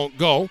three, won't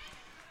go.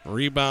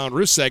 Rebound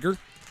Ruseger.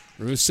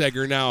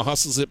 Ruseger now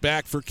hustles it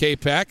back for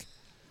Capac.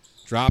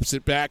 Drops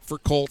it back for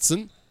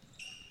Colson.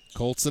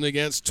 Colson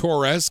against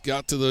Torres.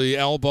 Got to the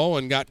elbow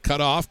and got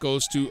cut off.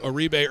 Goes to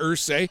Uribe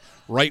Irsay.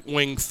 Right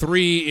wing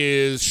three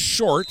is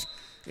short.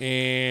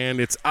 And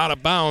it's out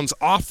of bounds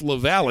off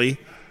LaValle.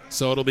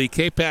 So it'll be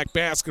Capac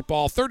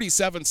basketball.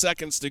 37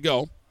 seconds to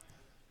go.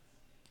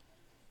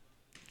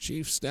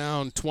 Chiefs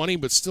down 20,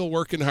 but still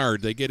working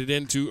hard. They get it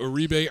into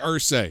Uribe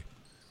Irsay.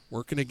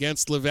 Working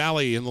against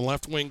LaValle in the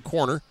left wing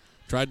corner.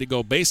 Tried to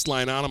go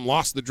baseline on him.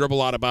 Lost the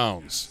dribble out of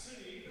bounds.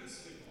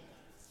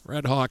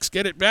 Redhawks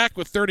get it back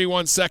with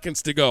 31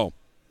 seconds to go.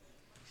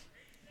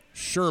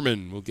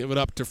 Sherman will give it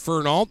up to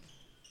Fernald.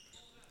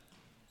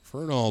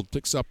 Fernald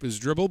picks up his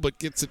dribble but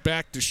gets it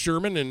back to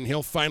Sherman, and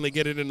he'll finally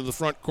get it into the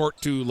front court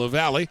to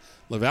LaValle.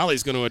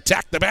 LaValle's going to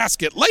attack the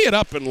basket, lay it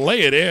up, and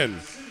lay it in.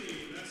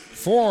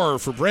 4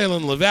 for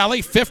Braylon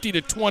LaValle,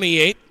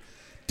 50-28.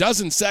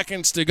 Dozen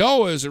seconds to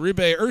go as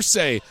Uribe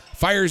Irsay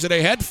fires it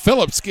ahead.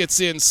 Phillips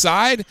gets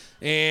inside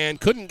and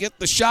couldn't get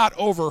the shot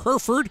over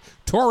Herford.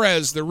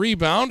 Torres the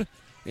rebound.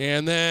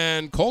 And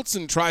then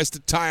Colson tries to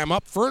tie him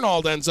up.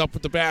 Fernald ends up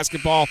with the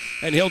basketball,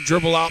 and he'll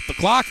dribble out the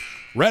clock.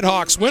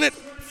 Redhawks win it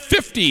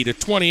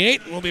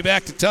 50-28. We'll be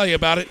back to tell you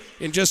about it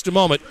in just a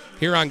moment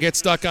here on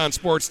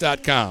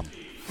GetStuckOnSports.com.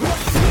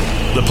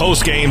 The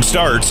postgame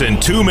starts in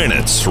 2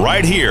 minutes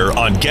right here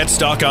on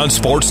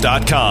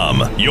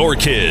GetStuckOnSports.com. Your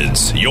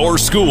kids, your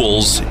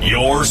schools,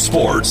 your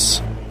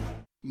sports.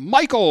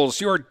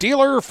 Michaels, your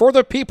dealer for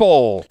the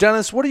people.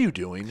 Dennis, what are you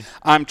doing?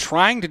 I'm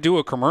trying to do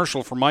a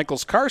commercial for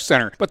Michaels Car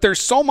Center, but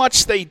there's so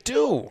much they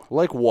do.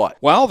 Like what?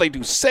 Well, they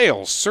do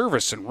sales,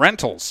 service, and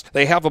rentals.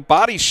 They have a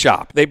body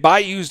shop. They buy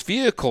used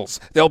vehicles.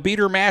 They'll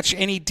beat or match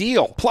any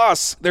deal.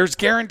 Plus, there's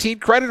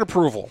guaranteed credit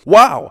approval.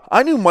 Wow,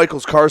 I knew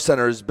Michaels Car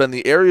Center has been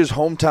the area's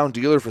hometown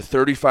dealer for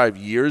 35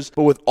 years,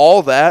 but with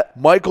all that,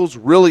 Michaels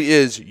really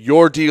is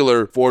your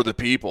dealer for the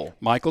people.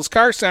 Michaels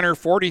Car Center,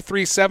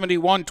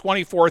 4371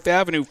 24th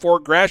Avenue,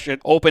 Fort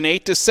Gratiot, open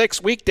 8 to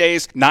 6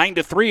 weekdays, 9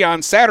 to 3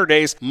 on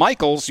Saturdays.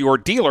 Michaels, your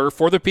dealer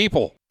for the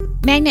people.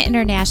 Magna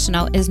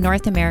International is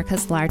North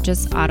America's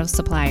largest auto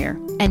supplier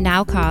and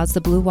now calls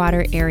the Blue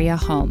Water area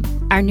home.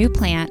 Our new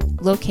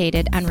plant,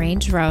 located on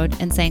Range Road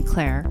in St.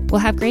 Clair, will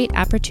have great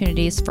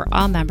opportunities for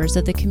all members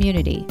of the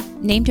community.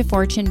 Named to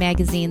Fortune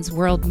magazine's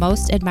World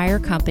Most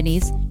Admired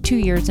Companies 2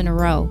 years in a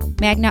row,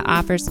 Magna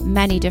offers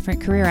many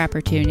different career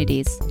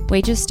opportunities.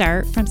 Wages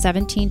start from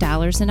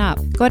 $17 and up.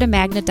 Go to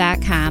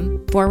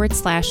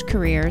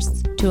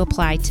magna.com/careers to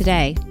apply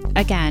today.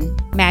 Again,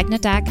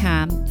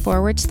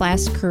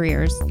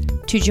 magna.com/careers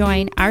to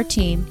join our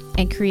team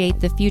and create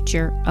the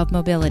future of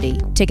mobility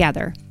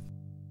together.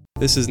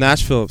 This is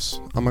Nash Phillips.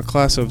 I'm a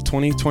class of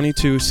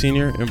 2022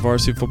 senior and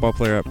varsity football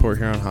player at Port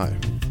Huron High.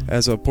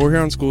 As a Port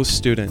Huron School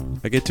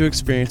student, I get to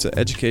experience an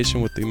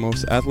education with the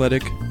most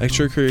athletic,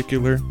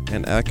 extracurricular,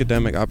 and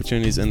academic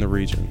opportunities in the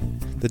region.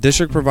 The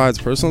district provides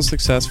personal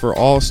success for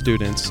all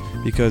students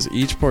because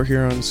each Port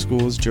Huron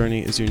school's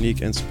journey is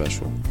unique and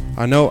special.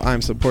 I know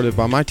I'm supported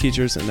by my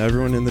teachers and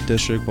everyone in the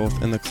district,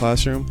 both in the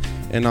classroom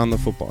and on the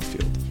football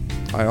field.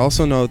 I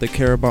also know they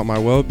care about my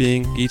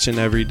well-being each and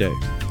every day.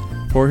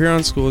 Port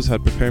Huron Schools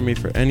have prepared me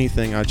for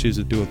anything I choose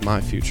to do with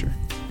my future.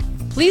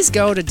 Please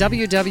go to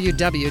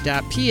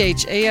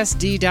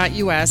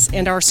www.phasd.us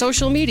and our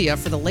social media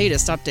for the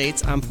latest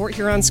updates on Port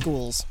Huron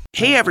schools.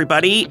 Hey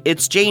everybody,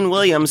 it's Jane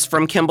Williams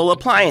from Kimball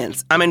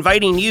Appliance. I'm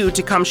inviting you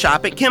to come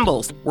shop at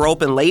Kimball's. We're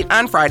open late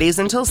on Fridays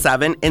until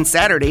 7 and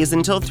Saturdays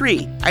until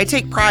 3. I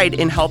take pride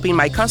in helping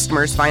my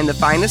customers find the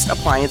finest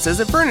appliances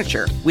and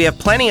furniture. We have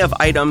plenty of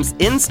items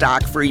in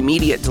stock for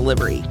immediate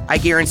delivery. I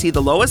guarantee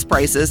the lowest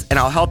prices and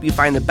I'll help you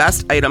find the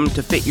best item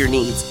to fit your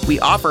needs. We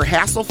offer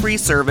hassle-free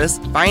service,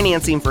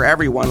 financing for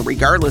everyone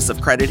regardless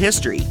of credit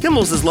history.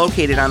 Kimball's is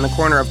located on the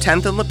corner of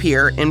 10th and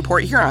Lapeer in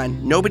Port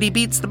Huron. Nobody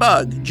beats the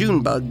bug.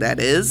 Junebug, that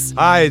is.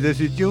 Hi,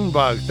 this is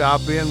Junebug.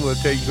 Stop in, we'll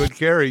take good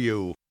care of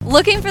you.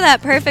 Looking for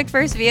that perfect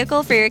first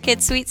vehicle for your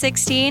kid's Sweet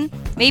 16?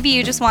 Maybe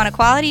you just want a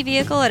quality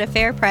vehicle at a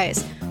fair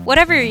price.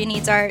 Whatever your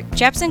needs are,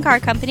 Jepson Car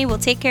Company will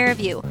take care of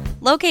you.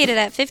 Located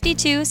at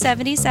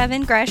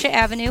 5277 Gratiot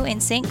Avenue in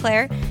St.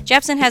 Clair,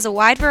 Jepson has a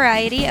wide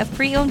variety of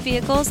pre-owned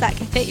vehicles that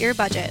can fit your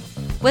budget.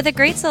 With a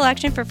great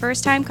selection for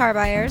first-time car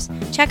buyers,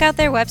 check out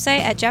their website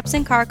at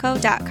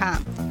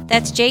jepsoncarco.com.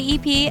 That's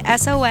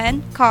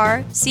JEPSON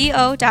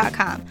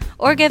carco.com.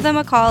 Or give them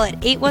a call at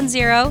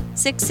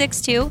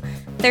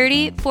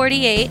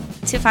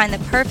 810-662-3048 to find the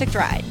perfect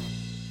ride.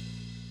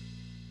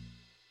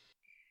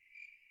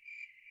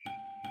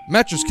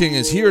 Mattress King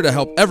is here to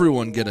help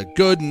everyone get a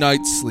good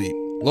night's sleep.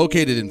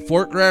 Located in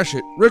Fort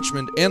Gratiot,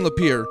 Richmond, and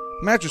Lapeer,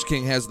 Mattress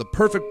King has the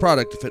perfect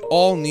product to fit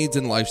all needs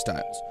and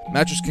lifestyles.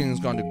 Mattress King has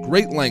gone to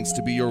great lengths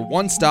to be your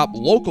one-stop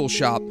local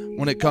shop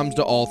when it comes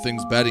to all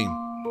things bedding.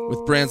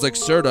 With brands like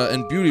Serta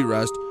and Beauty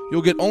Rest,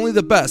 you'll get only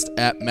the best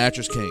at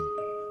Mattress King.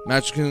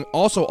 Mattress King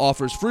also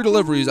offers free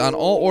deliveries on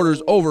all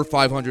orders over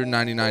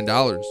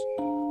 $599.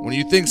 When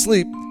you think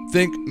sleep,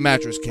 think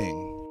Mattress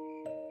King.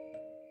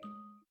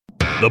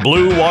 The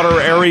Blue Water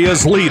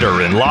Area's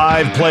leader in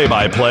live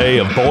play-by-play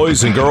of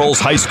boys and girls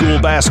high school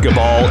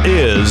basketball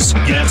is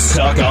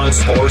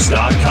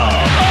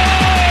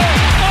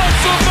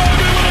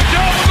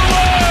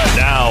GetStuckOnSports.com.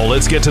 Now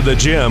let's get to the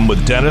gym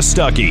with Dennis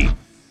Stuckey.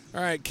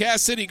 All right,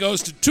 Cass City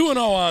goes to 2-0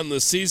 on the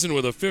season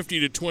with a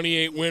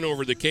 50-28 win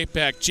over the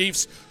Capac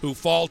Chiefs, who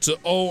fall to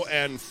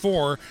 0-4.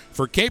 For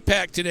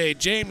Capac today,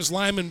 James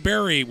Lyman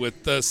Berry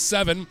with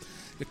 7.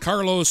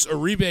 Carlos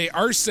Uribe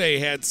Arce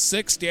had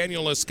 6.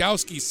 Daniel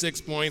Laskowski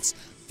 6 points.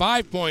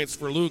 5 points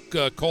for Luke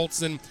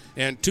Colson,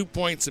 and 2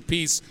 points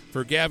apiece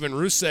for Gavin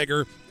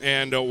Ruseger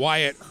and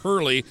Wyatt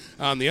Hurley.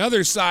 On the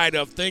other side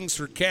of things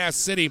for Cass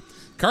City,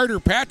 Carter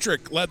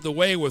Patrick led the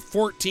way with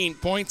 14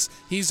 points.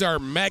 He's our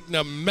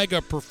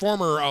mega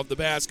performer of the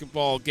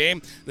basketball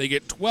game. They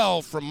get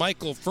 12 from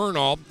Michael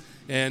Fernald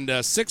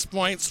and 6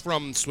 points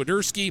from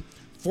Swiderski,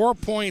 4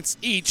 points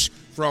each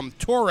from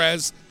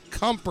Torres,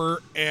 Kumper,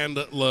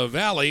 and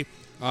LaValle,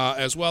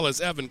 as well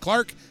as Evan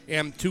Clark,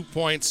 and 2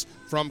 points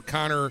from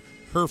Connor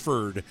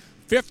Herford.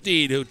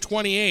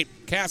 50-28,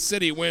 Cass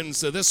City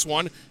wins this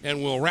one,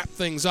 and we'll wrap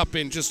things up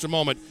in just a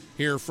moment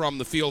here from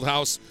the Field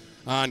House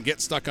on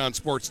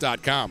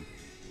GetStuckOnSports.com.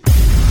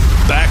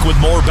 Back with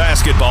more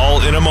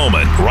basketball in a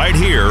moment, right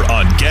here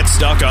on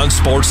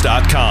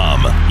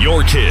GetStuckOnSports.com.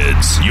 Your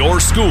kids, your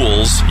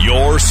schools,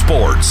 your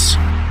sports.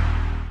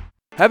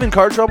 Having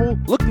car trouble?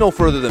 Look no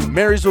further than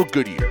Marysville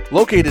Goodyear.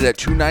 Located at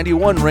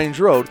 291 Range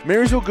Road,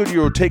 Marysville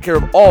Goodyear will take care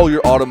of all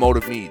your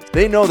automotive needs.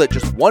 They know that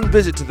just one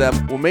visit to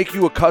them will make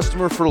you a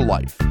customer for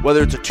life.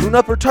 Whether it's a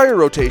tune-up or tire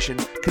rotation,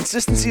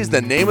 consistency is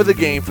the name of the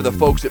game for the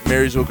folks at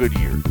Marysville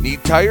Goodyear.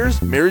 Need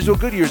tires? Marysville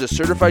Goodyear is a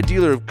certified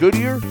dealer of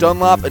Goodyear,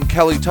 Dunlop, and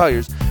Kelly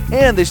tires,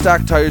 and they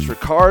stock tires for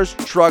cars,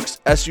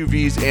 trucks,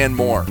 SUVs, and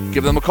more.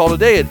 Give them a call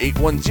today at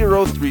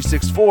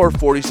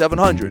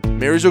 810-364-4700.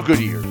 Marysville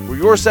Goodyear, where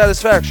your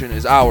satisfaction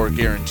is our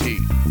guarantee.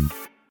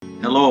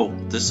 Hello,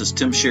 this is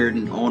Tim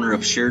Sheridan, owner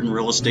of Sheridan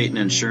Real Estate and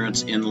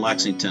Insurance in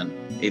Lexington,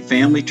 a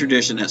family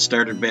tradition that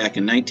started back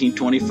in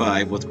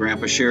 1925 with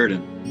Grandpa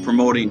Sheridan.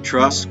 Promoting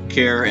trust,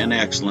 care, and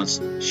excellence,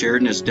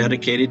 Sheridan is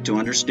dedicated to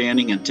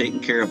understanding and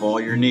taking care of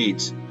all your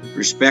needs.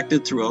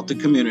 Respected throughout the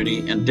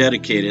community and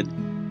dedicated,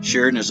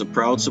 Sheridan is a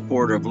proud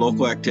supporter of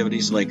local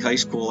activities like high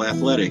school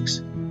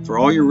athletics. For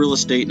all your real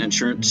estate and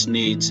insurance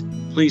needs,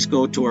 please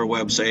go to our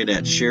website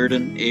at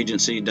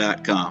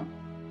SheridanAgency.com.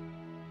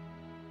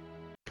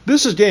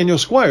 This is Daniel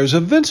Squires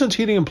of Vincent's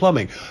Heating and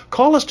Plumbing.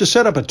 Call us to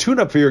set up a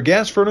tune-up for your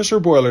gas furnace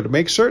or boiler to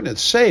make certain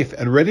it's safe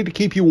and ready to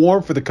keep you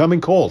warm for the coming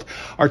cold.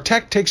 Our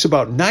tech takes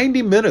about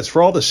 90 minutes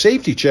for all the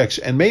safety checks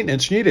and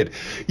maintenance needed.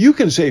 You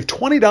can save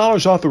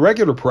 $20 off the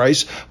regular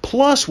price,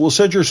 plus we'll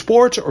send your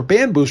sports or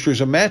band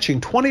boosters a matching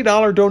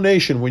 $20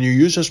 donation when you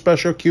use a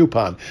special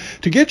coupon.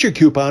 To get your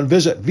coupon,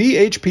 visit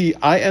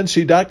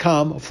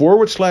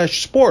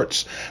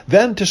VHPINC.com/sports.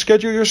 Then to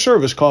schedule your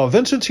service, call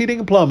Vincent's Heating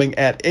and Plumbing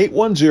at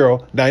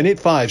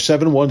 810-985-7103.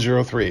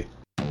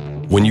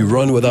 When you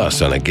run with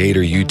us on a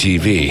Gator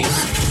UTV,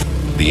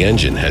 the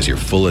engine has your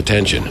full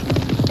attention.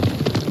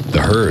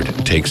 The herd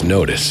takes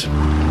notice.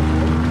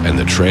 And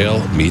the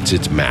trail meets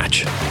its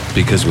match.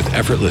 Because with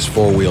effortless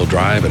four-wheel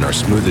drive and our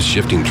smoothest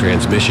shifting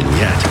transmission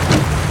yet,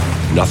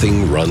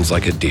 nothing runs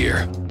like a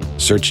deer.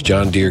 Search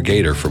John Deere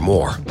Gator for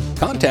more.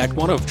 Contact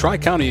one of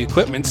Tri-County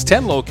Equipment's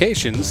 10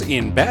 locations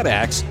in Bad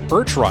Axe,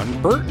 Birch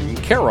Run, Burton,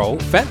 Caro,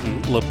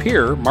 Fenton,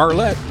 Lapeer,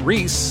 Marlette,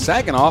 Reese,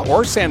 Saginaw,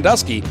 or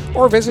Sandusky,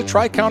 or visit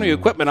Tri-County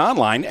Equipment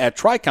online at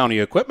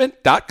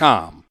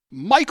tricountyequipment.com.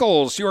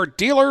 Michael's, your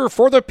dealer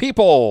for the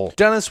people.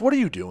 Dennis, what are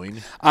you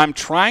doing? I'm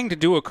trying to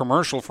do a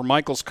commercial for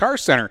Michael's Car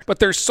Center, but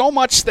there's so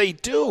much they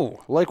do.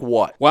 Like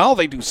what? Well,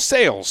 they do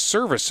sales,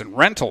 service, and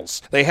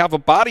rentals. They have a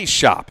body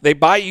shop. They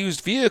buy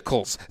used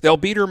vehicles. They'll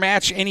beat or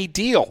match any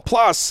deal.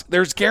 Plus,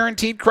 there's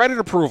guaranteed credit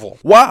approval.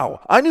 Wow,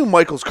 I knew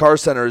Michael's Car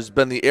Center has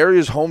been the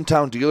area's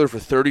hometown dealer for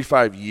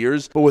 35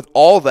 years, but with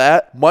all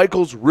that,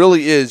 Michael's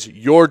really is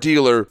your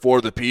dealer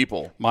for the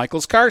people.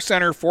 Michael's Car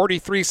Center,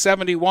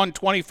 4371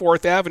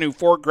 24th Avenue,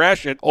 Fort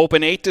Gratiot,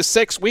 open 8 to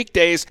 6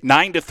 weekdays,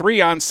 9 to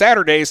 3 on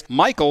Saturdays.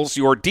 Michael's,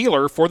 your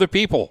dealer for the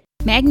people.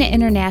 Magna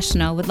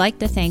International would like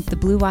to thank the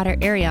Blue Water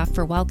area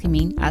for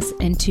welcoming us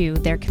into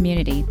their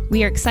community.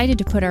 We are excited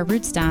to put our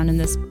roots down in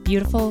this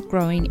beautiful,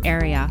 growing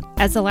area.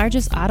 As the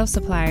largest auto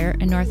supplier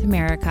in North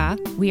America,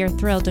 we are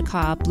thrilled to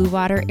call Blue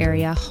Water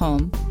area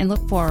home and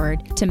look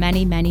forward to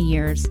many, many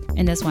years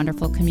in this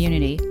wonderful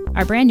community.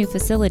 Our brand new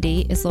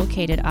facility is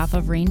located off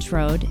of Range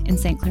Road in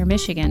St. Clair,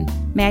 Michigan.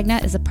 Magna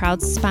is a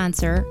proud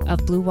sponsor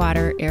of Blue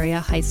Water Area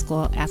High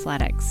School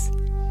athletics.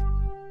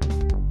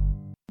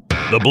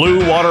 The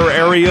Blue Water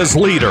area's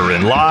leader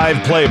in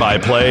live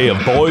play-by-play of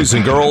boys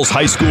and girls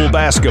high school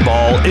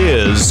basketball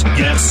is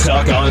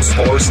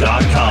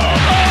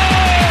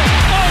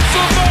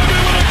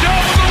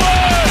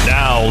GetStuckOnSports.com.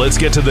 Now let's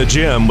get to the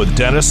gym with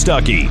Dennis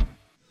Stuckey.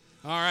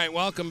 All right,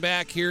 welcome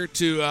back here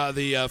to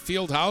the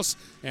field house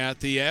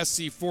at the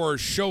SC4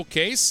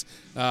 Showcase.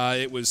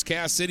 It was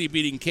Cass City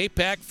beating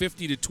Capac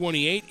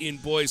 50-28 in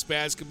boys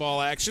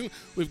basketball action.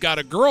 We've got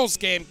a girls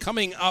game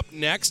coming up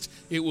next.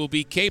 It will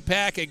be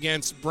Capac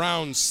against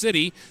Brown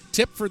City.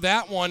 Tip for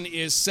that one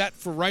is set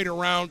for right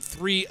around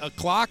 3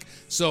 o'clock.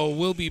 So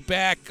we'll be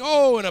back,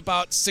 in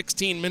about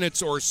 16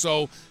 minutes or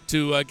so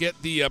to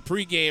get the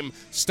pregame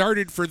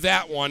started for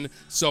that one.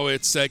 So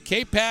it's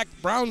Capac,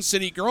 Brown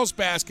City girls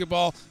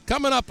basketball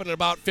coming up in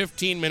about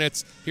 15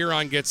 minutes here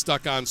on Get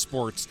Stuck on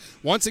Sports.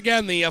 Once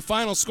again, the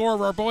final score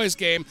of our boys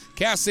game,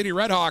 Cass City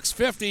Redhawks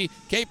 50,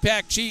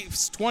 Capac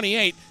Chiefs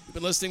 28. You've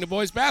been listening to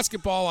boys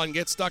basketball on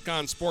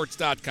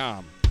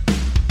GetStuckOnSports.com.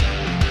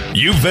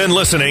 You've been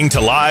listening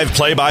to live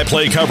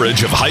play-by-play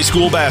coverage of high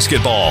school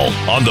basketball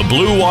on the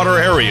Blue Water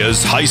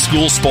area's high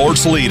school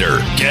sports leader.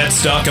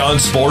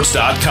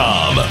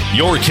 GetStuckOnSports.com.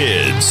 Your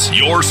kids,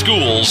 your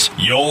schools,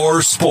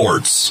 your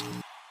sports.